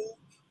your food.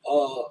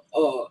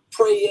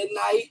 Pray at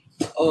night.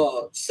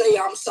 Say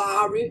I'm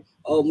sorry.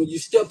 When you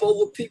step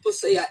over people,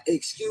 say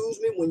excuse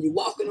me. When you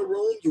walk in the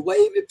room, you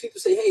wave at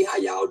people. Say, hey, how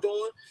y'all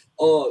doing?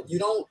 You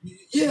don't.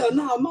 Yeah,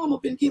 nah. Mama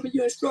been giving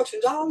you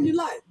instructions all your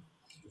life.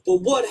 But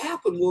what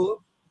happened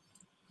was,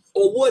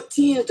 or what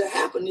tends to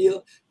happen is,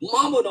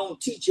 mama don't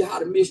teach you how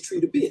to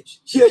mistreat a bitch.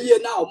 Yeah,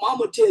 no,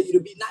 mama tell you to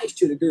be nice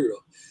to the girl.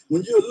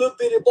 When you're a little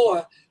bitty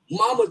boy,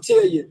 mama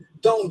tell you,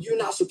 you're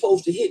not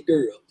supposed to hit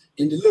girl.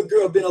 And the little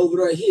girl been over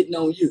there hitting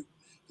on you.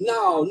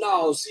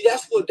 No, see,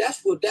 that's what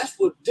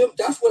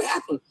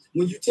happened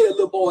when you tell a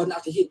little boy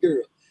not to hit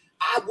girl.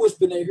 I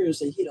whisper in her and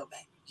say, hit her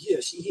back. Yeah,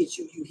 she hit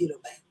you, you hit her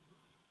back.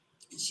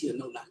 she'll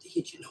know not to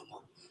hit you no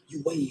more.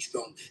 You way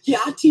strong. Yeah,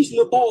 I teach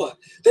little boys.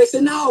 They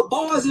say, no,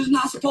 boys is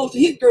not supposed to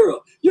hit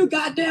girl. You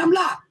goddamn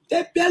lie.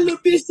 That little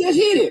bitch just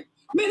hit him.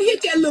 Man,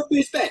 hit that little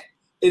bitch back.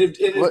 And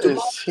if What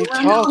tomorrow is he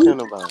around now,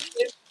 talking about?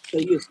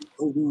 say, listen,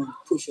 go run,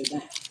 push her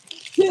down.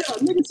 Yeah,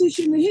 niggas see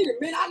shouldn't have hit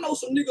it. Man, I know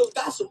some niggas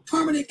got some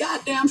permanent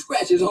goddamn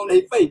scratches on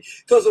their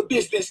face because a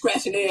bitch been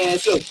scratching their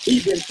ass up.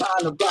 He been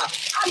trying to block.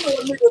 I know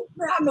a nigga,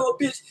 man, I know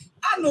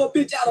a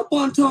bitch out of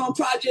Bunton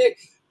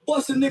Project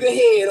bust a nigga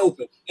head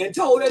open and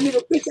told that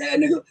nigga, bitch ass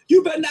nigga,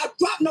 you better not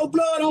drop no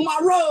blood on my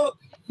rug.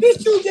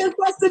 Bitch, you just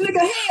bust a nigga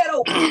head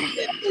open.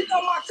 Yeah, bitch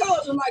on my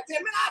cousin like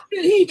that. Man, I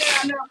bet he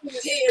down there with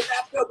his head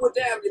wrapped up with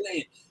the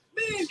ambulance.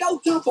 Man,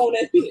 don't jump on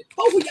that bitch.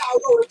 Both of y'all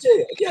go to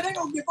jail. Yeah, they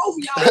gonna get both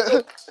of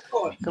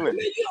y'all. Come here. Man,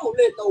 you don't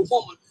let no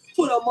woman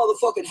put her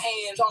motherfucking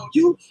hands on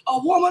you. A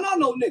woman or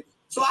no nigga.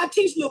 So I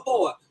teach little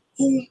boy,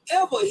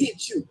 whomever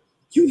hits you,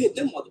 you hit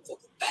them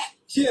motherfuckers back.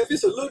 Yeah, if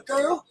it's a little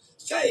girl,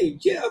 say,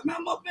 yeah,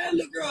 man, my man,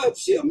 little girl,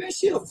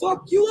 she'll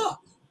fuck you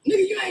up.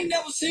 Nigga, you ain't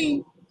never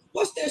seen,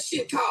 what's that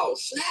shit called?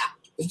 Snap.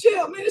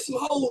 Yeah, man, there's some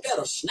hoes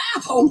that'll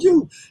snap on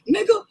you,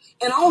 nigga.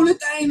 And the only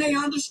thing they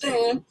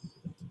understand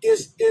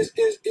is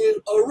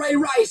a Ray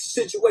Rice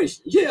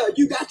situation. Yeah,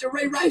 you got the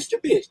Ray Rice the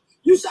bitch.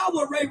 You saw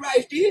what Ray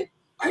Rice did,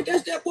 right?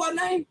 That's that boy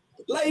name.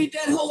 Laid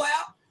that hoe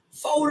out,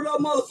 folded her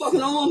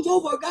motherfucking arms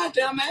over her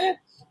goddamn man,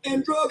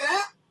 and drug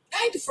out.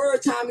 Ain't the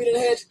first time he done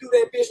had to do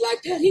that bitch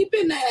like that. He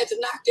been there had to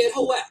knock that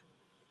hoe out.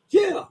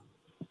 Yeah,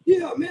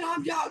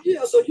 man,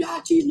 yeah. So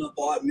y'all teach little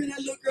boy, man, that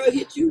little girl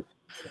hit you.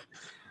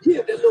 Yeah,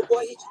 that little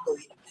boy hit you, go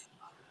hit him.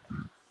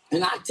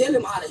 And I tell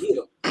him how to hit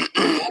him.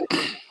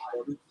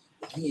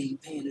 He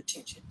ain't paying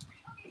attention.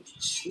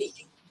 He's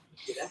sneaking.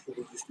 Yeah, that's what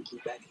we used to do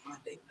back in my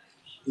day.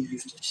 We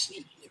used to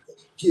sneak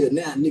niggas. Yeah,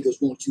 now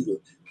niggas want you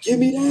to give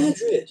me the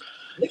address.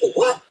 Nigga,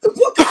 what?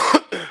 What?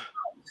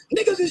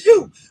 Niggas is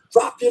you.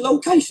 Drop your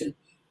location.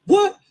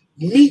 What?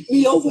 Meet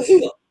me over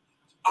here.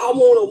 I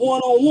want a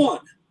one-on-one.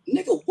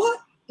 Nigga, what?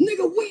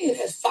 Nigga, when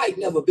has fight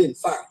never been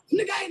fair?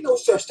 Nigga, ain't no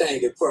such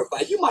thing as fair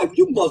fight. You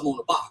must want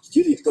to box.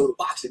 You need to go to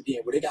boxing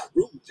then where they got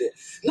rules there.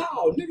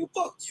 No, nigga,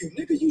 fuck you.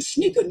 Nigga, you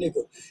sneak a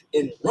nigga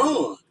and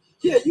run.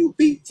 Yeah, you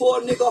beat for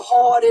a nigga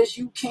hard as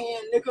you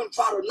can, nigga, and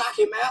try to knock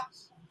him out.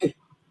 And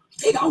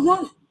take out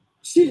running.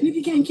 Shit,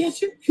 nigga can't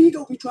catch you. He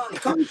gonna be trying to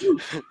come with you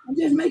and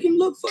just make him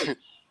look for you.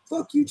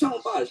 Fuck you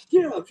talking about it.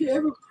 Yeah,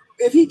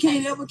 if he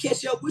can't ever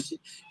catch up with you,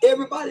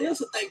 everybody else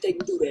will think they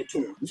can do that to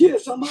him. Yeah,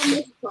 somebody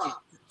else will try.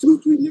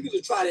 2-3 niggas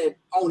will try that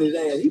on his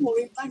ass. He won't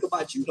even think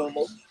about you no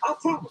more. I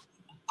promise.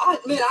 I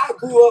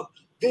grew up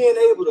being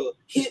able to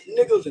hit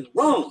niggas and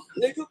run.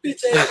 Nigga,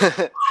 bitch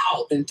ass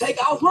out and take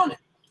out running.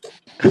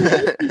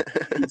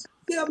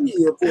 7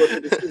 years for a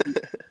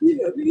nigga.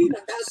 Yeah, he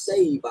done got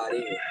saved by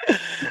then.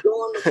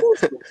 Going to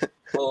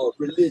Muslim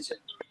religion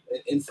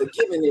and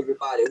forgiving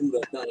everybody who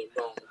done him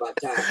wrong about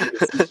time.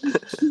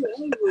 Yeah,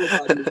 I ain't worried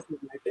about no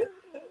shit like that.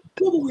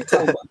 What were we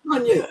talking about?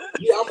 Kanye.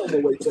 Yeah, I'm on my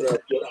way to the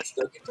airport. I'm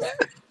stuck in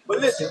traffic. But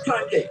listen,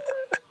 Kanye,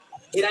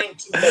 it ain't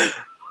too late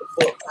to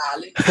fuck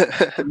Kylie.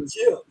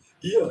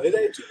 Yeah, it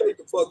ain't too late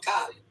to fuck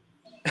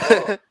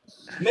Kylie.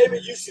 Maybe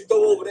you should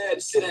go over there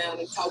and sit down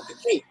and talk to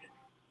Caitlyn.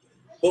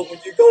 But when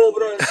you go over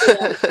there and sit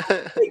down and talk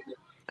to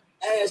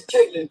Caitlyn, ask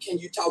Caitlyn, can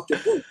you talk to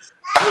Bruce?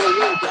 You don't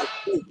want to talk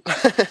to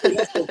Bruce. So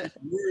that's some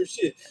weird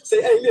shit.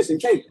 Say, hey, listen,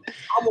 Caitlyn,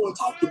 I'm going to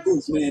talk to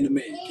Bruce man to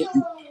man. Can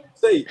you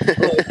say, I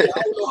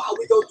don't know how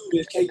we go do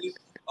this, Caitlyn.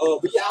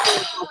 But yeah, I want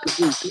to talk to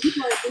Bruce. Can you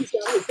bring Bruce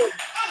out here something?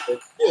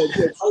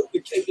 Yeah, talk to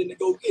Caitlyn to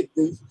go get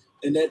Bruce.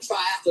 And that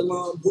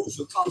triathlon Bruce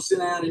will come sit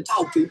down and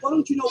talk to you. Why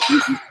don't you know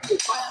Bruce is a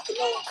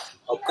triathlon?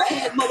 A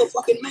bad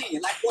motherfucking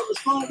man, like one of the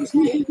strongest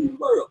men in the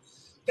world.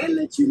 They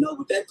let you know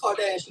with that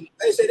Kardashian.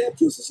 They say that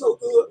pussy so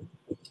good.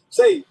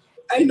 Say,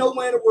 ain't no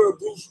way in the world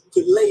Bruce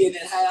could lay in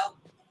that house.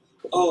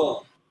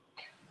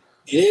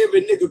 And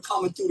every nigga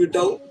coming through the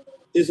door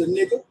is a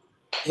nigga.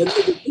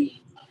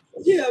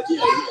 Yeah.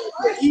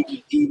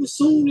 Even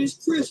soon as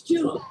Kris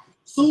Jenner,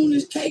 soon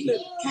as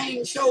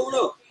Caitlyn showed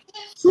up,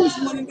 Kris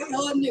went and got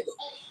her nigga.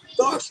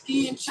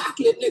 Dark-skinned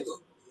chocolate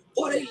nigga.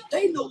 Boy,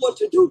 they know what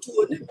to do to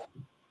a nigga.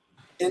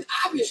 And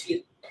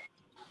obviously,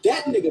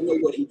 that nigga know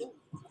what he doing.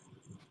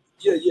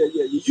 Yeah.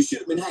 You should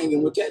have been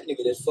hanging with that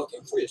nigga that's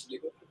fucking Kris,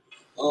 nigga.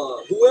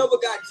 Whoever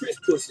got Kris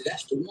pussy,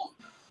 that's the one.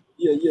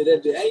 Yeah,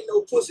 there ain't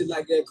no pussy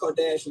like that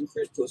Kardashian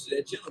Kris pussy,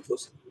 that Jenner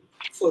pussy.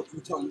 Fuck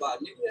you talking about,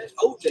 nigga? That's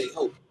OJ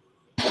hoe.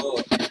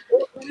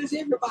 That's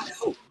everybody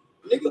hoe.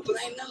 Nigga, but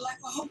ain't nothing like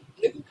a hoe,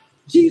 nigga.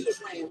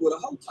 Jesus ran with a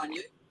hoe,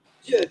 Kanye.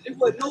 Yeah, there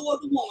was no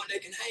other woman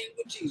that can hang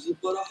with Jesus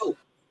but a hoe.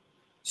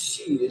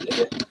 Shit,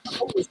 nigga, a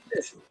hoe is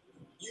special.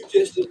 You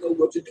just didn't know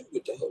what to do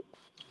with the hoe.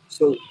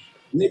 So,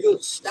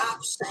 nigga,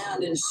 stop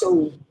sounding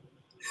so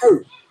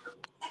hurt.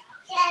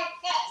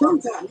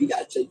 Sometimes you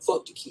gotta say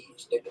fuck the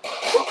kids, nigga.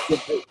 Fuck the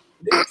hoe.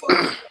 Nigga, fuck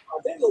them.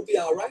 They gonna be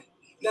all right.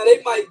 Now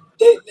they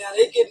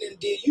getting in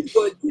deal you,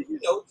 but you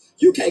know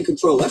you can't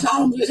control. That's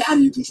how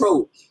do you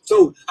control?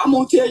 So I'm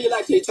gonna tell you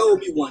like they told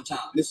me one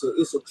time. It's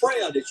a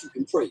prayer that you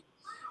can pray.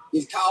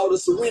 It's called a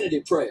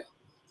serenity prayer.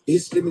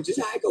 Let me just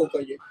how it go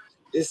for you.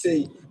 It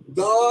say,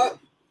 God,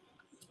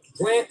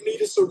 grant me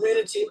the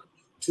serenity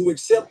to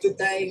accept the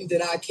things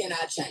that I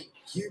cannot change.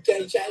 You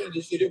can't change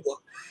this shit.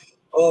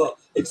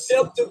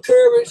 Accept the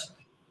courage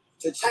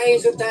to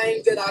change the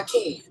things that I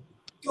can.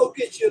 Go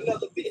get you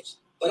another bitch.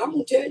 But I'm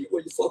gonna tell you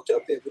where you fucked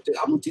up at with that.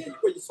 I'm gonna tell you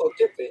where you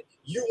fucked up at.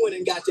 You went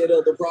and got that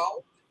other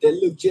broad that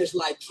looked just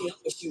like Kim,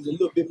 but she was a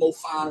little bit more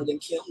finer than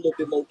Kim, a little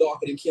bit more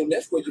darker than Kim.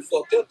 That's where you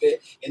fucked up at.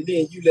 And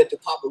then you let the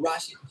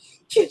paparazzi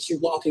catch you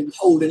walking,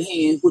 holding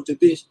hands with the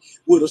bitch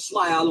with a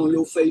smile on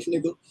your face,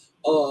 nigga.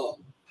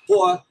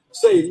 Boy,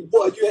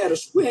 you had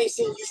we ain't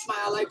seen you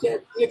smile like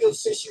that, nigga,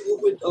 since you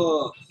were with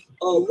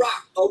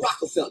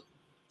Rockefeller.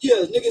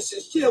 Yeah, nigga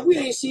says, yeah, we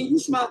ain't seen you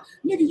smile.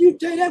 Nigga,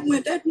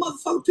 that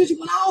motherfucker picture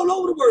went all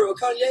over the world,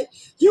 Kanye.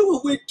 You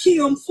were with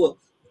Kim for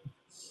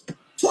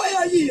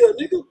 12 years,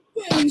 nigga.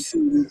 We ain't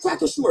seen you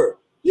crack a smirk.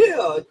 Yeah,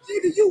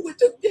 nigga, you with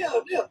the,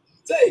 yeah.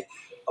 Say,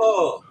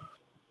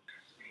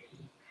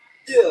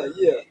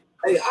 yeah.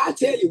 Hey, I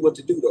tell you what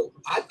to do, though.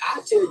 I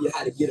tell you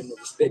how to get them to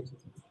respect you.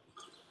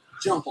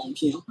 Jump on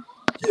Kim.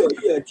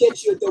 Yeah,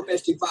 catch you a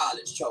domestic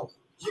violence charge.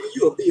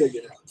 You a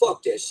billionaire.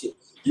 Fuck that shit.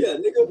 Yeah,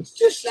 nigga,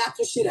 just slap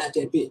the shit out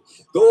that bitch.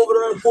 Go over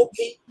there and whoop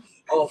Pete,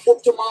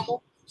 whoop your mama.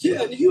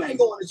 Yeah, you ain't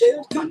going to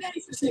jail. Kanye ain't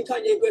finna send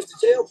Kanye West to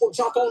jail.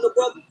 Jump on the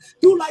brother.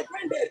 Do like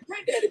granddaddy.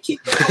 Granddaddy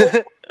kick that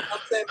hoe. I'm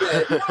saying,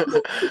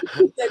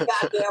 kick that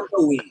goddamn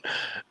hoe in.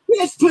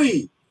 Yes,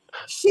 please.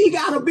 She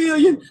got $1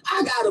 billion.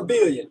 I got $1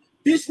 billion.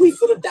 Bitch, we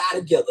finna die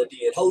together,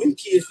 then. Hold them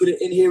kids finna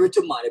inherit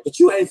your money. But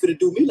you ain't finna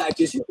do me like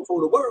this here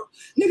before the world.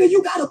 Nigga,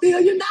 you got $1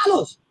 billion.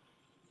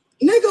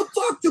 Nigga,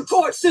 fuck the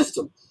court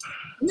system.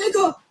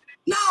 Nigga,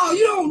 no,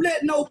 you don't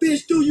let no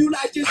bitch do you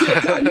like this here.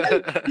 You got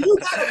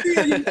 $1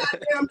 billion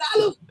goddamn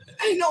dollars.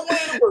 Ain't no way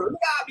in the world.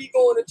 Nigga, I be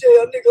going to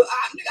jail, nigga.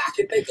 I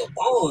can make a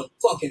bond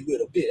fucking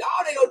with a bitch.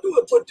 All they gonna do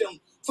is put them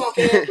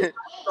funky ass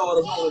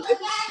daughters on,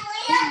 nigga.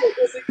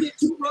 If it get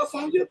too rough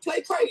on you,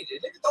 play crazy.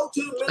 Nigga, go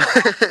to the middle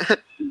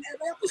in that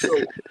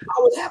episode. I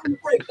was having a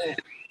breakdown.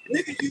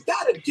 Nigga, you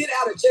gotta get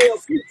out of jail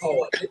free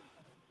card, nigga.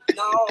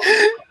 No,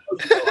 I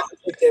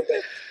take that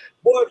back.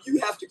 Boy, if you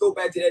have to go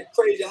back to that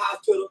crazy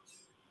hospital,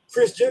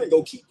 Chris Jenner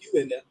gonna keep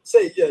you in there.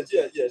 Say yes.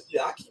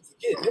 I keep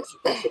forgetting. That's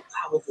a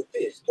powerful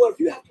bitch. Boy, if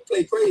you have to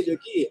play crazy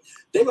again,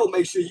 they gonna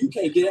make sure you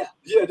can't get out.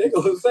 Yeah, they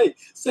gonna say,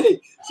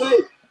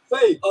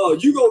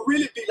 you gonna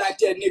really be like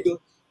that nigga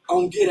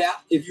on Get Out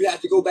if you have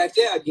to go back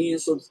there again.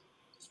 So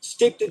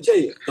stick to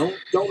jail.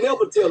 Don't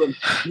ever tell them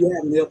you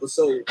have an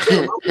episode.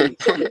 Tell them I'm being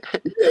killed.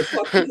 Yeah,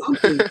 fuck you, I'm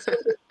being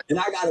killed. And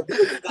I got $1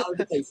 billion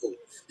to pay for it.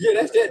 Yeah,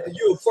 that's that.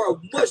 You're far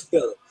much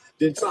better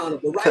than trying to.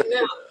 But right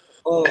now,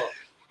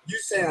 you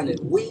sounding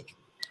weak.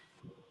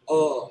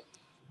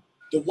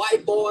 The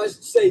white boys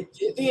say,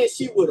 then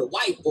she with a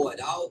white boy,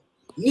 dog.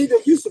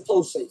 Nigga, you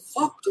supposed to say,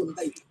 fuck them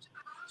babies.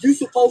 You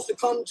supposed to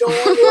come join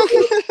them.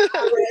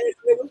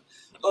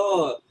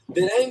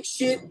 That ain't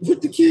shit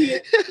with the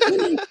kid.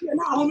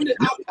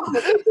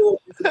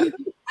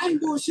 I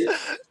ain't bullshit.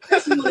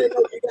 Especially when they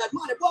know you got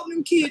money. But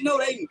them kids know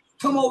they can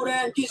come over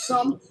there and get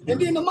something, and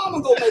then the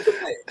mama go make them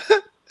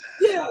mad.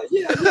 Yeah.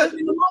 Then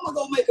the mama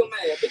gonna make them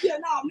mad. But yeah,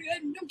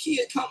 man, them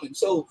kids coming.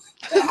 So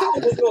how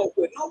old was your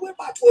quit? No, we're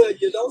about 12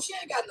 years old. She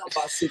ain't got nothing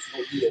about 6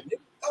 more years, nigga.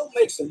 Go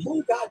make some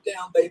move,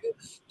 goddamn baby.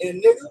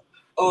 And nigga,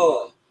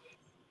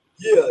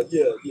 yeah.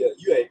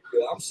 You ain't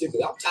good. I'm sick of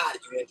it. I'm tired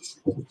of you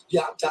industry.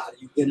 Yeah, I'm tired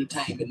of you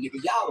entertainment, nigga.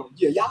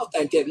 Y'all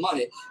think that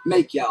money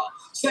make y'all.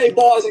 Say,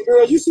 boys and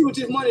girls, you see what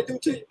this money do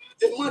to you?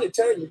 This money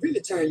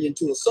really turn you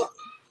into a sucker.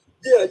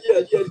 Yeah.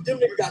 Them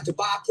niggas got to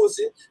buy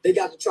pussy. They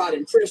got to try to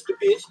impress the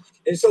bitch.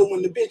 And so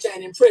when the bitch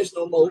ain't impressed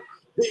no more,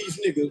 these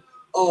niggas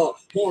want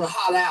to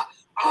holler out,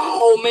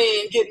 oh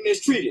man, getting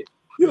mistreated.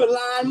 You a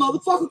lying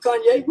motherfucker,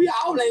 Kanye. We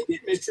all ain't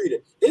getting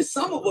mistreated. It's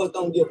some of us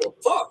don't give a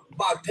fuck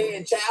about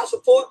paying child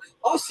support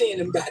or seeing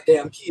them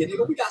goddamn kids.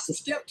 Nigga, we got some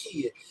step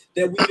kids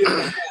that we live in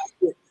the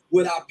house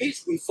with our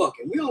bitch we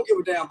fucking. We don't give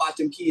a damn about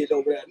them kids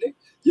over there, nigga.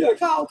 Yeah,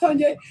 call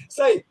Kanye.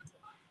 Say,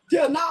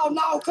 yeah, no,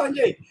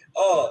 Kanye.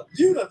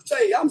 You done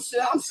say I'm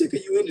sick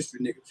of you industry,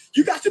 nigga.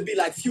 You got to be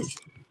like Future.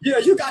 Yeah,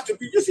 you got to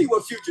be. You see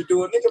what Future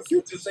doing, nigga?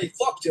 Future say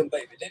fuck them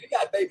babies. Then he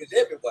got babies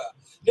everywhere.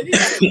 Nigga, you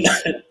gotta be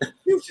like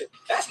Future.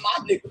 That's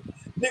my nigga.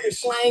 Nigga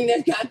slang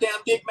that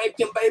goddamn dick, make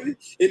them babies.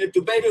 And if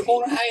the babies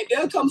wanna hang,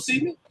 they'll come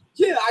see me.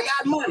 Yeah, I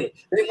got money.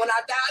 And when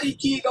I die, these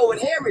kids go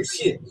inherit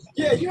shit.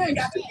 Yeah, you ain't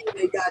got to live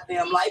their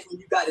goddamn life when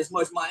you got as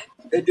much money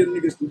that them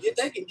niggas can get.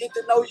 They can get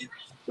to know you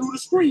through the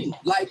screen,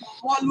 like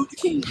Martin Luther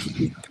King.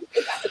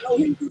 They got to know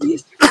him through the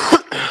history.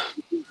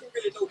 You can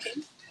really know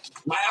King.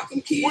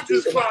 Malcolm King. What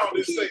this clown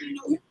is saying?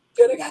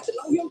 Yeah, they got to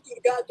know him through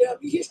the goddamn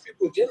history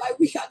book, just like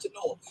we got to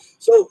know him.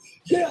 So,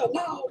 yeah,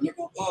 no, nigga.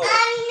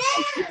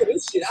 Look at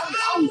this shit.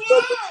 I'm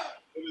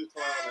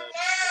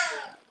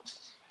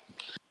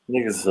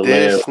Niggas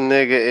hilarious. This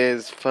nigga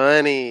is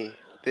funny.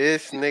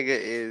 This nigga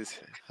is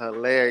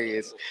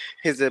hilarious.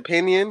 His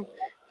opinion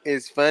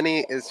is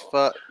funny as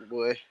fuck,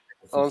 boy.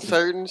 On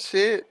certain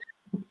shit,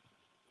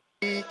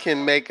 he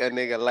can make a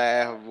nigga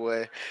laugh,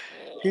 boy.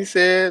 He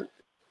said,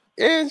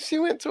 And she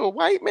went to a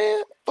white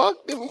man?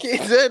 Fuck them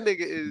kids. That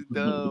nigga is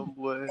dumb,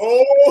 boy.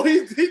 Oh,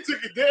 he took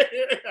it there.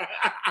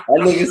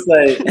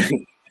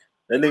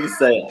 That nigga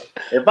say,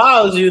 if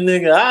I was you,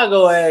 nigga, I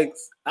go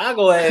ask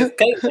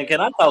Caitlin, can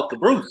I talk to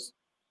Bruce?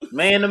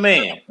 Man to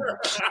man.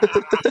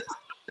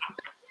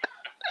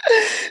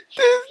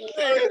 This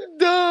nigga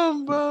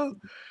dumb, bro.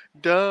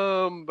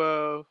 Dumb,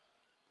 bro.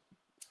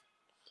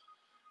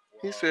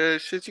 He said,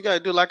 shit, you gotta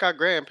do like our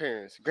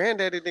grandparents.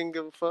 Granddaddy didn't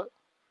give a fuck.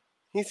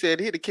 He said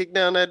he'd have kicked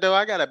down that door.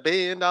 I got $1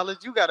 billion.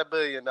 You got $1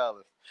 billion.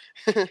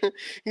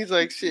 He's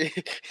like, shit,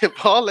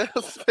 if all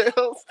else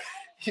fails,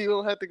 you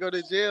don't have to go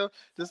to jail.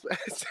 Just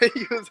say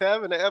you was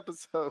having an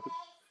episode.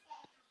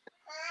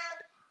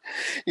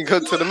 You go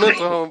to the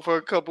mental home for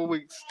a couple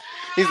weeks.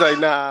 He's like,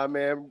 nah,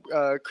 man.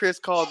 Chris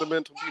called the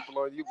mental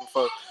people on you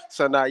before.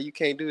 So, nah, you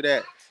can't do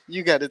that.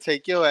 You got to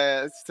take your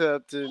ass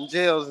to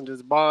jails and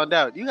just bond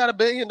out. You got $1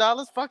 billion?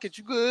 Fuck it.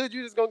 You good.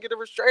 You just going to get a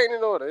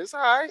restraining order. It's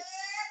all right.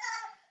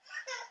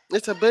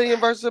 It's $1 billion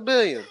versus $1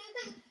 billion.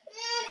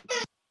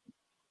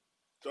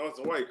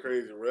 Johnson White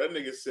crazy, bro. That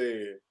nigga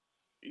said,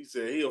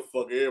 he'll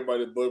fuck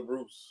everybody but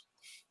Bruce.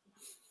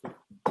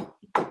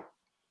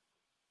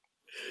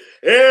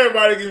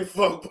 Everybody can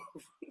fuck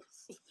Bruce.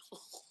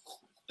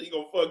 He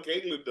gonna fuck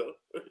Caitlyn though.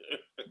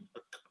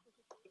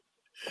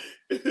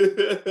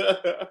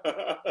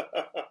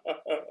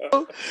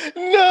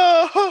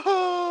 No.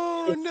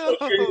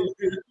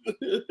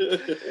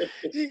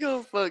 He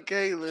gonna fuck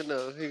Caitlyn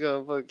though. He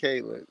gonna fuck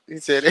Caitlyn. He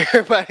said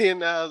everybody in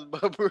the house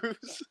but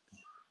Bruce.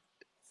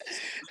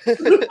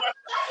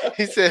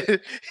 He said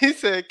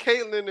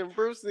Caitlyn and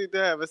Bruce need to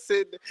have a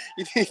sit.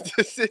 You need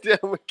to sit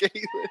down with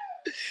Caitlyn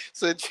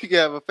so that you can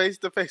have a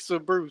face-to-face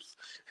with Bruce.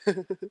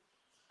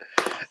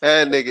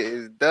 That nigga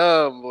is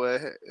dumb, boy.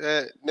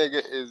 That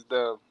nigga is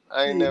dumb.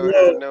 I ain't never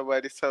heard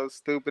nobody so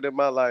stupid in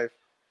my life.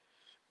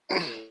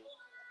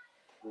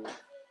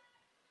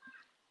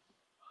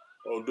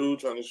 Old dude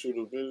trying to shoot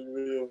a music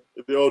video.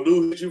 If the old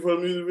dude hit you for a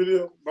music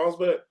video, bounce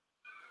back.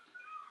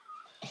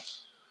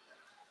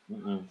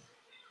 Mm-mm.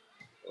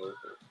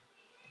 Okay.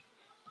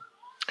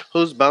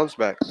 Who's Bounce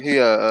Back? He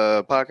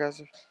a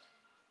podcaster?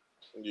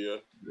 Yeah.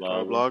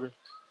 Or a blogger?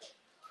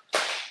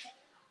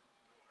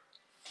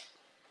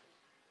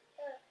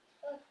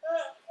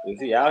 Is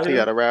he out here? He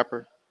got a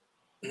rapper.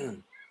 I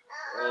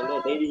don't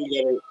know. Maybe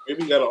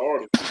he got an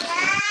artist.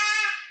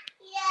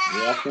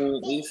 Yeah, I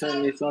think he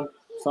sent me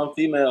some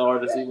female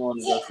artist he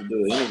wanted us to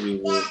do an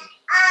interview with.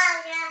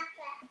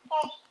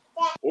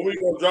 When we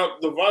gonna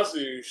drop the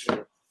Vasi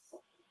shit?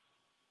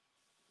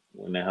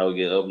 When that hoe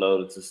get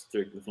uploaded to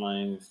Strictly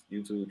Flames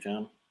YouTube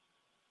channel.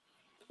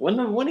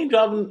 When he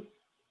dropping,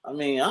 I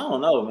mean, I don't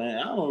know, man.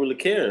 I don't really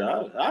care.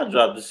 I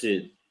drop the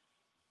shit,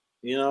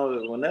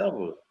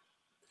 whenever.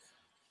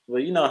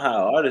 But you know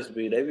how artists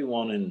be, they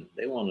want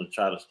to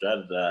try to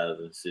strategize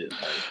and shit.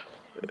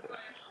 Like,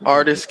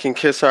 artists can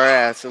kiss our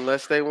ass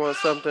unless they want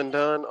something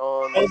done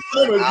on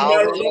an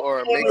album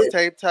or a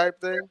mixtape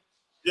type thing.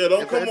 Yeah,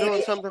 don't if come they're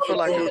doing something for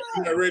like you're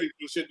not ready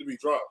for shit to be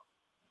dropped.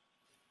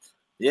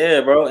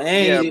 Yeah, bro.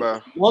 And yeah, bro.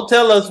 You won't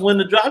tell us when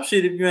to drop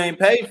shit if you ain't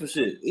paid for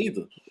shit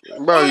either.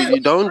 Bro, you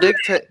don't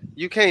dictate.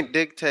 You can't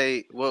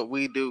dictate what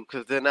we do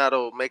because then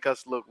that'll make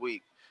us look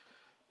weak.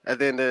 At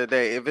the end of the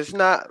day, if it's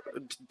not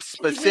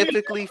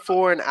specifically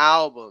for an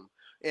album,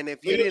 and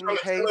if you didn't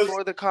pay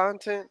for the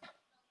content,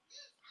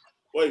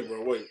 wait,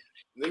 bro, wait.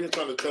 Niggas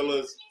trying to tell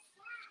us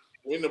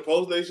when to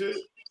post that shit.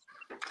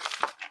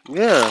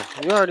 Yeah,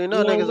 you already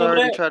know niggas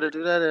already try to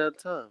do that at a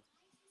time.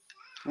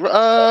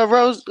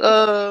 Rose,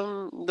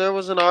 there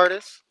was an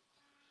artist.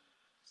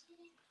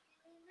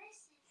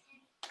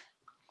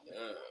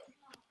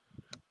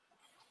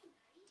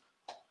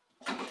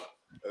 Yeah.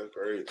 That's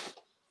crazy.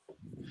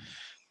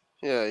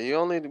 Yeah,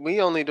 we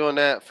only doing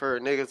that for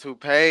niggas who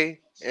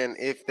pay, and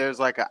if there's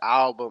like an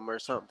album or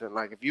something,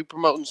 like if you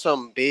promoting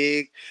something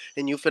big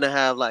and you finna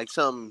have like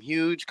something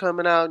huge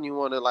coming out and you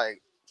want to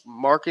like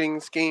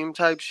marketing scheme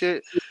type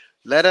shit,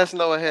 let us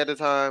know ahead of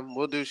time.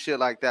 We'll do shit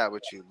like that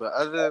with you. But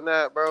other than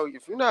that, bro,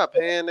 if you're not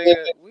paying,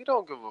 nigga, we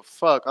don't give a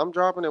fuck. I'm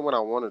dropping it when I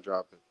want to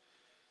drop it.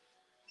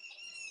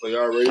 So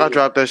y'all ready? I'll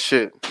drop that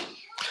shit.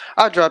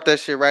 I'll drop that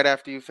shit right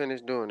after you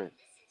finish doing it.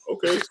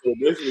 Okay, so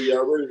basically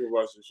y'all ready to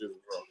watch this shit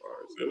drop. All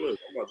right, so look,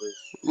 I'm about to...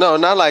 No,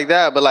 not like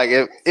that, but like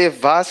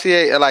if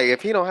Vasier, like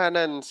if he don't have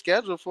nothing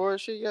scheduled for it,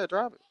 shit, yeah,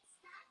 drop it.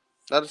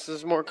 That's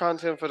just more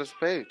content for this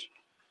page.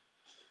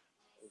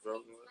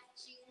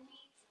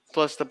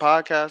 Plus the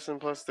podcast and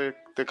plus the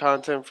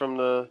content from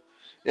the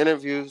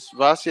interviews.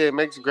 Vasier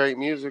makes great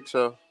music,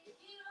 so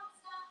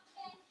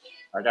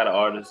I got an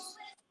artist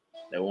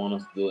that want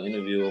us to do an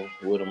interview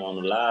with him on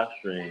the live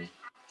stream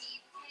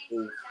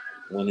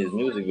when his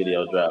music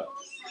video drops.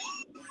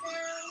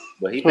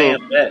 But he paying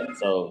for that,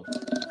 so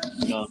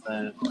you know what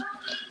I'm saying?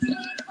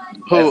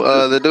 Who?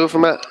 The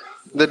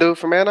dude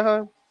from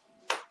Anaheim?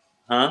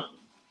 Huh?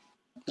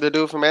 The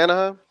dude from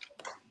Anaheim?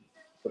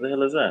 What the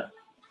hell is that?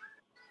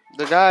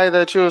 The guy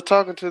that you was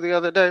talking to the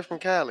other day from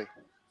Cali.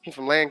 He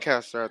from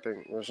Lancaster, I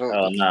think, or something.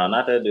 Oh no,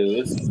 not that dude.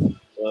 It's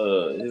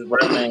his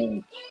birth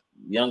name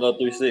Youngo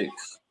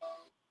 36.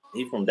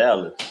 He from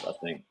Dallas, I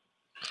think.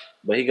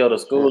 But he go to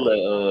school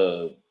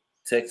at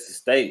Texas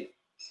State.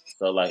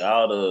 So like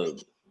all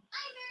the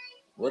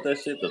what that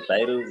shit, the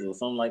thetas or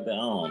something like that. I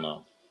don't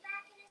know.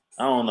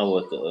 I don't know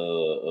what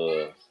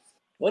the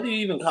what do you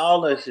even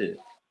call that shit?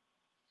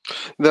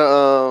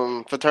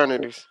 The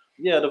fraternities.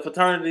 Yeah, the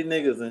fraternity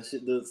niggas and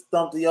shit, the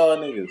stump the yard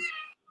niggas.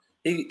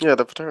 Yeah,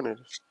 the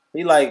fraternities.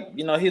 He like,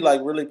 you know, he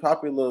like really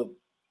popular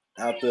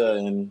out there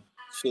and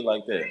shit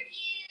like that.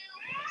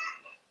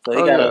 So he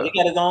Oh got yeah. he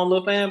got his own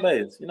little fan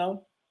base, you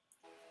know.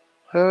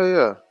 Hell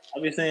yeah. I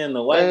be seeing They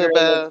ain't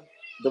bad.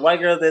 the white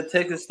girls at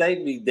Texas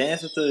State be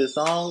dancing to his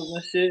songs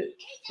and shit.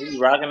 He be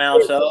rocking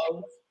out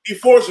shows. He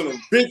forcing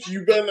them, bitch.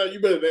 You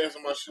better dance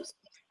on my shit.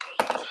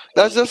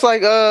 That's just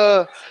like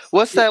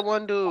what's that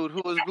one dude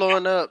who was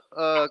blowing up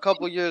a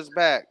couple years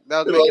back?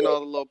 That was making all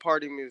the little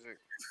party music.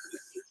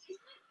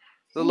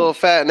 The little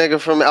fat nigga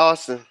from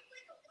Austin.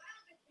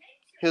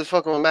 He was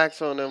fucking with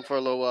Max on them for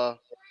a little while.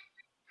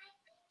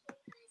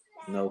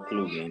 No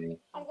clue, man.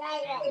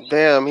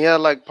 Damn, he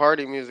had like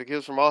party music. He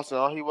was from Austin.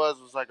 All he was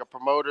like a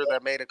promoter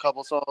that made a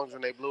couple songs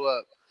and they blew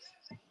up.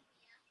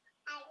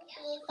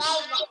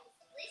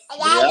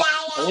 Yeah,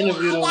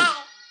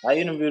 I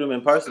interviewed him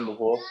in person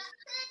before.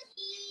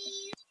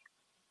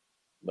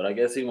 But I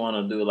guess he want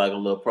to do like a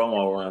little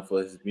promo run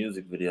for his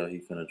music video he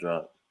finna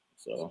drop.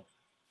 So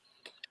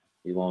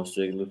he wants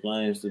Strictly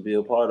Flames to be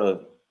a part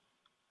of it.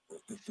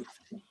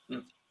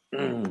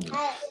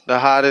 The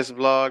hottest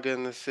vlog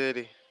in the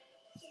city.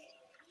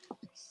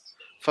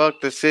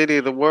 Fuck the city,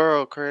 the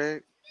world,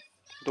 Craig.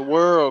 The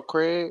world,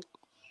 Craig.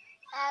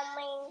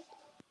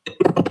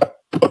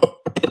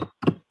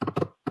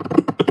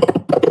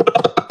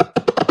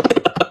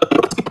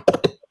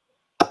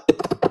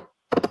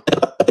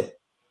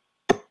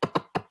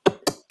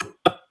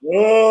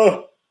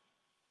 Oh.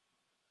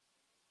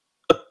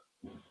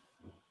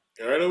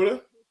 You all right over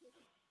there?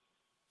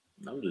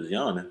 I'm just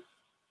yawning.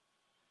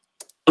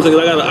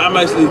 I'm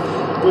actually.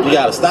 You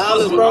got a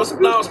stylist, bro?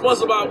 No, I'm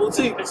sponsored by a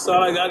boutique, so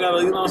like I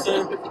gotta, you know what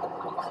I'm saying?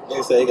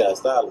 They say he got a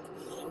stylist.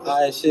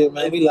 All right, shit,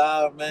 man. We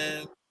live,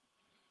 man.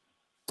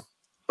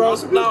 Bro,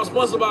 no, I'm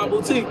sponsored by a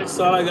boutique,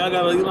 so like I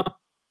gotta, you know,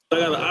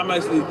 I'm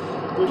actually.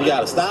 You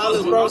got a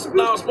stylist, bro?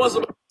 No, I'm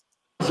sponsored by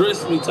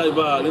dress me type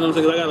vibe. You know what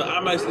I'm saying?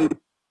 I'm actually.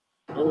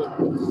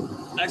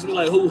 Ask me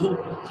like who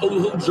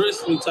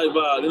dressed me type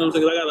vibe. You know what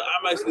I'm saying?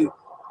 I'm actually.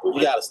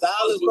 You got a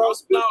stylist, bro?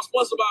 No, I'm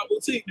sponsored by a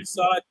boutique,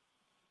 so like.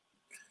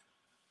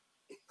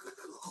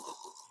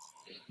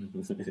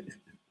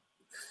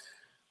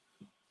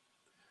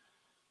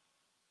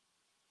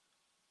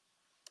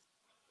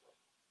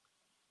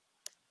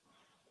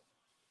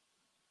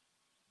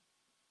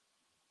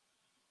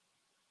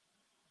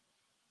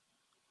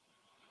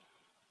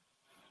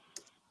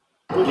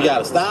 You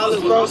got a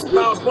stylist, bro?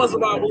 No, I'm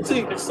sponsored by a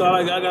boutique, so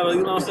like I gotta,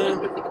 you know what I'm saying?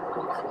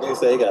 They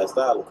say he got a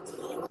stylist.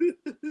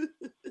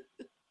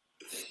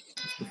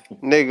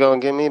 Nigga gonna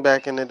get me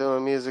back into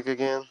doing music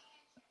again.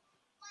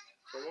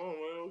 Come on, man.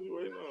 What you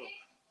waiting on?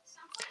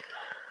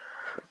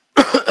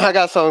 I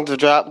got songs to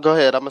drop. Go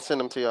ahead. I'm gonna send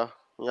them to y'all.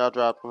 Y'all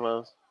drop them.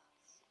 Fuck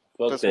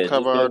Put some that.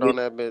 cover art on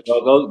that bitch.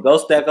 Go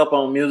stack up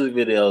on music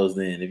videos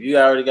then. If you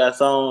already got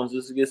songs,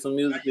 just get some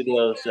music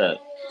videos shot.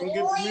 Go get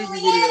the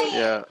music videos.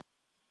 Yeah.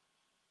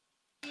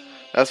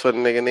 That's what a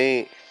nigga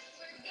need.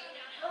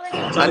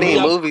 I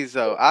need movies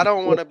though. I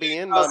don't want to be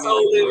in my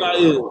music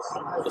video.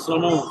 That's what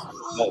I'm on.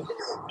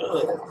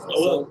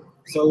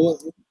 So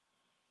what?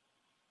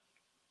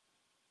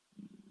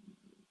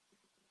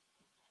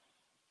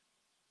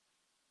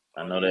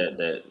 I know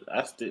that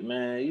I still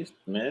man,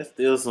 there's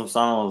still some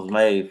songs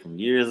made from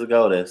years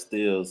ago that's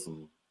still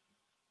some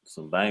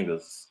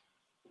bangers.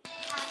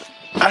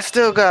 I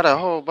still got a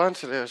whole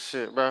bunch of that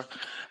shit, bro.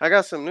 I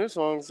got some new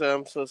songs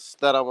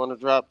that I want to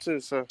drop too.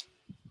 So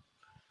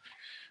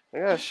I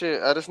got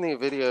shit. I just need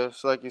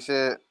videos, like you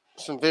said,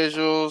 some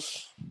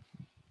visuals.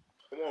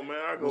 Come on, man.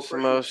 I go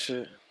Some crazy. more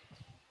shit.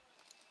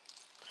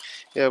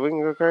 Yeah, we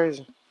can go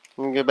crazy.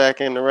 We can get back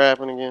into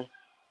rapping again.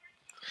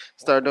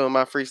 Start doing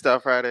my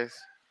freestyle Fridays.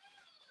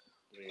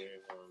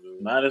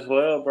 Might as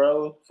well,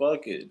 bro.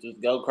 Fuck it.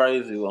 Just go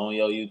crazy on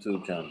your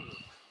YouTube channel.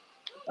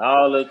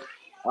 All the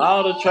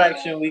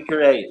traction we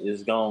create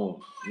is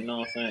going, you know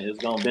what I'm saying? It's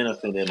gonna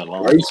benefit in the long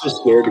run. Why are you so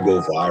scared to go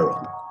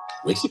viral?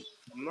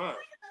 I'm not.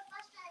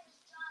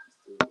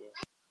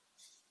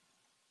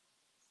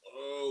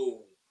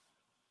 Oh.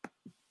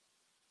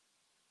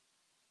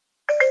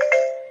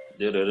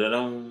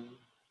 Da-da-da-dum.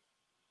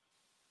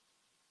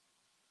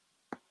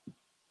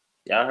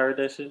 Y'all heard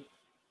that shit?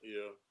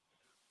 Yeah.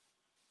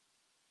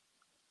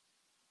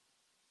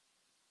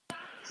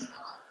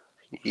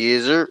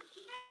 Yes, sir.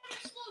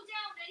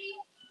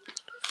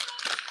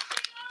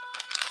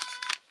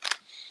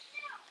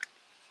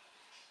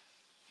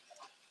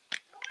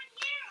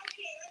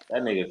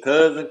 That nigga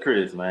cousin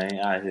Chris, man,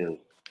 out here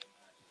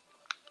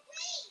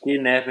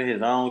kidnapping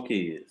his own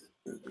kids.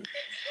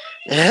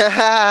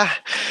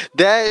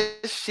 That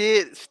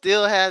shit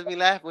still has me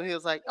laughing when he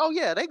was like, "Oh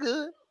yeah, they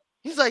good."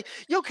 He's like,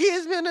 "Your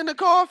kids been in the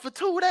car for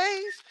 2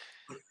 days."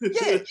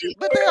 Yeah,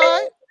 but they all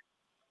right.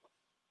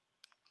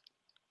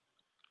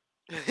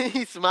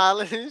 He's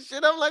smiling and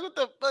shit. I'm like, what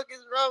the fuck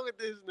is wrong with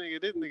this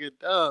nigga? This nigga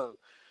dumb.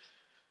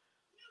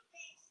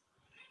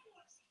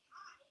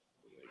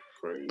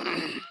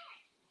 Crazy.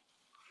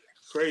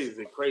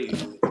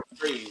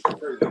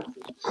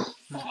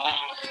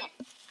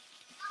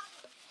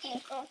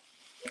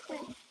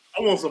 I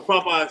want some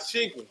Popeye's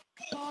chicken.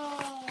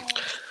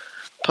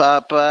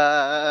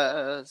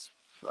 Popeyes.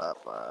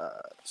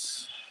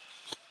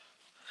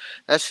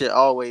 That shit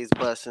always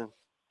busting.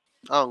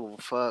 I don't give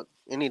a fuck.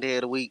 Any day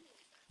of the week.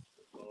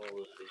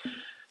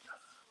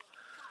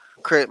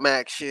 Crip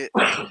Mac shit.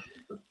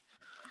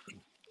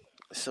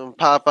 Some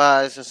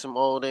Popeyes and some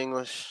Old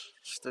English.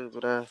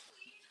 Stupid ass.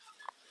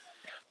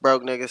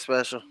 Broke nigga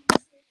special.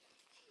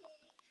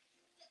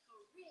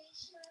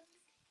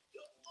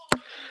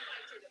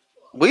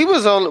 We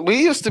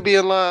used to be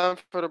in line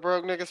for the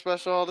broke nigga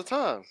special all the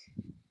time.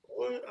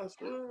 What? I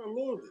swear, I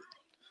love it.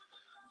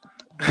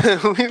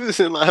 We was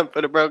in line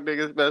for the broke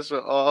nigga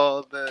special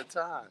all the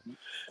time.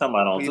 Talking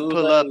about on We Tuesday.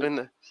 pull up in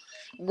the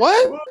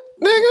what,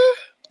 nigga?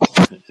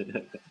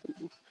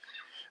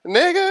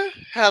 Nigga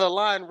had a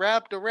line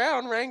wrapped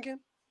around Rankin.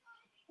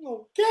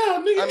 Oh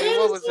God, nigga! I mean,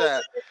 what was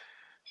that?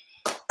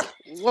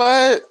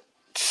 What?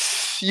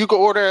 You can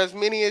order as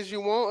many as you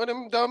want of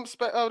them them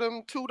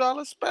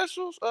 $2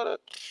 specials.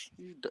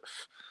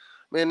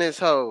 Man, this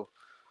hoe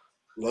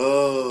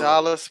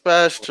 $1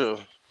 special.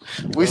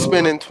 We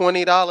spending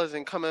 $20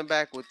 and coming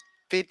back with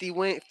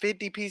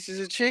 50 pieces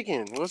of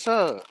chicken. What's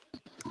up?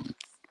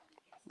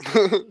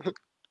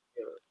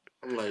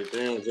 I'm like,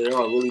 damn, they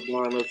are really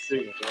buying us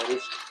chicken, bro.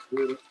 This shit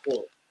good as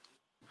fuck.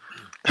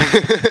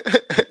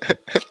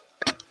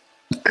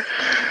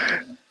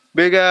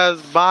 Big ass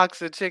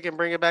box of chicken,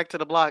 bring it back to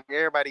the block.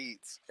 Everybody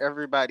eats.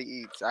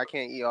 I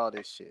can't eat all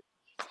this shit.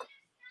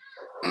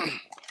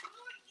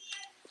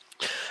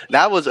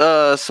 That was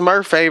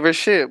Smurf favorite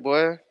shit,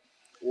 boy.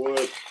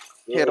 What?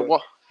 Hit the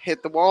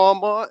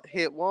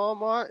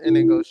Walmart, and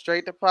then go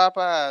straight to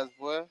Popeyes,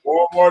 boy.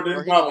 Walmart Or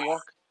didn't he gonna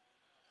walk.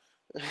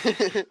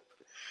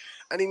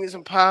 I need me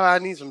some pie. I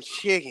need some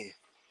chicken.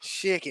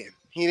 Chicken.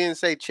 He didn't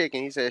say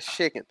chicken. He said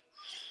chicken.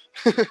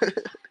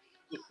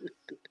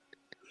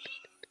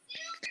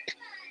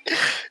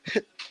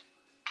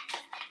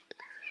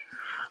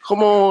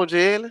 Come on,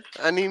 Jalen.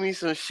 I need me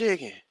some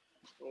chicken.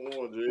 Come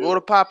on, Jalen. Go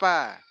to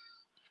Popeye.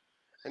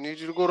 I need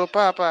you to go to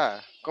Popeye.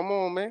 Come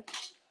on, man.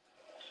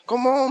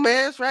 Come on,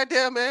 man. It's right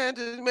there, man.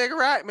 Just make it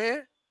right,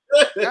 man.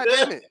 God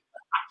damn it.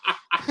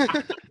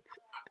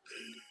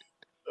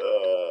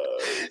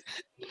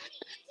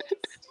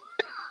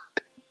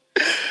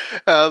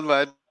 That was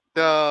my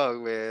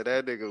dog, man.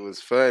 That nigga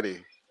was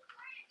funny.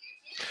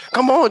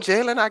 Come on,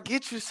 Jalen. I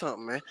get you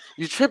something, man.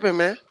 You tripping,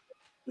 man.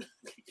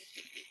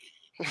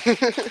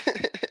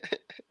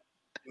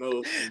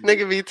 No,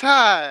 Nigga be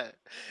tired.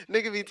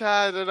 Nigga be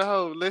tired of the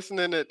hoe.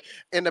 Listening to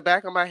in the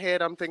back of my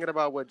head, I'm thinking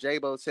about what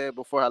J-Bo said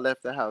before I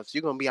left the house.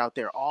 You're gonna be out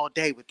there all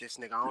day with this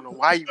nigga. I don't know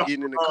why you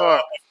getting in the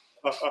car.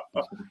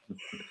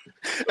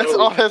 That's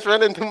all that's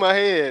running through my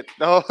head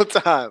the whole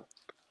time.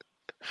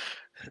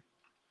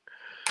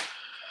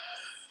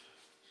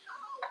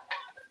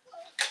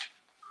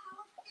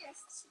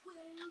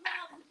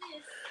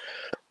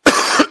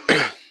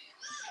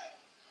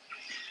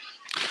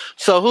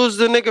 So who's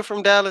the nigga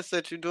from Dallas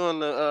that you're doing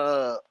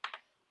the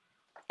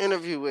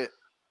interview with?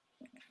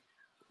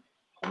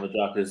 I'm gonna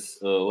drop his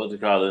what you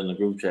call it in the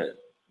group chat.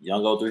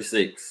 Youngo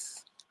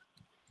 36.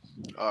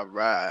 All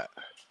right.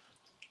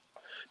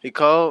 He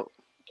called.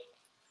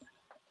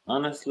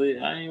 Honestly,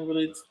 I ain't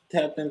really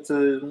tapped into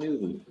his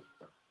music.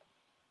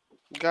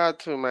 Got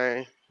to,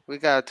 man. We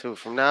got to.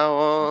 From now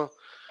on,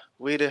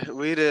 we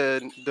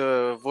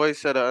the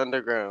voice of the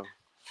underground.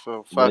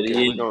 So fuck it.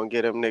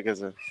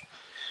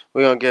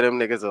 We're gonna get them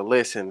niggas a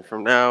listen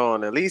from now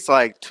on. At least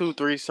like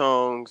 2-3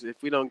 songs.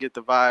 If we don't get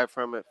the vibe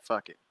from it,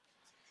 fuck it.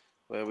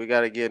 Well, we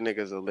gotta give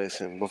niggas a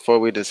listen before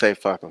we just say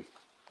fuck them.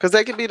 Cause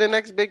they could be the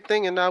next big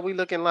thing, and now we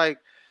looking like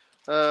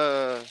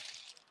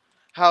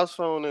house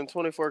phone and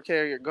 24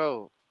 karat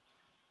gold.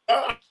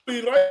 I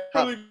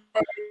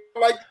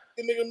like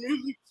the nigga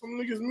music, some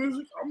niggas'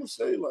 music. I'm gonna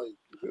say like,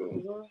 you know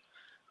what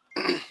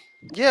I'm saying?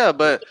 Yeah,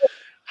 but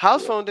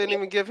house phone didn't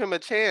even give him a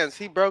chance.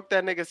 He broke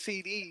that nigga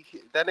CD.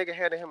 That nigga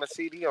handed him a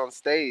CD on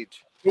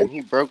stage, and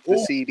he broke the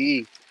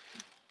CD.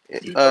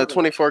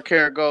 24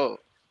 karat gold.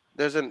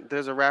 There's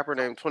a rapper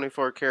named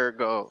 24 karat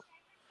gold.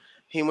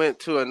 He went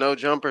to a No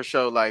Jumper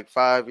show like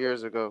 5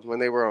 years ago when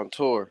they were on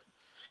tour,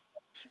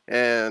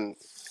 and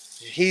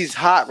he's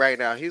hot right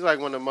now. He's like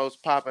one of the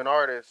most popping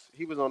artists.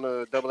 He was on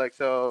the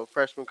XXL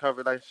freshman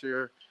cover last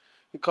year.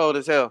 He cold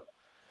as hell,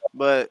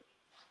 but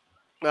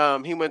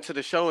he went to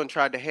the show and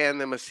tried to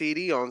hand them a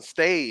CD on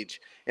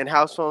stage, and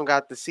House Phone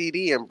got the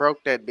CD and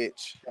broke that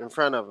bitch in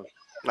front of him.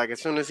 Like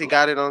as soon as he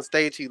got it on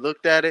stage, he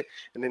looked at it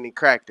and then he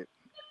cracked it.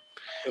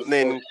 And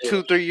then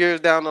 2-3 years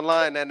down the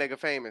line, that nigga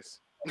famous.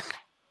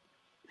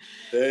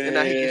 And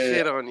now he can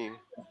shit on you.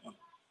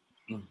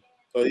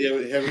 So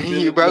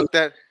you broke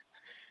that.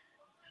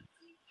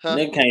 Huh?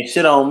 Nigga can't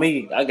shit on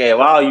me. I gave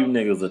all you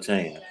niggas a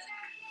chance.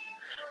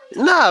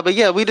 Nah, but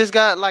yeah, we just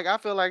got like I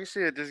feel like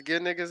shit. Just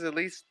give niggas at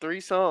least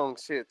 3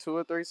 songs, shit, 2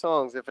 or 3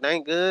 songs. If it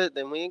ain't good,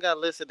 then we ain't gotta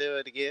listen to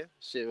it again.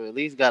 Shit, we at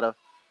least gotta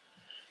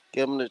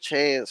give them the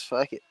chance.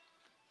 Fuck it.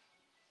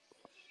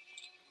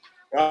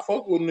 I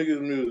fuck with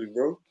niggas' music,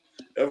 bro.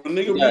 If a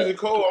nigga We got music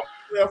cold,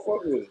 I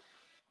fuck with it.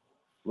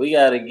 we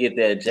got to get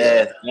that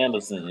Jazz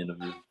Anderson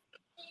interview.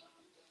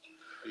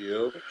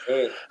 Yeah,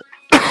 fact.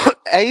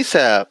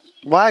 ASAP.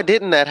 Why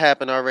didn't that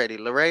happen already?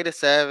 Loretta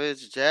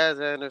Savage, Jazz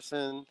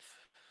Anderson,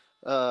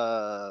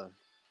 uh,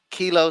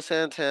 Kilo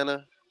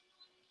Santana.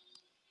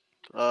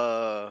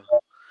 Uh,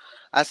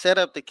 I set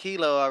up the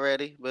Kilo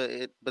already,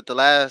 but the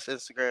last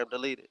Instagram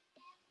deleted.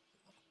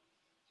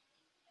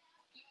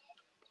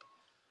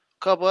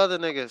 Couple other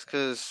niggas,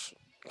 cause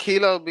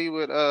Kilo be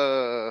with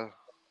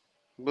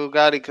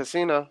Bugatti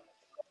Casino.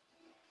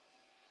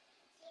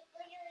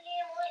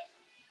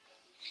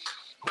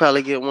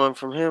 Probably get one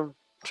from him.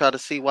 Try to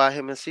see why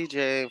him and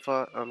CJ ain't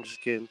fought. I'm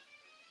just kidding.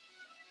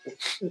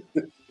 I'm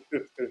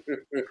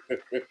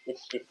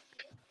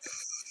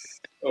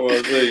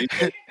gonna say,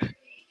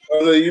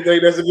 you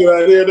think that's a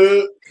good idea,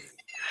 dude?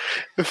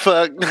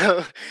 Fuck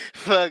no,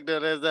 fuck no.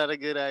 That's not a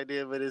good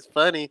idea. But it's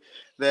funny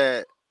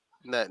that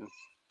nothing.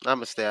 I'm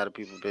gonna stay out of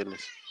people's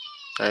business.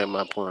 That ain't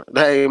my point.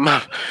 That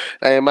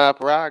ain't my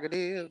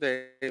prerogative.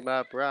 That ain't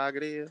my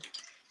prerogative.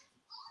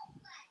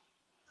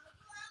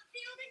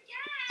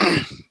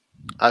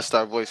 I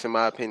start voicing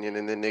my opinion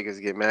and then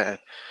niggas get mad.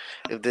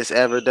 If this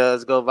ever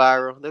does go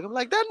viral, they're gonna be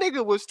like, that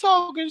nigga was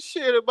talking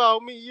shit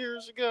about me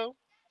years ago.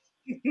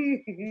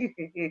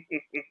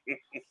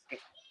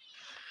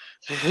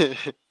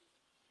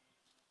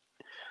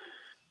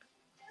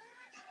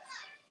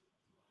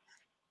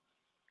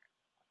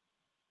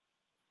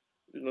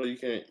 You know you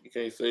can't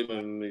say nothing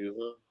to niggas,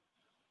 huh?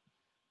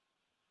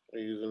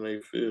 Niggas in they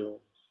feel.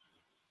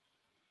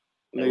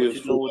 Hey, what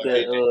you doing with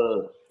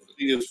that?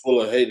 Niggas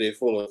full of hate, they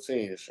full of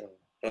attention.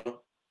 Huh?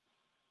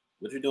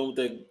 What you doing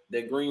with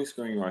that green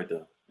screen right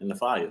there in the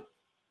fire?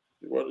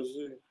 You about to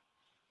see?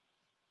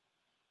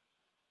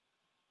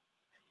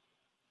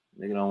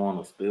 Nigga don't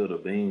want to spill the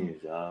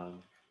beans, y'all.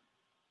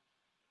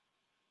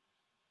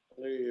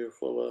 Niggas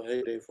full of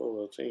hate, they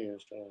full of attention.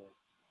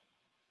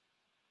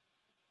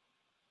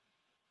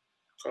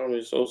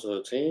 Tommy Sosa,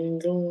 a team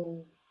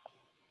going?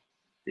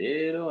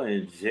 Dead or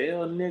in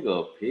jail,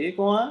 nigga, pick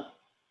one.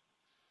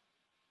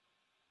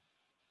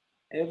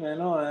 Hey man,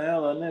 no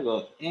hell, a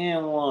nigga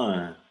in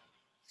one.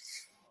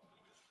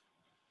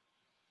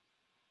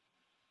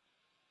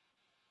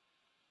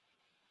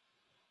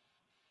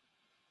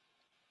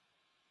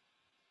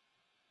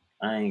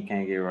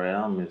 Can't get right.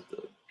 I'm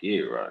Mr.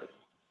 Get Right.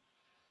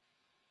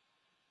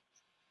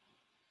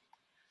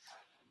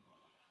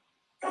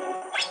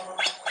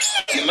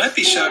 You might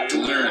be shocked to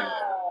learn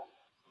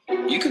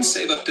you can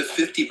save up to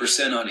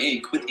 50% on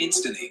ink with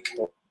Instant Ink.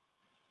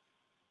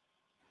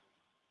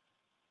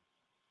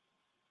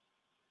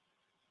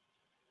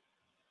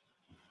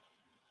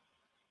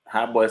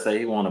 Hot boy say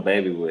he want a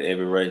baby with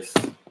every race.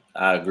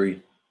 I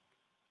agree.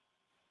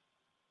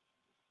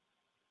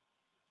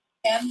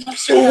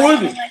 So what?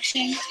 Who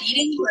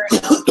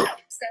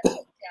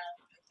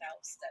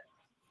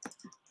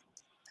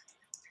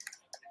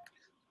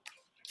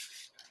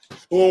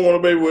don't want a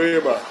baby with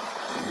everybody?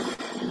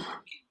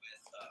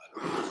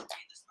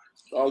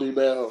 All these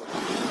bad hoes. First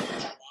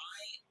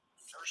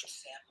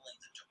sampling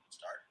the don't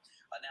start.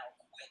 Now, a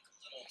quick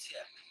little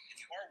tip. If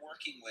you are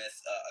working with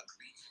a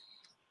green.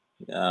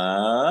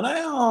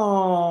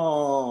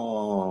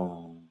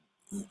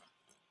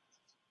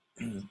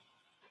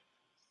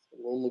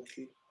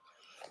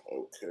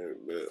 Okay,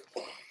 man.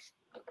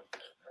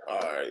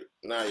 Alright,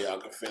 now y'all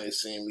can finish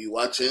seeing me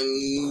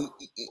watching.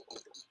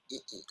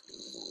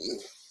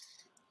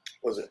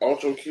 Was it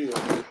Ultra Kill?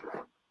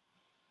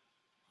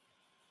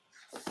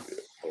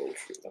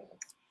 Ultra.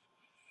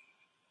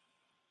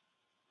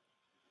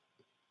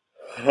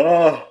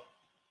 Huh.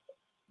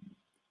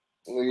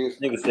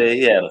 Nigga said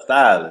he had a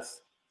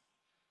stylist.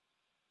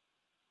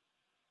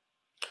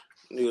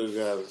 Nigga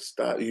got a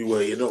stylist.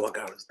 You know I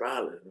got a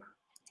stylist.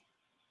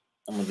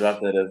 I'm gonna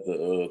drop that as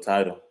the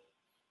title.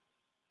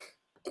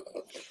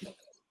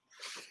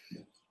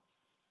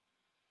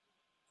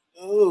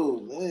 Oh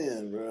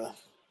man, bro.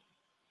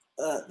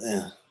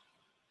 Damn.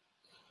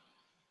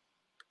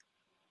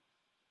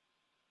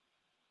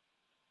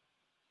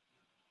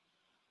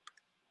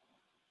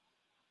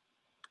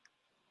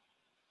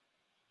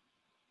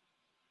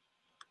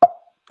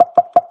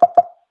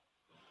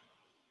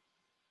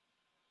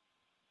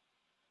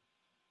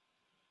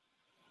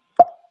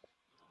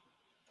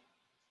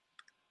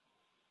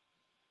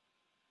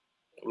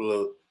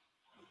 Look.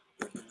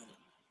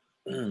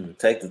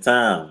 Take the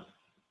time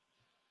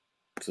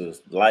to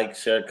like,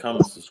 share,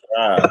 comment,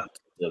 subscribe to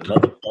the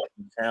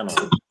motherfucking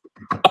channel.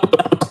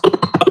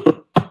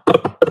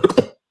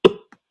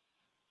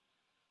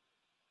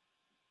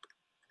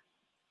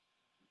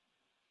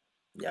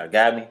 Y'all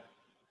got me?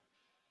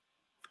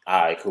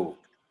 All right, cool.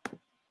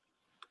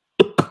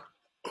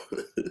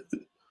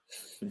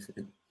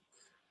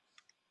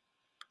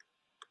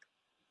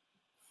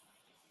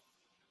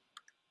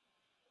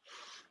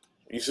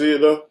 You see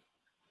it though?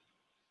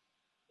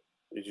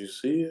 Did you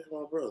see it,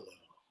 my brother?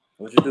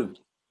 What you do?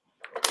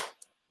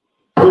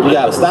 You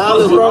got a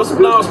stylist, bro?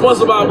 No, I'm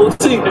sponsored by a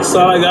boutique,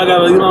 so like, I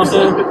gotta, you know what I'm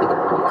saying?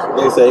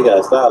 They say you got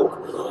a stylist.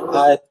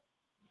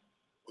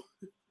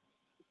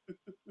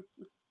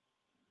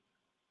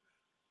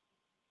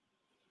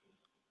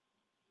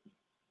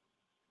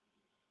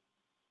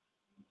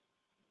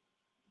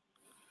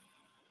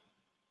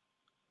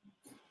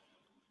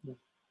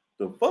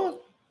 The fuck?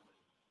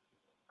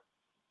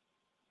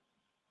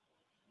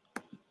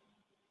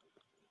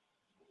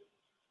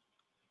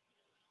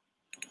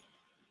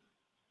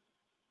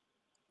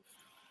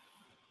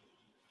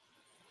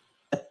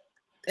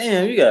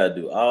 Damn, you gotta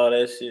do all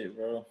that shit,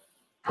 bro.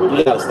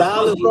 You got a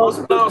stylist, bro?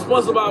 No, I'm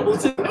sponsored by a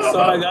boutique, so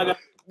like, I got.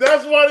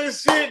 That's what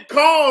this shit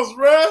costs,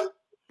 bro.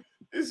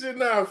 This shit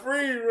not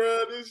free,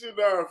 bro. This shit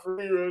not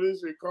free, bro. This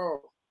shit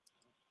costs.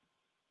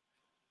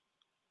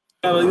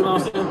 You know what I'm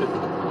saying?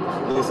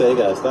 They say you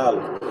got a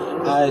stylist. All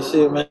right,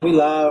 shit, man. We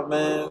live,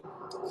 man.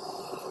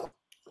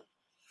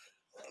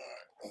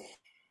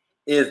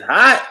 It's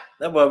hot.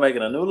 That boy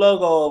making a new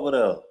logo over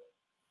there.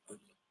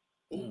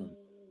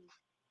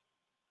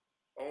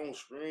 On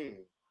screen.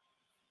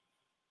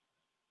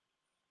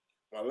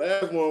 My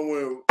last one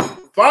went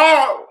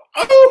viral.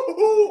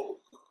 Oh!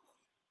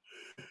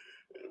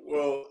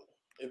 Well,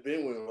 it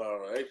been went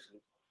viral,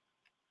 actually.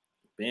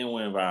 Been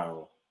went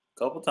viral a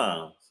couple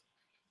times,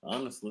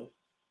 honestly.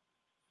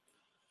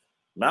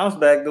 Bounce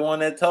Back, the one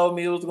that told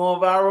me it was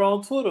going viral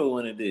on Twitter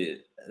when it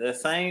did. That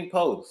same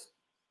post.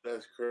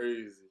 That's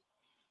crazy.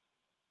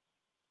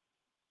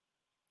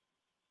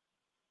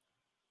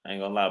 I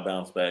ain't gonna lie,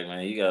 Bounce Back,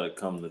 man. You gotta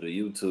come to the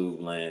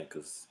YouTube land,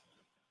 because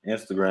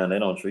Instagram, they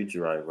don't treat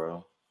you right,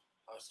 bro.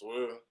 I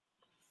swear.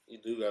 You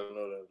do gotta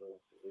know that, though.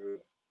 For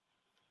real.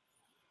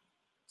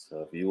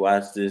 So if you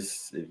watch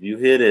this, if you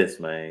hear this,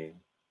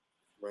 man,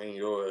 bring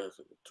your ass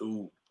to the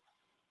tube.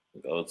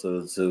 Go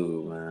to the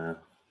tube, man.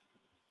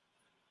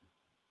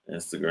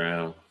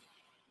 Instagram.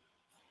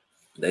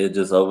 They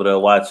just over there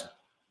watching.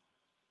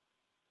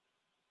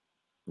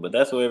 But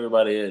that's where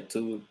everybody at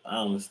too. I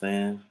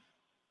understand.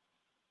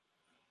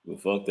 But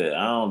fuck that.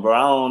 I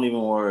don't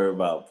even worry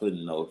about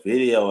putting no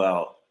video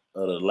out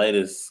of the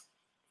latest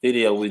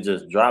video we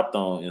just dropped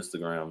on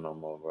Instagram no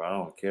more, bro. I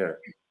don't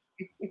care.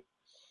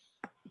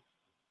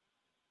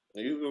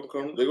 You gonna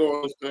come? They gonna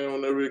understand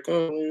whenever it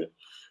comes.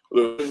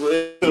 Look, it's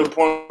to the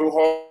point of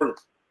hard.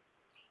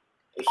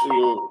 That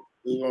shit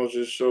it's gonna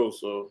just show.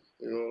 So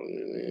you know,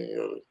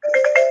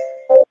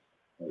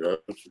 you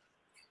gotta.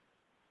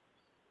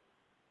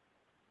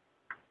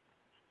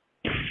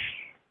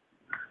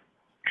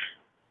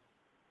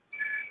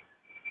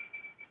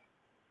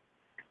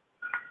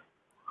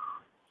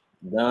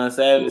 Don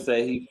Savage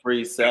say he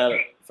free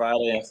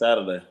Friday and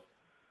Saturday.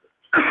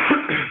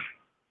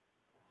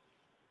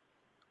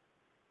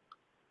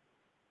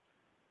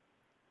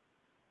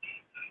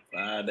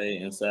 Friday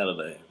and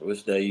Saturday.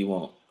 Which day you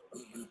want?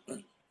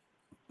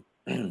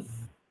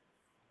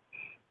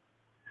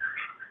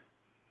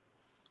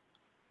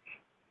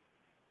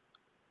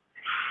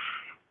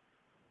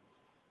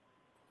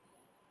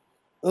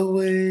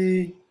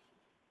 Away.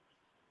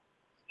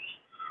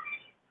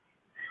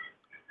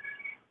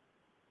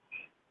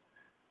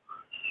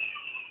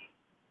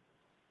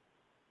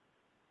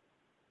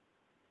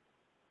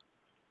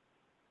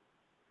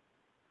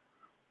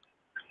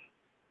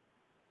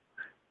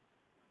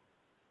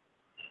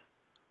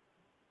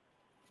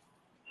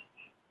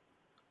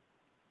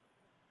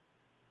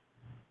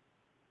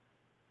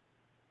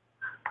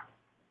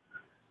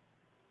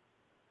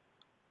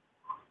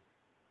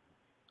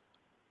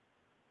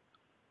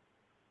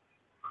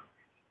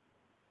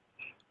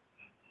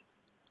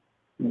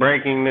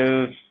 Breaking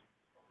news.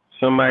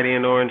 Somebody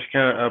in Orange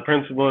County, a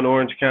principal in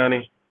Orange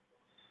County,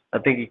 I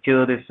think he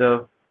killed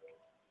himself.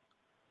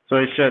 So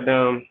he shut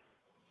down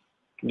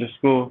the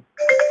school.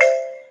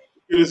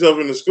 Killed himself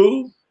in the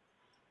school?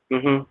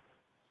 Mm-hmm.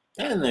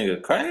 That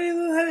nigga crazy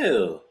as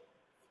hell.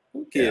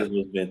 Them kids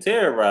was been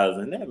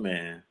terrorizing that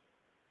man.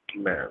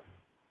 Man.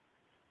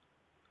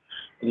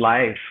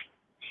 Life.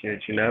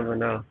 Shit, you never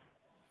know.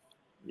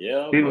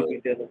 Yeah, people be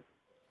dealing.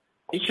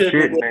 He could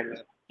Shit, have man.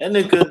 that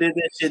nigga could did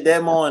that shit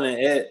that morning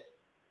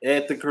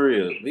at the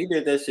crib. He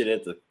did that shit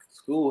at the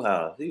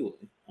schoolhouse. I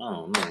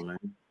don't know, man.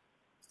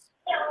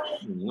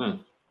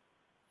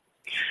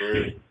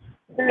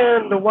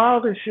 Man, the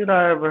wildest shit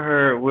I ever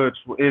heard, which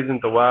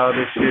isn't the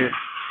wildest shit,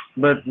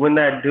 but when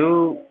that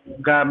dude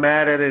got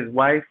mad at his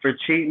wife for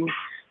cheating,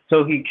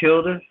 so he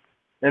killed her,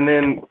 and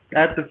then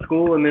at the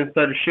school, and then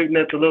started shooting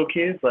at the little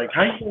kids. Like,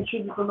 how you gonna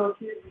shoot at the little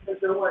kids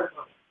because your wife?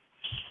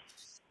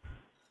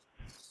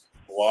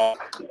 Wow.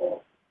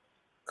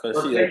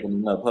 Because she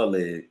opening up her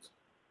legs.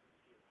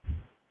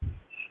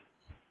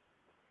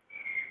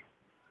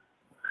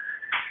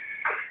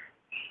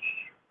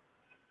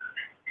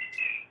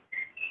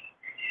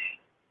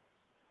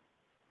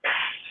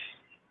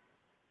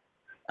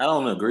 I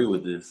don't agree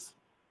with this.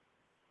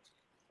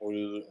 What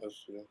is it?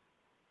 Let's see.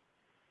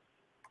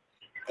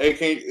 Hey,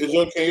 can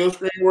your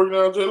screen work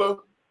now,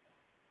 J-Lo?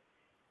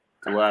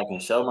 to where I can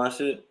show my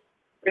shit.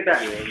 Look at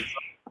that.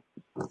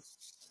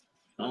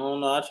 I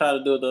don't know. I tried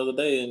to do it the other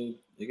day and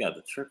it got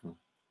the tripping.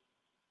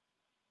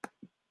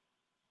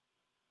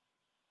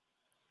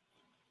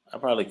 I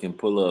probably can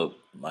pull up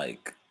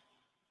like.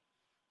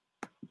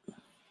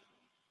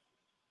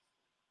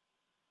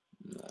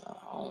 No, I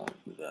don't want to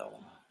do that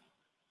one.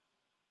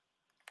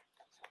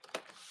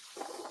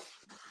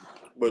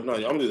 But no,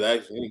 I'm just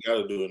asking. You got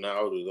to do it now.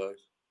 I was just asking.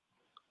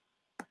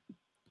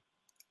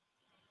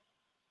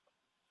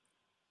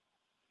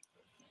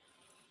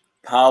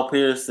 Paul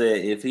Pierce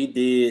said if he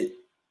did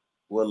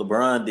what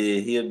LeBron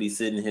did, he'll be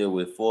sitting here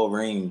with 4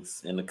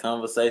 rings, and the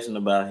conversation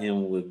about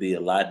him would be a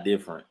lot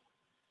different.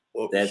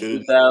 Well, that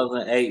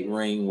 2008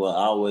 ring will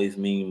always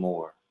mean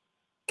more.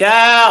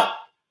 Cal!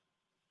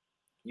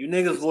 You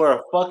niggas were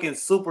a fucking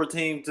super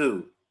team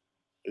too.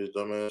 It's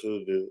dumbass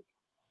should did.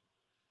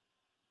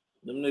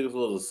 Them niggas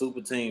was a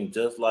super team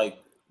just like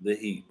the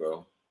Heat,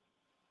 bro.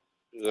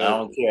 Exactly. I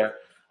don't care.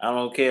 I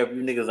don't care if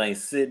you niggas ain't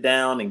sit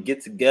down and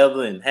get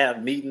together and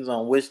have meetings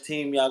on which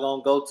team y'all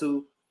gonna go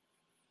to.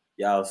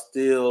 Y'all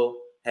still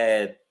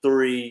had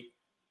 3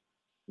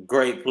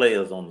 great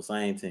players on the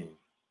same team.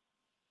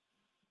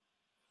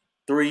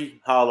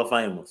 3 Hall of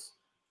Famers.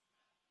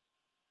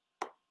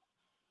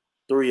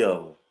 3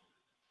 of them.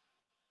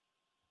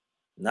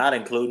 Not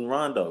including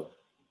Rondo.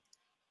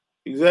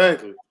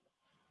 Exactly.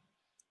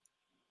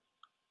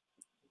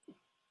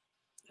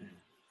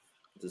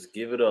 Just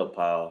give it up,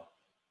 Paul.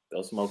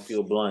 Go smoke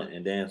you a blunt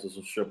and dance with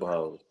some stripper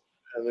hoes.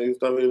 And nigga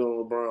stop hitting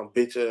on LeBron,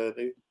 bitch ass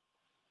nigga.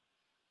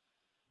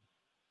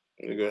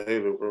 Nigga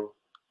hater, bro.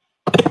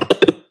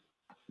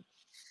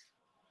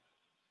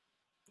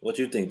 What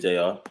you think,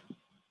 JR?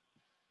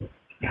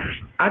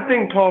 I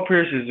think Paul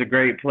Pierce is a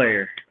great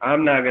player.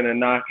 I'm not going to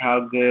knock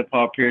how good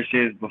Paul Pierce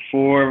is.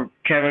 Before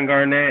Kevin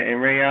Garnett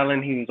and Ray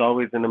Allen, he was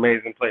always an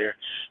amazing player.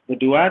 But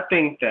do I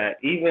think that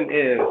even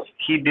if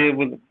he did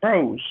with,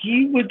 bro,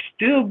 he would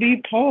still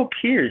be Paul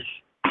Pierce.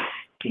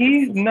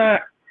 He's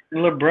not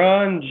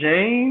LeBron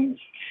James,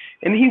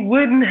 and he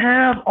wouldn't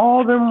have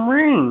all them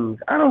rings.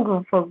 I don't give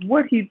a fuck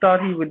what he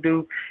thought he would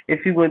do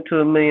if he went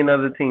to a million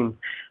other teams.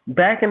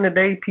 Back in the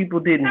day, people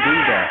didn't do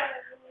that.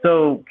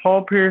 So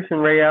Paul Pierce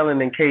and Ray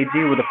Allen and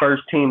KG were the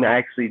first team to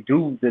actually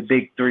do the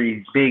big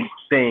 3, big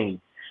thing.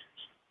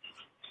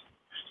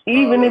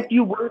 Even if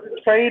you were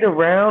to trade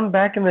around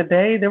back in the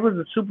day, there was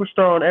a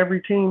superstar on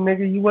every team,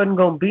 nigga. You wasn't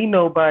going to be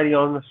nobody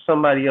on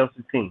somebody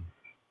else's team.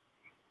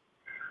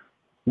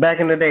 Back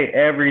in the day,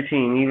 every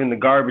team, even the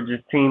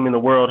garbagest team in the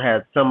world,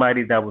 had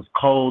somebody that was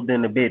cold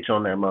than a bitch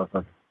on that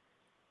motherfucker.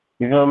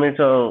 You know what I mean?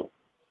 So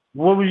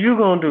what was you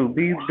going to do?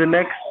 Be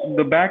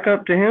the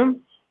backup to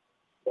him?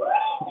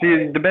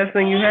 See, the best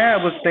thing you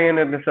had was staying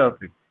at the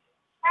Celtics.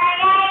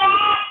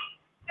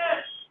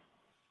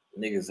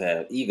 Niggas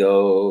have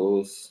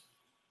egos.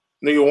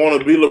 Nigga want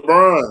to be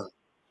LeBron.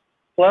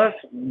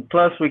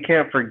 Plus, we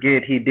can't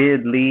forget he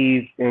did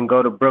leave and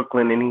go to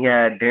Brooklyn, and he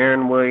had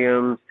Darren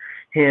Williams,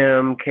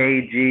 him,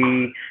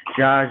 KG,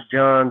 Josh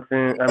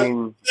Johnson. I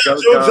mean, Joe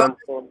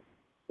Johnson.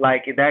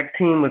 Like, that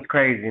team was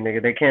crazy,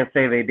 nigga. They can't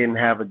say they didn't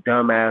have a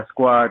dumbass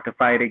squad to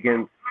fight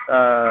against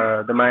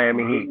the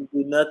Miami Heat. They didn't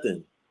do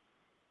nothing.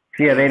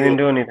 Yeah, they didn't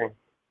do anything.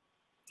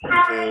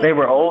 They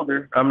were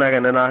older. I'm not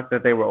going to knock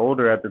that they were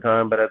older at the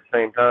time, but at the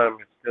same time,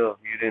 it's still,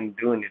 you didn't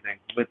do anything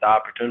with the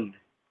opportunity.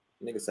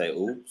 Niggas say,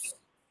 oops.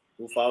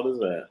 Who fault is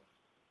that?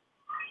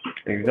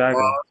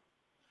 Exactly.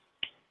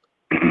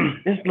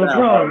 It's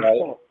LeBron's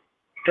fault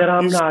that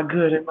I'm not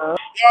good enough.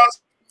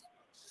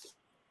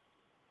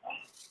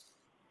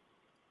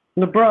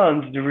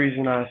 LeBron's the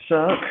reason I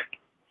suck.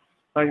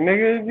 Like,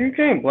 nigga, you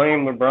can't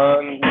blame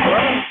LeBron.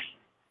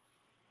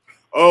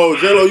 Oh,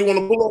 J-Lo, you want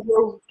to pull up,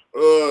 bro?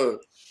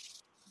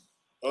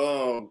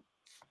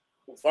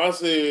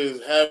 Fosse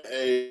is have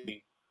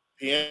a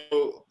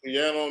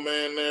piano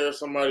man there,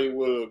 somebody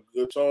with a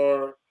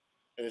guitar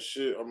and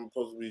shit. I'm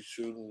supposed to be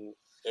shooting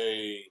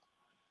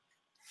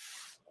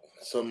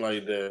something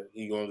like that.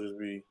 He gonna just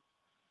be.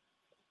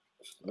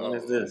 When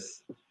is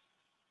this?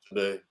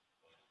 Today.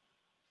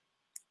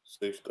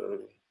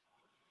 6:30.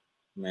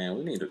 Man,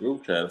 we need a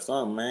group chat or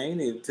something, man. You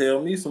need to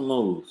tell me some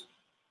moves.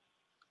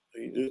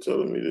 He just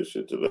telling me this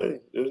shit today,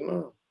 just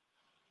now.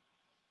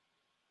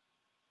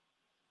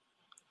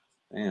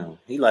 Damn,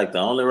 he like the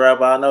only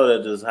rapper I know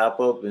that just hop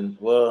up and,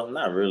 well,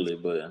 not really,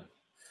 but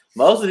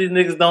most of these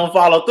niggas don't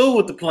follow through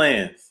with the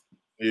plans.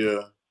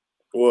 Yeah.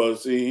 Well,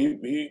 see,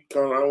 he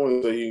kind of, I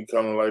wouldn't say he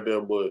kind of like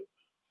that, but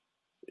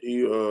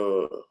he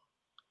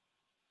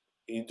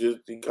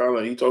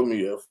told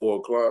me at 4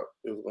 o'clock,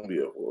 it was going to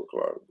be at 4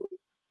 o'clock, but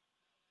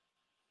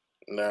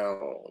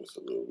now it's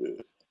a little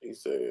bit, he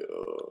said,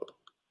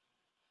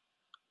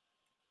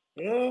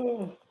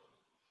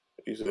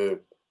 he said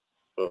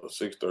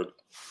 6:30.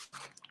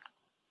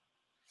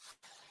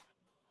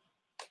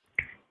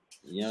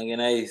 Young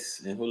and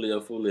Ace and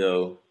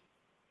Julio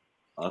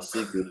are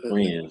secret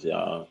friends,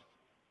 y'all.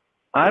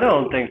 I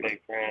don't think they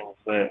friends,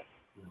 but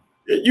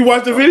you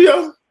watched the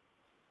video?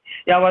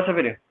 Yeah, I watched the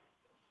video.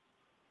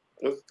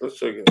 Let's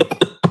check it.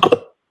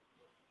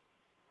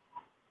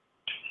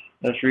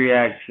 Let's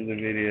react to the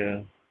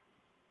video.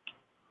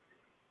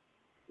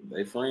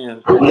 They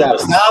friends. You got a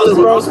stylist,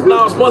 bro?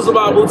 No, I'm sponsored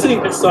by a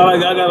boutique, so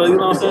like I gotta, you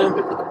know what I'm saying?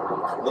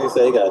 They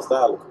say he got a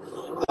stylist.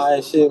 All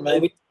right, shit,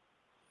 man.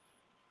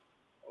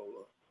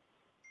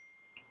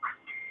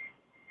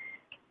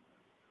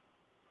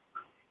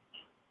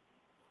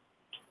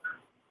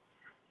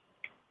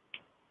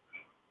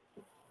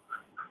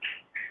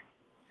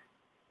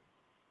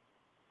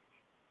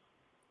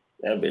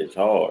 That bitch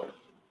hard.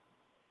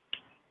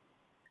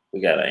 We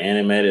got an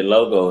animated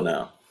logo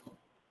now.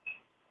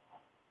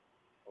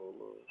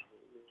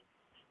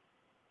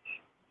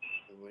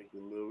 Make it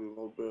a little bit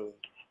more better.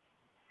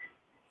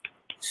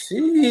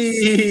 Sheesh.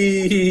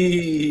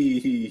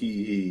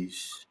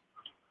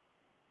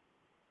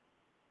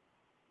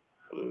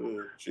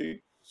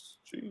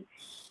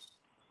 Cheeks.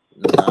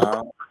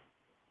 No.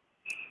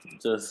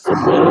 Just. All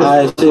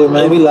right, shit,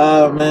 man. We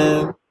live,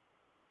 man.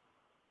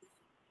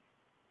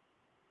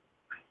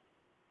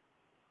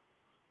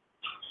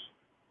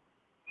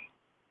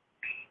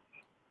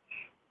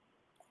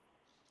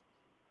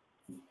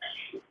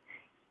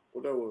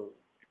 What that was?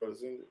 You gotta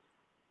sing it?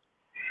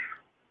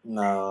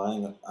 No, I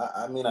ain't gonna,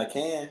 I mean, I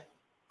can.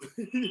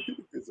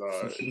 It's all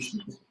right.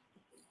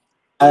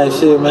 All right,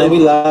 shit, man. We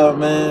live,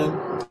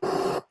 man.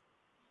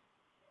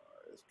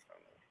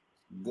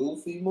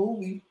 Goofy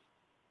movie.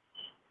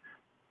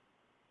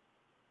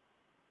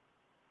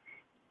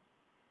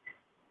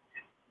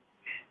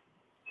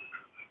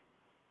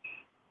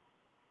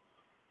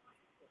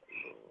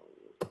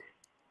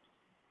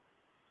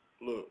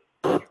 Look.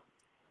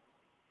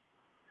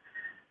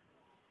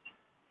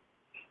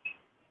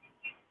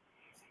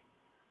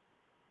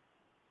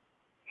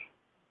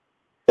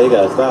 They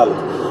got a stylist.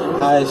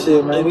 All right,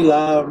 shit, man. We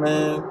live,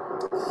 man.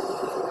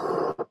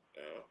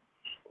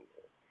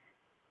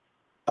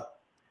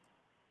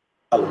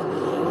 All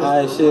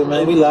right, shit,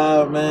 man. We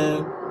live,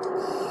 man.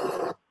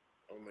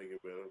 I'll make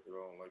it better because I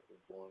don't like the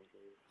boring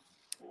things.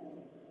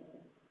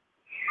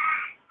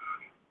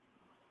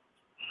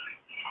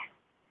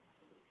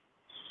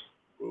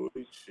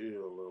 Really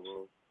chill,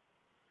 bro.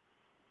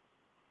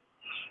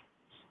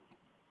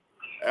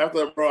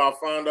 After, bro, I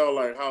found out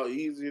like how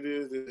easy it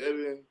is. This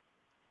editing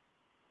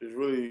is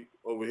really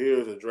over here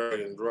is a drag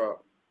and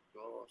drop.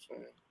 You know what I'm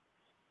saying?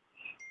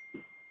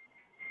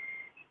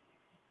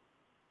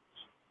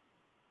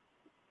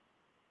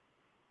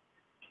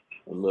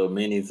 A little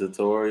mini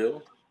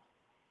tutorial.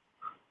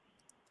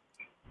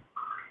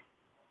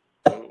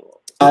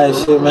 All right,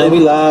 shit, man. We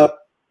live.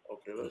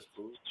 Okay, that's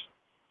cool.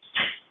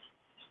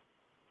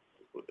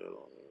 Let's put that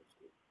on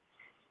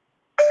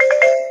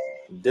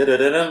there.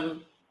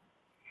 Da-da-da-dum.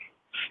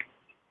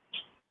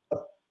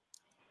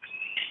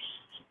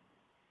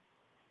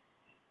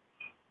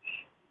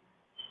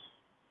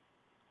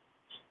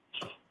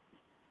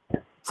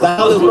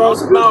 Stylist, bro.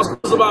 No, I'm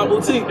sponsored by a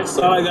boutique,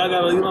 so like I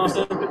gotta, you know what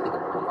I'm saying?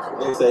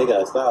 They say he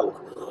got a stylist.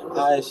 All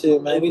right,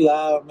 shit, man. We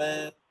live,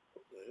 man.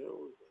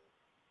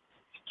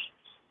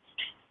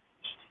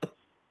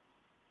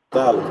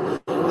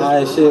 Stylist. All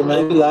right, shit,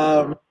 man. We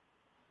live, man.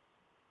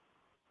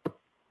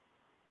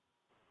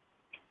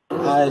 All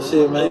right,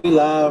 shit, man. We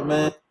live,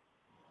 man.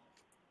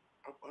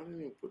 I didn't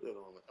even put that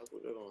on. I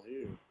put that on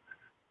here.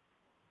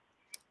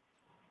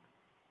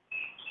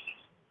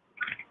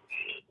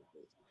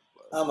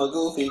 I'm a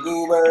goofy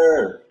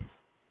goober.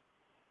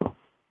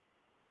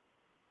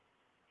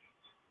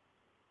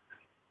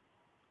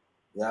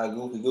 Y'all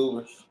goofy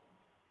goobers.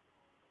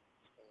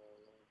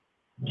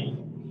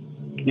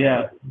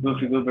 Yeah,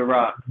 Goofy Goober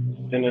Rock.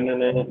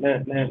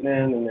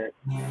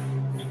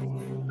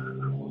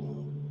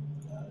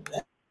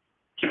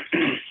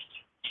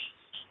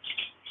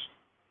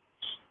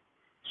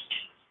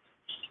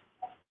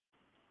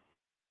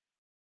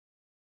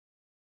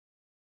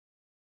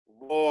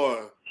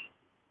 Boy.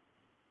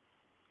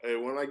 Hey,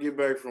 when I get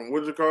back from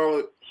what you call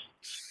it,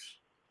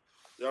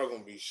 y'all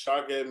gonna be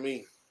shocked at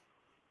me.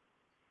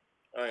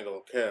 I ain't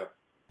gonna cap.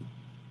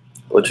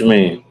 What you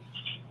mean?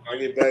 I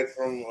get back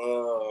from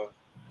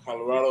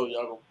Colorado,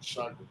 y'all gonna be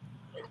shocked.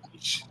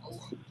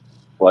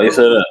 Why you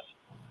say that?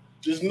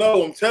 Just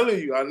know, I'm telling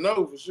you, I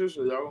know for sure.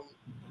 So y'all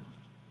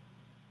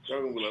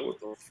gonna be like, what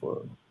the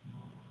fuck?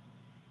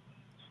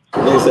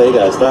 They say he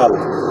got a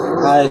stylist.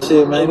 All right,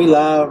 shit, man. We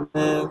live,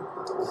 man.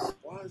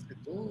 Why is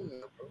it doing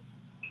that, bro?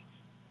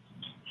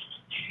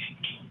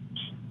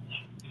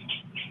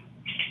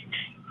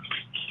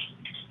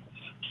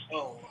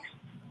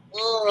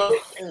 Oh,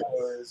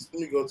 anyways, let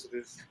me go to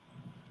this.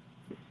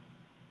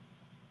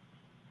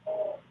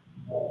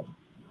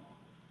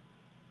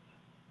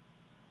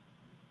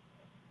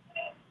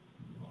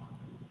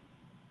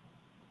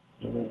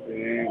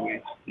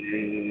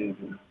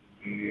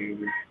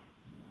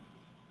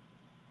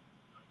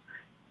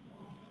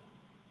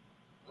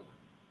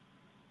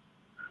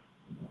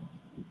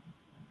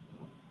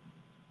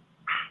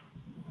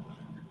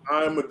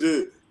 I'm a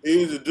dude.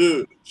 He's a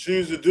dude.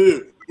 She's a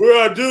dude. We're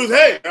our dudes.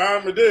 Hey,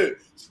 I'm a dude.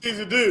 She's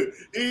a dude.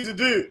 He's a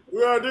dude.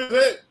 We're our dudes.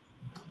 Hey.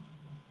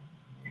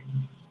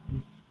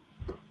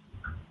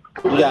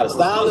 You got a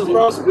stylist,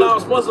 bro? No, I'm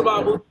sponsored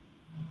by a boutique.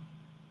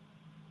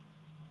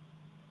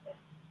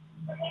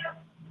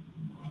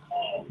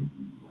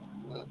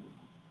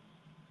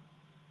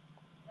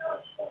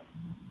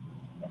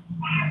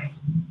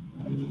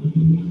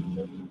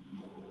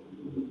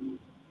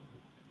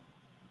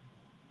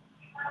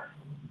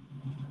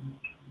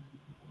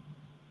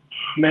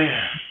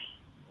 Man.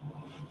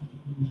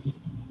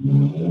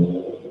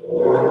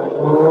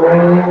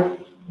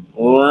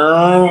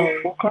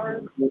 What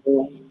card?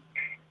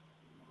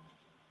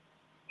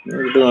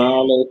 You're doing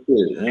all that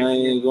shit. I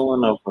ain't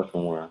going no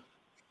fucking where.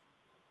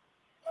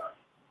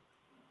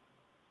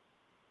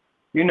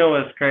 You know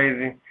what's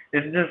crazy?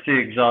 It's just the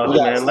exhaust,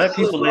 man. Let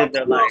people live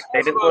their life.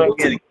 They just want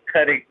to get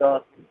cut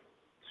exhaust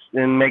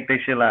and make their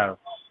shit loud.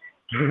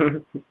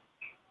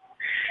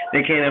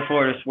 They can't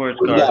afford a sports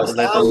car, so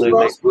let them live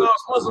their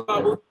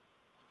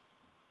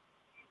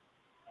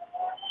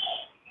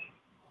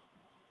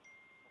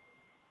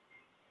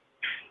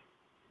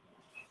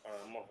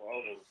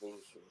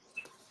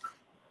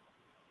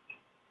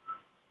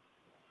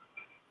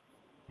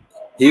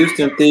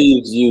Houston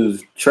thieves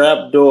used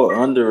trapdoor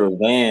under a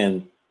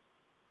van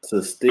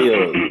to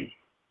steal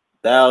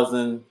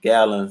 1,000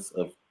 gallons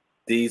of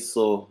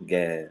diesel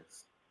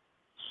gas.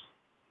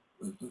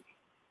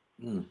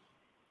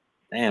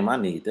 Damn, I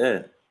need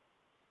that.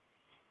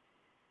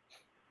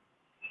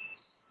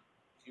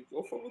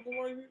 Go fuck with the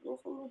white people. Go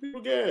fuck with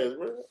people gas,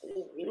 bro.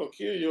 You gonna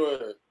kill your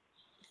ass.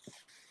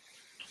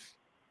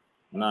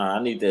 Nah, I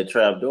need that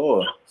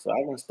trapdoor so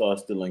I can start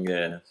stealing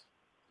gas.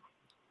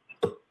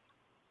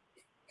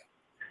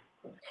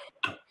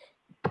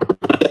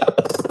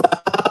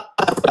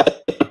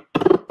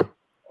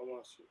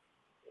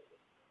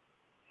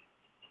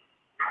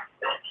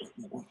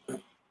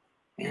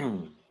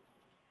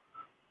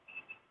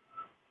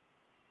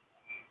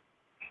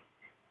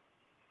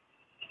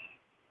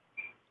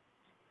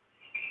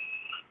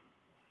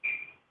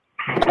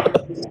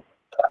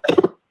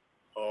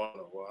 Oh, I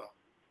know why.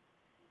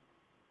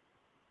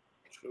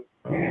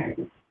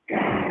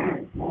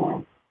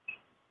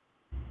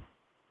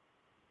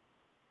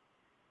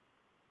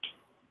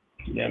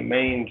 that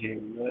main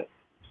game, right?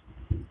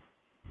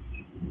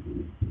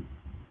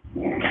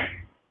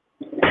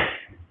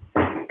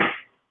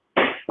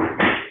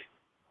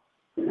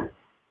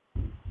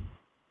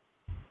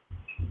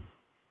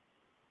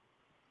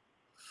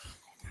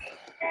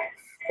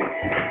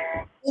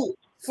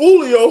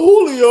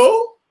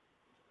 Julio.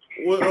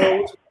 What's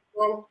it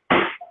called?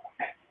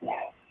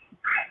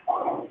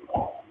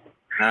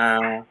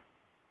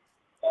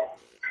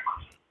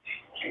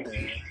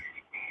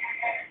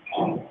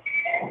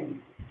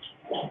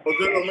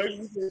 Oh, maybe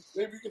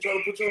you can try to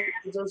put your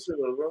shit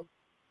up, bro.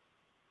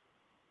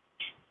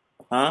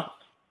 Huh?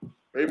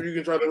 Maybe you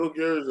can try to hook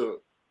yours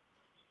up.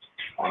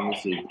 Let me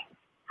see.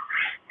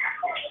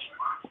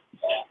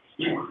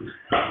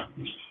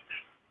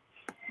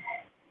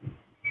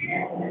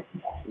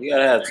 You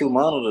gotta have two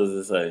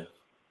monitors to say.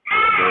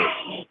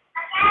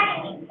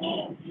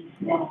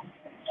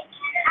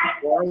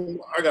 Well,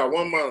 I got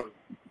one monitor.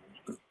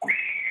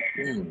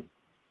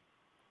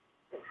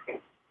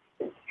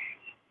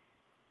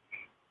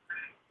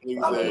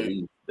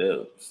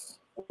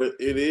 But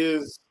it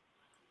is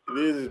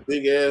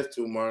big ass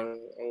two monitor.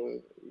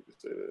 You can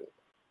say that.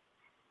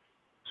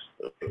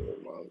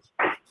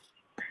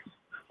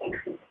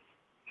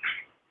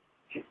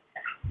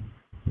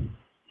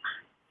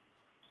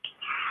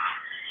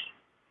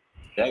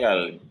 I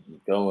gotta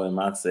go in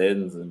my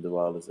settings and do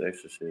all this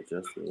extra shit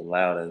just to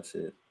allow that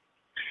shit.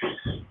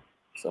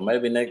 So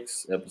maybe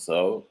next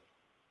episode.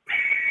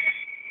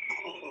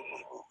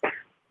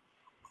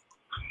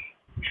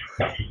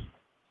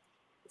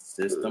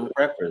 System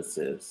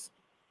preferences.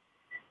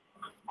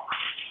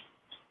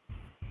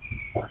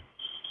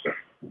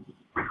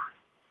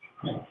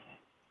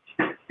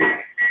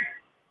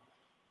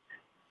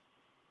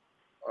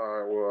 All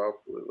right, well, I'll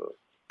put it up.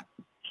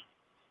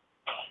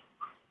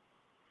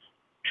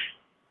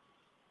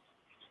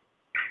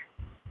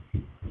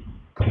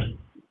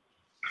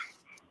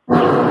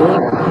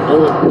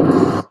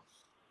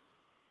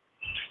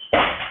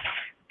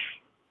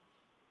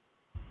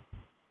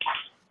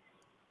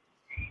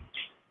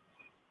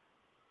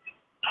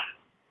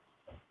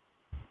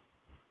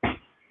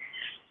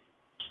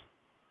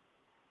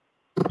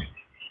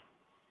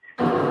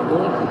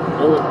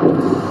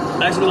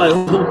 Actually, like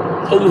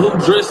who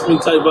dressed me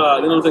type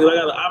vibe. You know what I'm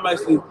saying? I'm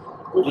actually.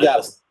 You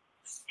gotta.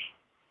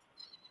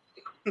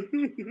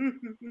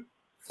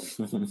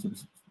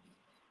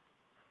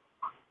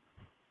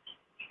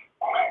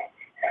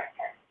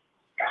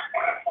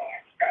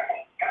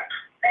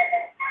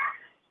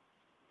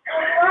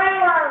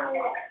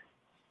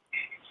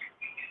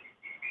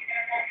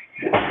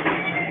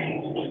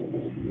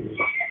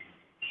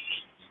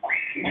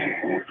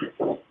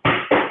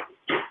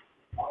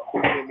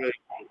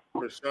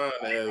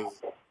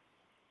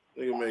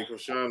 Nigga made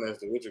Krishan as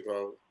the what you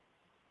call it.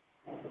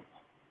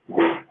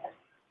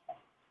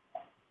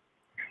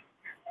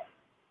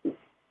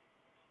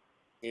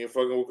 You ain't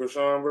fucking with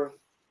Krishan, bro?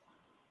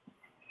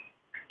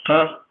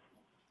 Huh?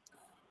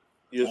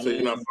 You say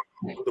you're not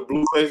fucking with the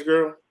blue face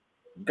girl?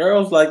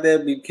 Girls like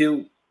that be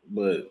cute,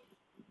 but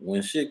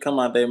when shit come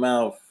out their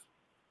mouth,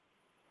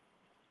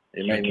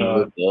 it make me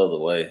look the other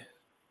way.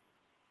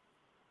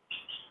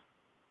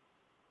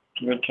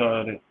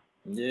 Retarded.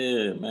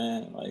 Yeah,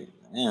 man. Like,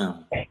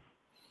 damn.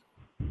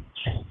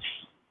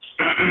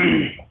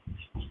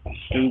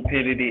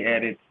 Stupidity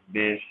at its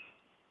best.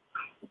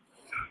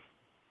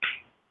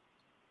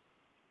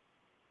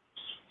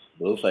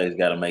 Blueface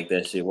got to make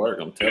that shit work.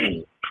 I'm telling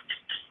you.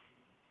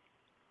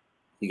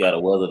 You got to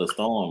weather the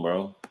storm,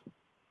 bro.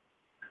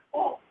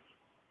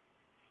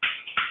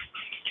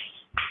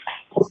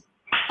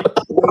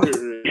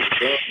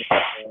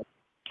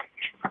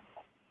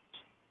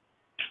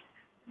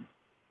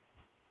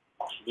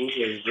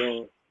 Blueface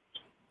drunk.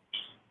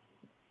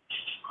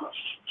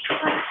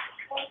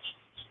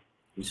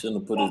 He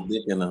shouldn't have put his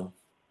dick in her.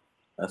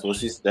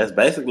 That's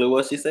basically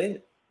what she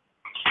said.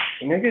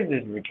 Niggas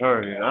is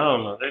retarded. I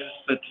don't know. They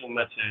just put too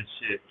much of this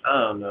shit.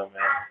 I don't know,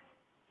 man.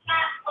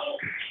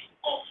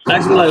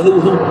 Actually, like who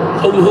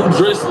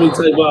dressed me type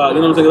vibe.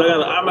 You know what I'm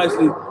saying? I'm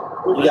actually.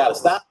 You gotta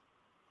stop.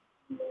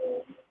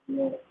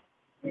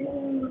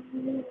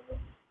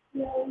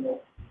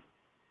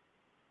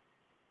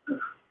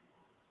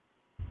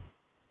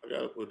 I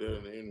gotta put that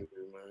in the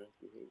interview, man.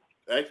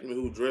 Ask me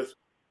who dressed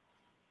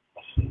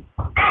me.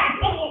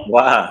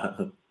 Why?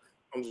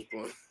 I'm just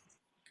playing.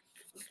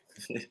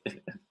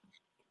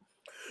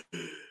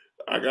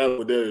 I gotta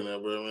put that in there,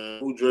 bro, man.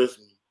 Who dressed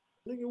me?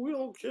 Nigga, we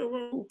don't care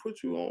about who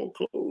put you on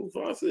clothes.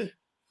 I said,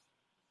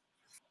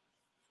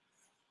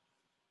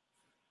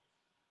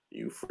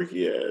 you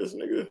freaky ass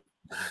nigga.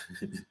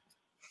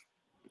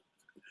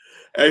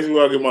 Ask me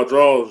where I get my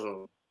drawers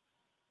from.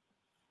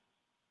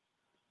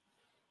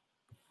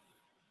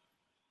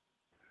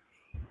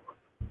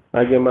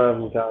 I get mine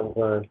from Calvin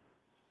Klein.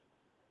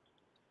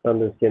 I'm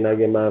just kidding. I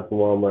get mine from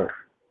Walmart.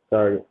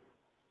 Target.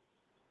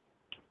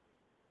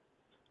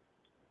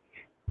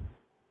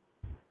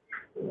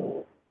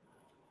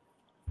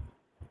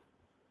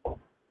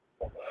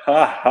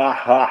 Ha ha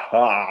ha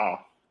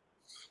ha.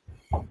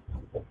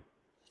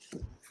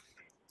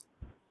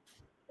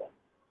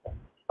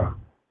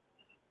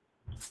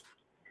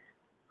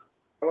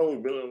 How long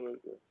we been on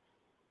this?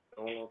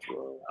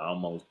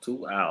 Almost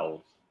 2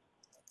 hours.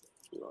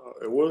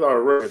 It was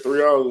our record.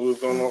 3 hours was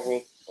going off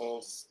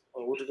on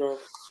what you call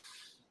it?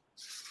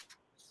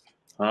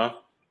 Huh?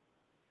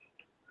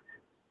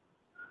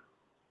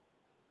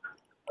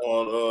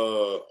 I'm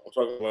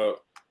talking about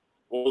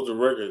what was the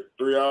record?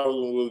 3 hours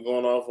when we was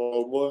going off on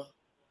old boy.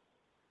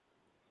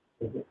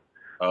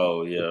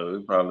 Oh yeah,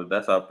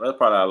 that's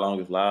probably our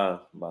longest live,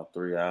 about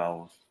 3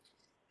 hours.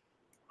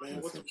 Man,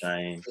 That's what's some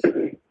change.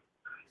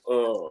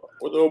 What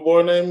the old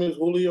boy name is?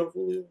 Julio.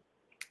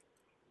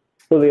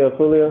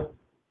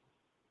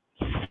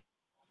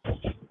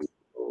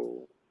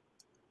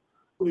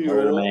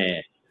 Murder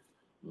Man.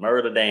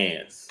 Murder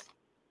Dance.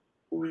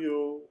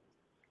 Julio.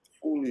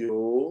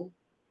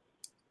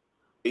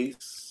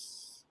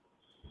 Ace.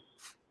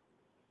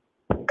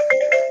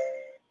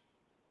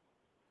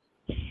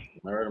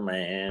 Murder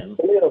Man.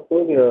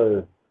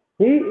 Julio.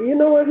 You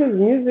know what? His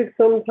music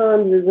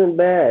sometimes isn't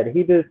bad.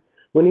 He just,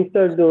 when he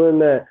starts doing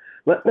that,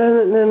 I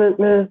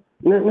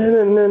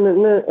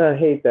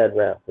hate that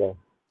rap, bro.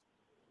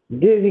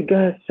 Dizzy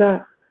got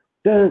shot.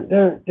 Dun.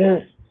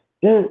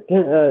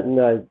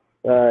 No,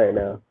 all right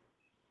now.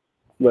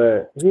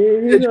 But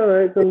he's all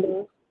right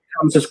sometimes.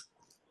 I'm just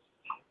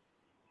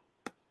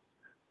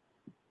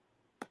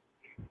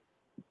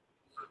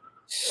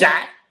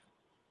shot.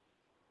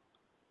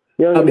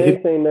 Young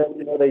Ace ain't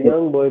nothing but a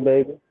young boy,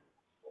 baby.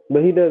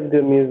 But he does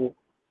good music.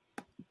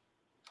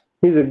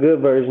 He's a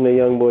good version of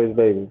Young Boy's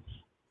Baby.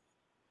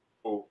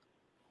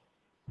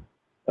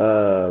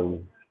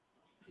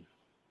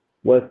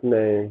 What's the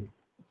name?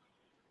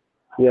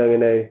 Young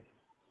and Ace.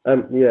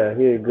 Yeah,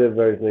 he's a good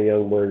version of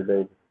Young Boy's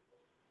Baby.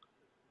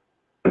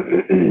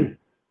 I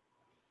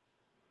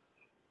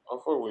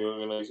fuck with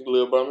Young and Ace. He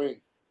live by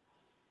me.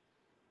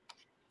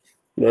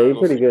 Yeah, he's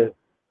pretty good.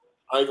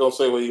 I ain't gonna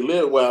say where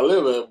I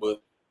live at,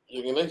 but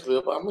Young and Ace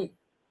live by me.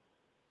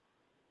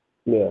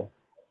 Yeah.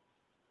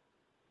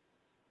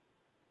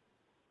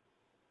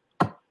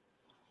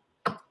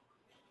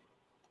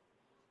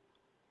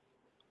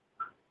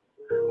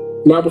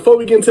 Now, before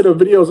we get into the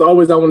videos,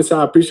 always I want to say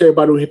I appreciate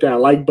everybody who hit that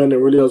like button. It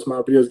really helps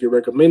my videos get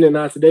recommended.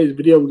 Now, today's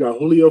video, we got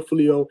Julio,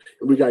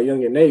 and we got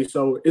Young and Ace.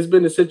 So it's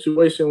been a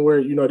situation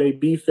where, they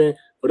beefing.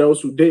 For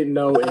those who didn't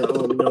know,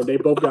 and they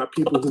both got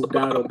people who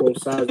died on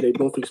both sides. They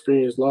both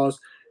experienced loss.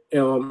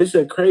 It's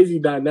a crazy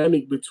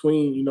dynamic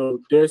between,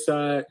 their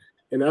side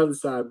and the other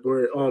side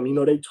where,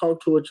 they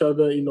talk to each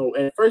other.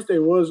 At first they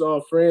was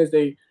all friends.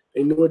 They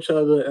knew each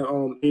other,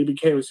 and it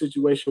became a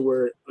situation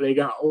where they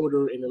got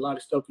older and a lot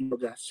of stuff,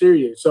 got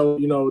serious. So,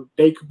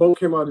 they both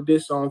came out of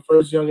this song.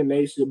 First, Young and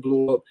Ace, it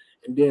blew up,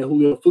 and then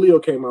Julio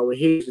came out with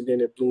his, and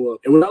then it blew up.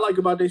 And what I like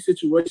about their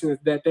situation is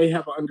that they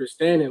have an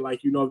understanding.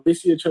 Like, if they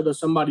see each other,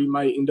 somebody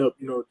might end up,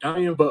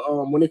 dying. But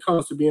when it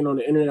comes to being on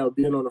the internet or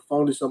being on the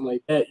phone or something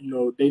like that,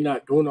 they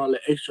not doing all the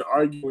extra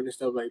arguing and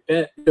stuff like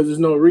that because there's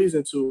no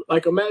reason to.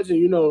 Like, imagine,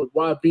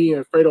 YB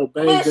and Fredo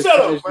Bang just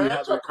casually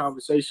having a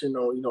conversation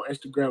on,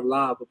 Instagram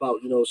Live about,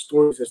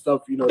 stories and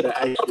stuff, that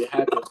actually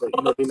happened.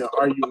 But, they not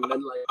arguing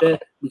nothing like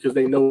that because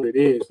they know what it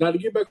is. Now, to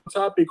get back on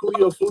topic,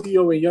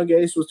 Julio and Young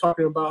Ace was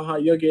talking about how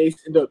Young Ace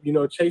ended up,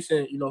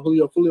 chasing,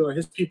 Julio and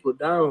his people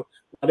down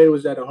They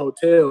was at a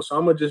hotel, so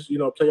I'm gonna just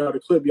play y'all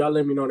the clip. Y'all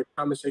let me know in the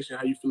comment section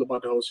how you feel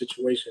about the whole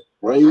situation.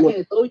 Right, you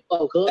want?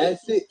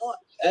 That's it.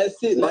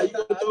 That's it. Now you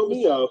gonna throw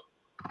me off.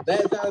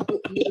 Last time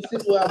you see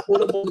where I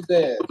put up on his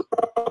ass.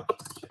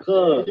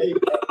 Cause hey,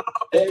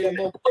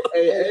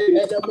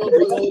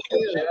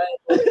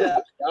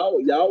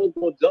 y'all was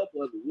gonna jump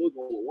us. We was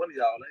gonna one of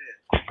y'all ass.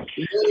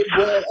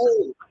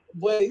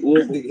 Boy,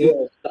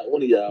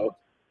 one of y'all.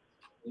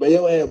 But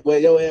your ass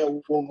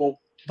won't go.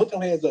 Put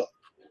your hands up.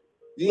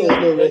 You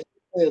don't know that.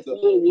 Hands up.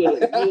 With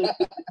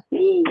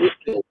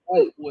the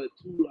white boy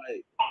too,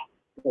 like, I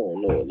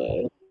don't know,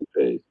 man.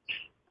 Crazy.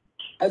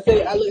 I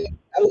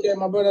look at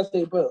my brother. I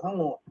say, bro, hold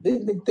on.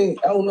 This nigga thing,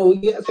 I don't know.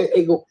 Yeah, I say,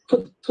 hey, go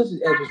put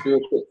his address real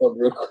quick.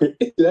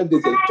 That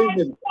bitch say 2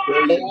 minutes.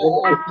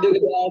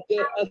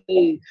 I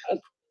say,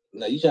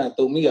 now you trying to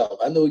throw me off?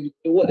 I know you.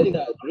 What they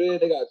got dread?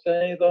 They got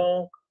chains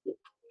on.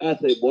 I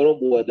say, boy, them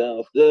boy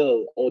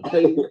downstairs on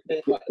table. We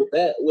came out the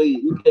back way.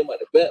 We came out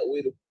the back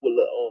way to pull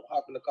up,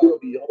 hop in the car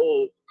with these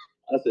hoes.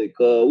 I say,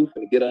 cuz we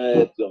finna get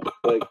our ass jumped.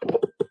 Like,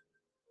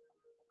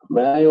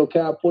 man, I ain't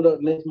okay. I pulled up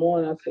next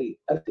morning. I say,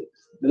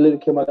 the lady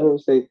came out there and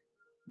say,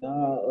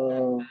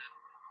 nah,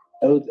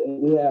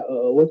 we had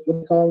what's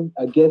it called?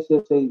 I guess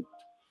they say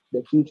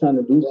that you trying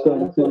to do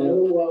something to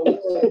them.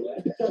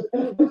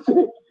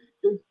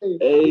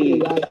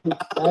 Hey, I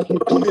can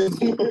do this.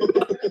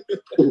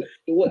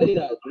 What they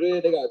got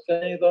dread? They got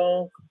chains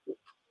on.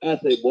 I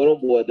say, boy,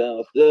 them boy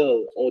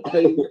downstairs on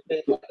table.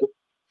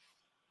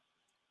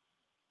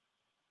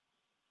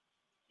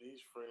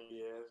 These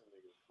friendly ass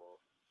niggas, bro.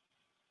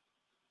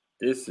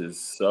 This is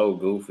so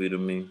goofy to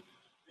me.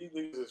 These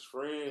niggas is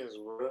friends,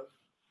 bro.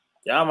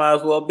 Y'all might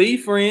as well be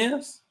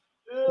friends.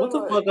 Yeah, what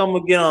the fuck I'm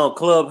gonna get on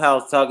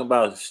Clubhouse talking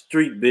about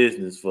street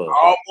business for?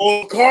 I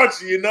almost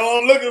caught you.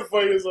 I'm looking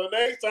for you. So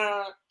next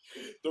time,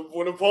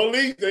 when the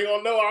police, they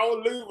gonna know I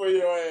was looking for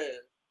your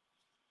ass.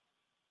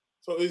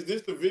 So is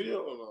this the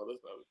video? Oh no,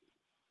 that's not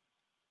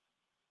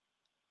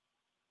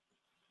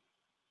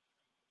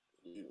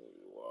the video.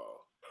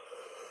 Wow.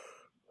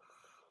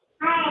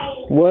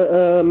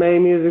 What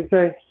main music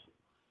say?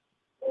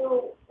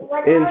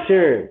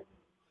 Insurance.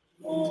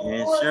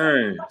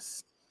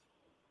 Insurance.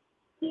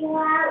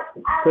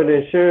 Put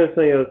insurance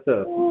on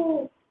yourself.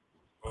 Oh,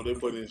 they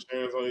put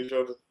insurance on each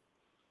other?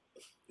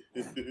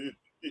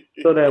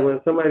 So that when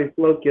somebody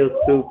smoke your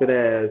stupid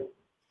ass,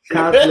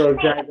 cops know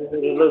exactly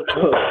who to look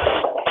for.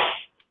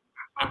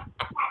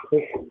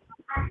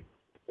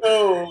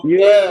 Oh, you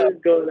ain't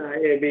just going out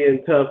here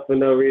being tough for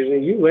no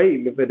reason. You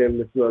waiting for them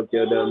to smoke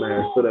your dumb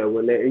ass so that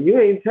when you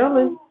ain't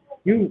telling,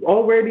 you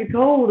already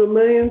told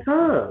 1,000,000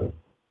 times.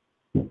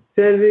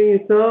 Said it in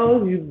your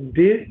songs, you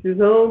dissed his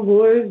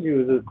homeboys,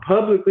 you was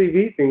publicly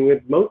beefing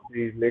with most of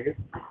these niggas.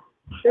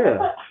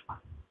 Yeah.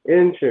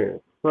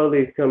 Insurance.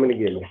 Police coming to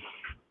get me.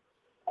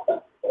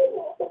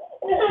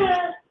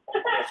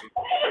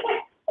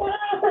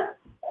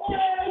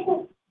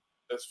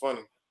 That's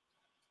funny.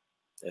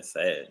 That's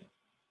sad.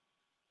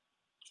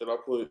 Should I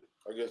put?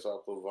 I guess I'll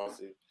put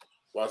Vasi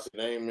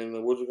name in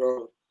the what you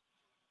call it?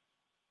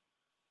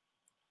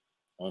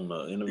 On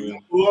the interview.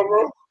 Pull up,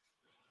 bro.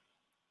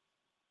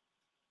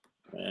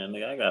 Man,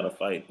 nigga, I gotta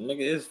fight.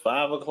 Nigga, it's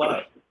 5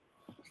 o'clock.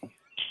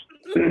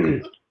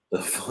 The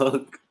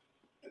fuck?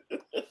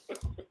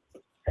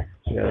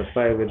 You gotta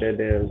fight with that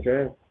damn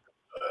trap.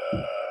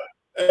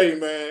 Hey,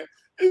 man,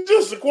 it's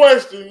just a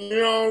question.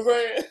 You know what I'm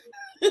saying?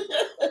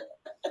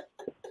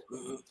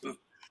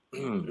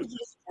 It's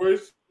just a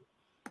question.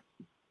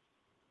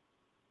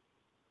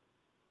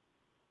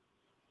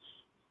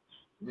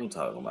 I'm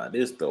talking about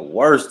this the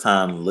worst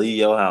time to leave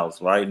your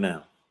house right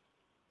now.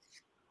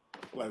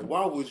 Like,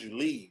 why would you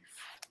leave?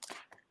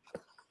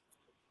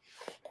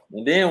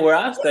 And then where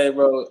I stay,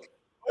 bro,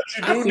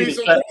 I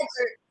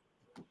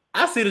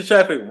see the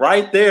traffic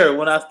right there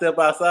when I step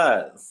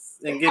outside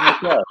and get in the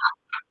car.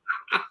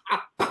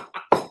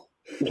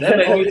 That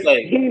makes me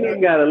say, he ain't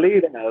even gotta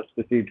leave the house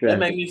to see traffic. That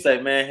makes me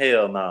say, man,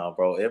 hell nah,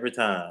 bro. Every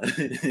time.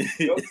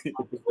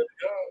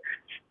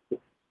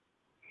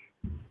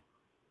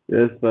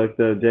 That's fucked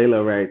up.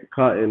 J-Lo right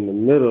caught in the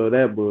middle of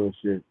that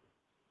bullshit.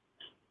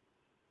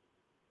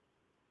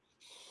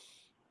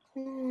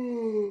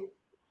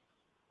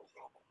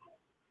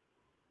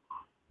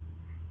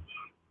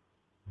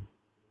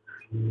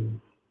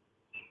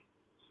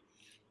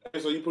 Hey,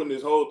 so you putting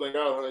this whole thing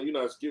out, huh? You're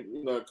not skipping,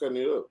 you're not cutting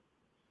it up.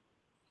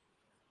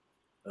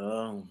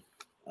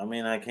 I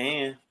mean, I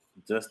can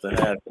just to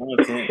have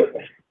content.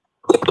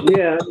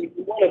 Yeah,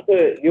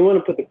 you want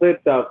to put the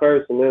clips out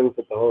first and then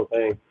put the whole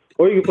thing,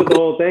 or you can put the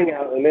whole thing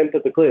out and then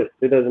put the clips.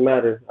 It doesn't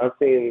matter. I've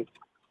seen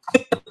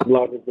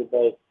bloggers do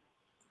both.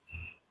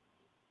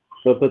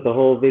 They'll put the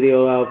whole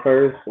video out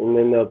first and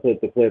then they'll put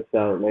the clips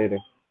out later.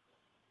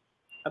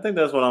 I think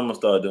that's what I'm gonna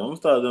start doing. I'm gonna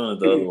start doing it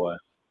the other way.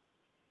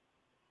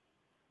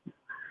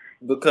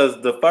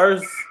 Because the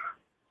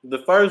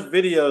first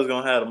video is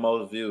gonna have the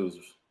most views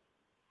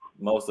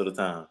most of the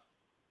time.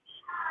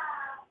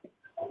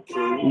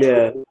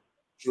 Yeah.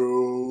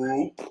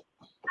 True.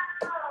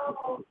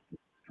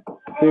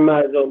 So you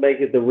might as well make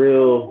it the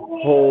real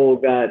whole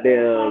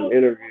goddamn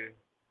interview.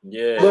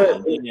 Yeah.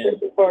 But the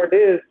tricky part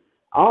is,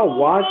 I'll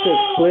watch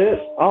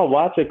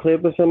a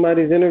clip of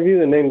somebody's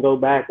interview and then go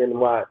back and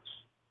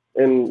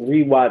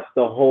rewatch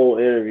the whole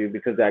interview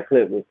because that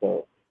clip was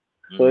fun.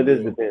 So it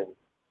just depends.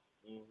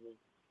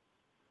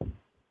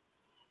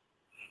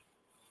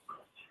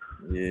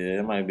 Yeah,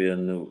 it might be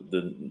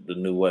the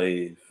new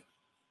wave.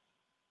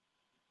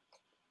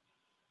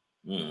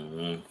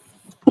 Mm-hmm.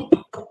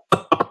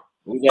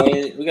 We got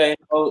any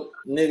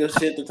nigga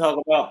shit to talk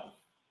about?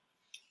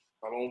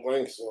 I don't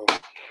think so.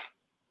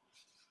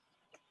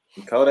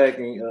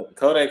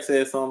 Kodak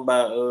said something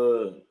about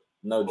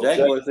Jack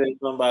Boy said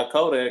something about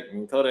Kodak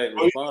and Kodak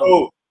responded.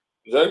 Oh,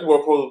 Jack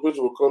Boy posted a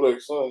picture with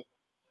Kodak's son.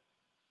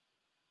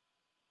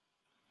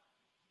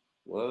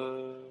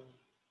 What?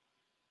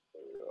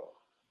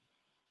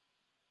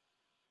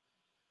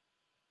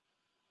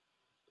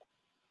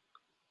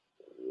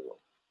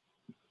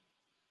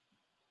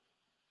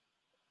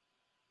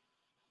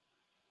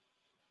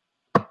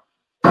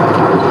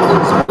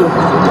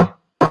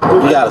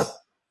 You got us.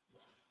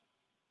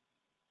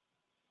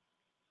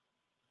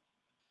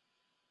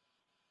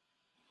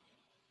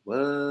 What?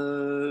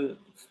 You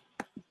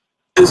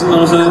know what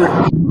I'm saying?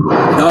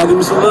 Y'all give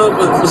me some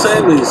love for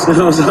saying this. You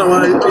know what I'm saying?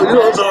 Like, you know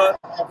what I'm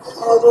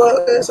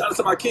saying? Shout out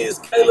to my kids,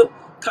 Caleb,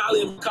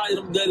 Kylie, and Micaiah,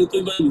 them daddy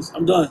 3 babies.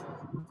 I'm done.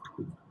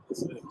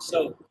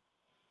 So,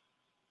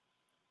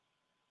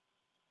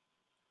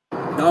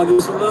 y'all give me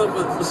some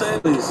love for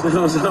saying this. You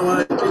know what I'm saying?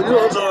 Like, you know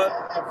what I'm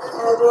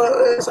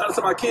saying? Shout out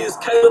to my kids,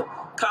 Caleb,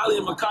 Kylie,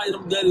 and Micaiah,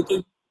 them daddy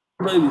 3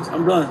 babies.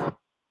 I'm done.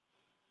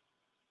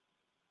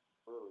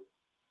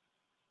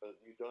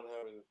 You done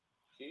having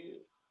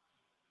kids?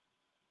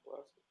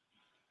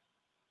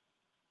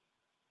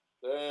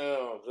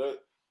 Damn,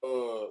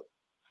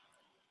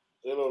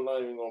 J-Lo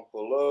not even gonna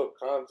pull up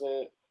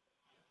content.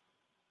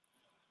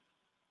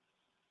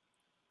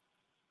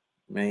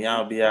 Man,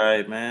 y'all be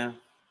alright, man.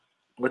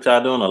 What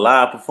y'all doing? A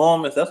live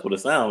performance? That's what it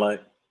sounds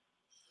like.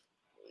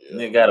 Yeah.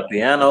 Nigga got a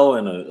piano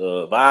and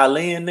a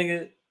violin,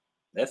 nigga.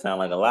 That sounds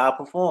like a live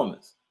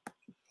performance.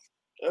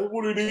 That's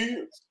what it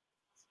is.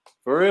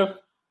 For real?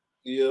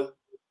 Yeah.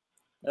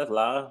 That's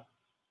live.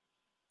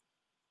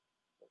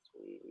 That's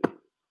what it is.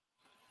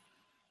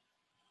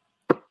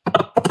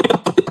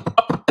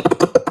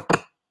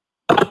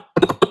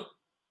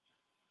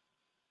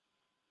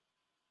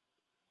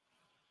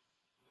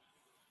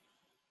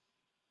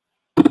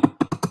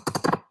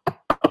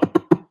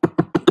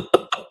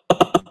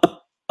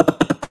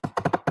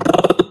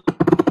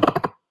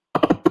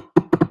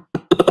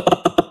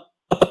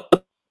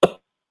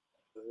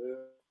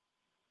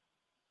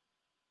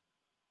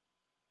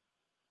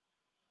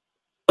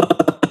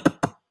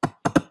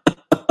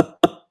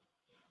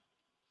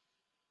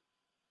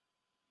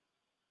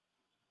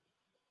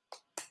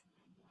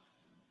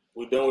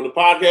 We done with the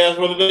podcast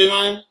for the day,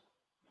 man?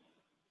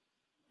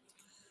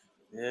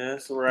 Yeah,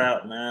 it's a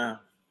wrap, man.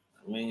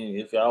 I mean,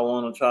 if y'all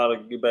want to try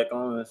to get back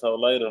on this so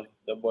later,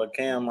 that boy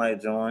Cam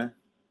might join.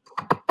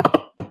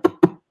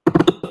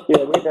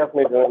 Yeah, we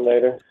definitely join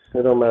later.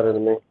 It don't matter to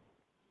me.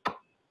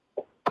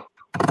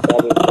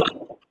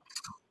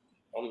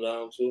 I'm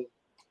down too.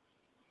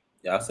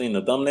 Y'all seen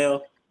the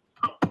thumbnail?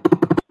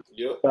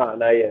 Yep. Nah,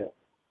 not yet.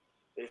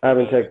 I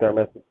haven't checked our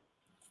message.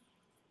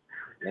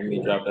 Let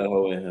me drop that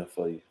hole in here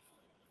for you.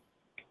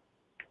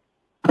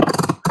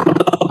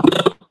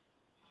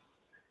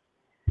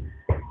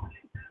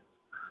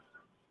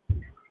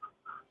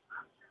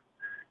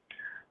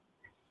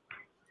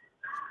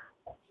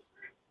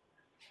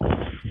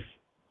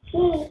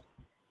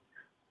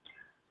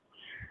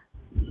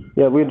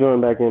 Yeah, we'll join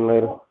back in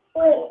later.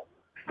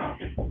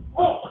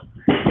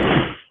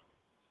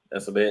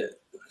 That's a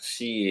bit.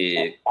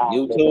 Shit.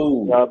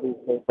 YouTube.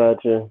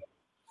 Gotcha.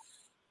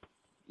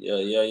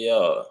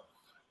 Yeah.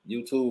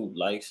 YouTube,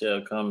 like,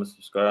 share, comment,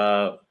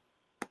 subscribe.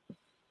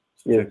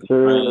 Yes,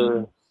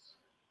 sir.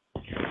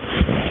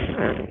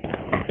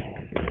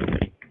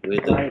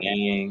 With the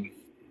gang.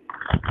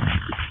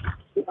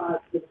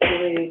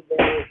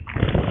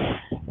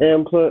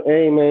 And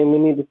hey man, we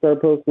need to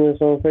start posting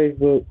this on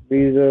Facebook.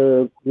 These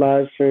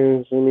live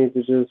streams, we need to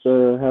just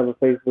have a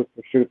Facebook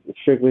for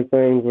strictly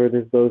things where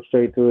this goes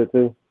straight to it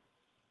too.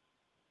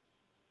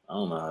 I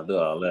don't know how to do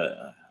all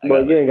that.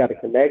 Well, you ain't got to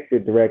connect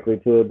it directly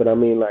to it, but I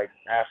mean, like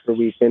after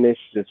we finish,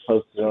 just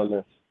post it on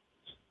this.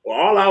 Well,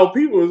 all our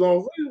people is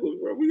on Facebook,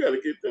 bro. We got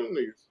to get them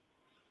niggas.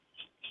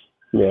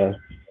 Yeah.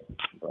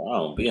 Bro, I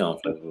don't be on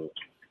Facebook.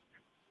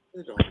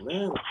 It don't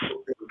matter.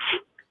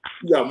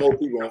 You got more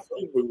people on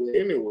Facebook than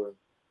anywhere.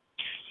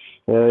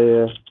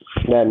 Yeah.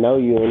 That know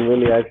you and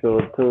really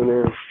actually tune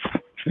in.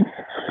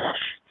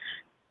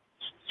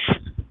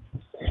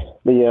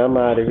 But yeah, I'm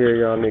out of here,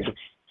 y'all niggas.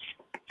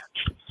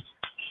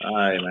 All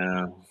right,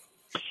 man.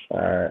 All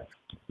right.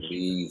 Be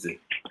easy.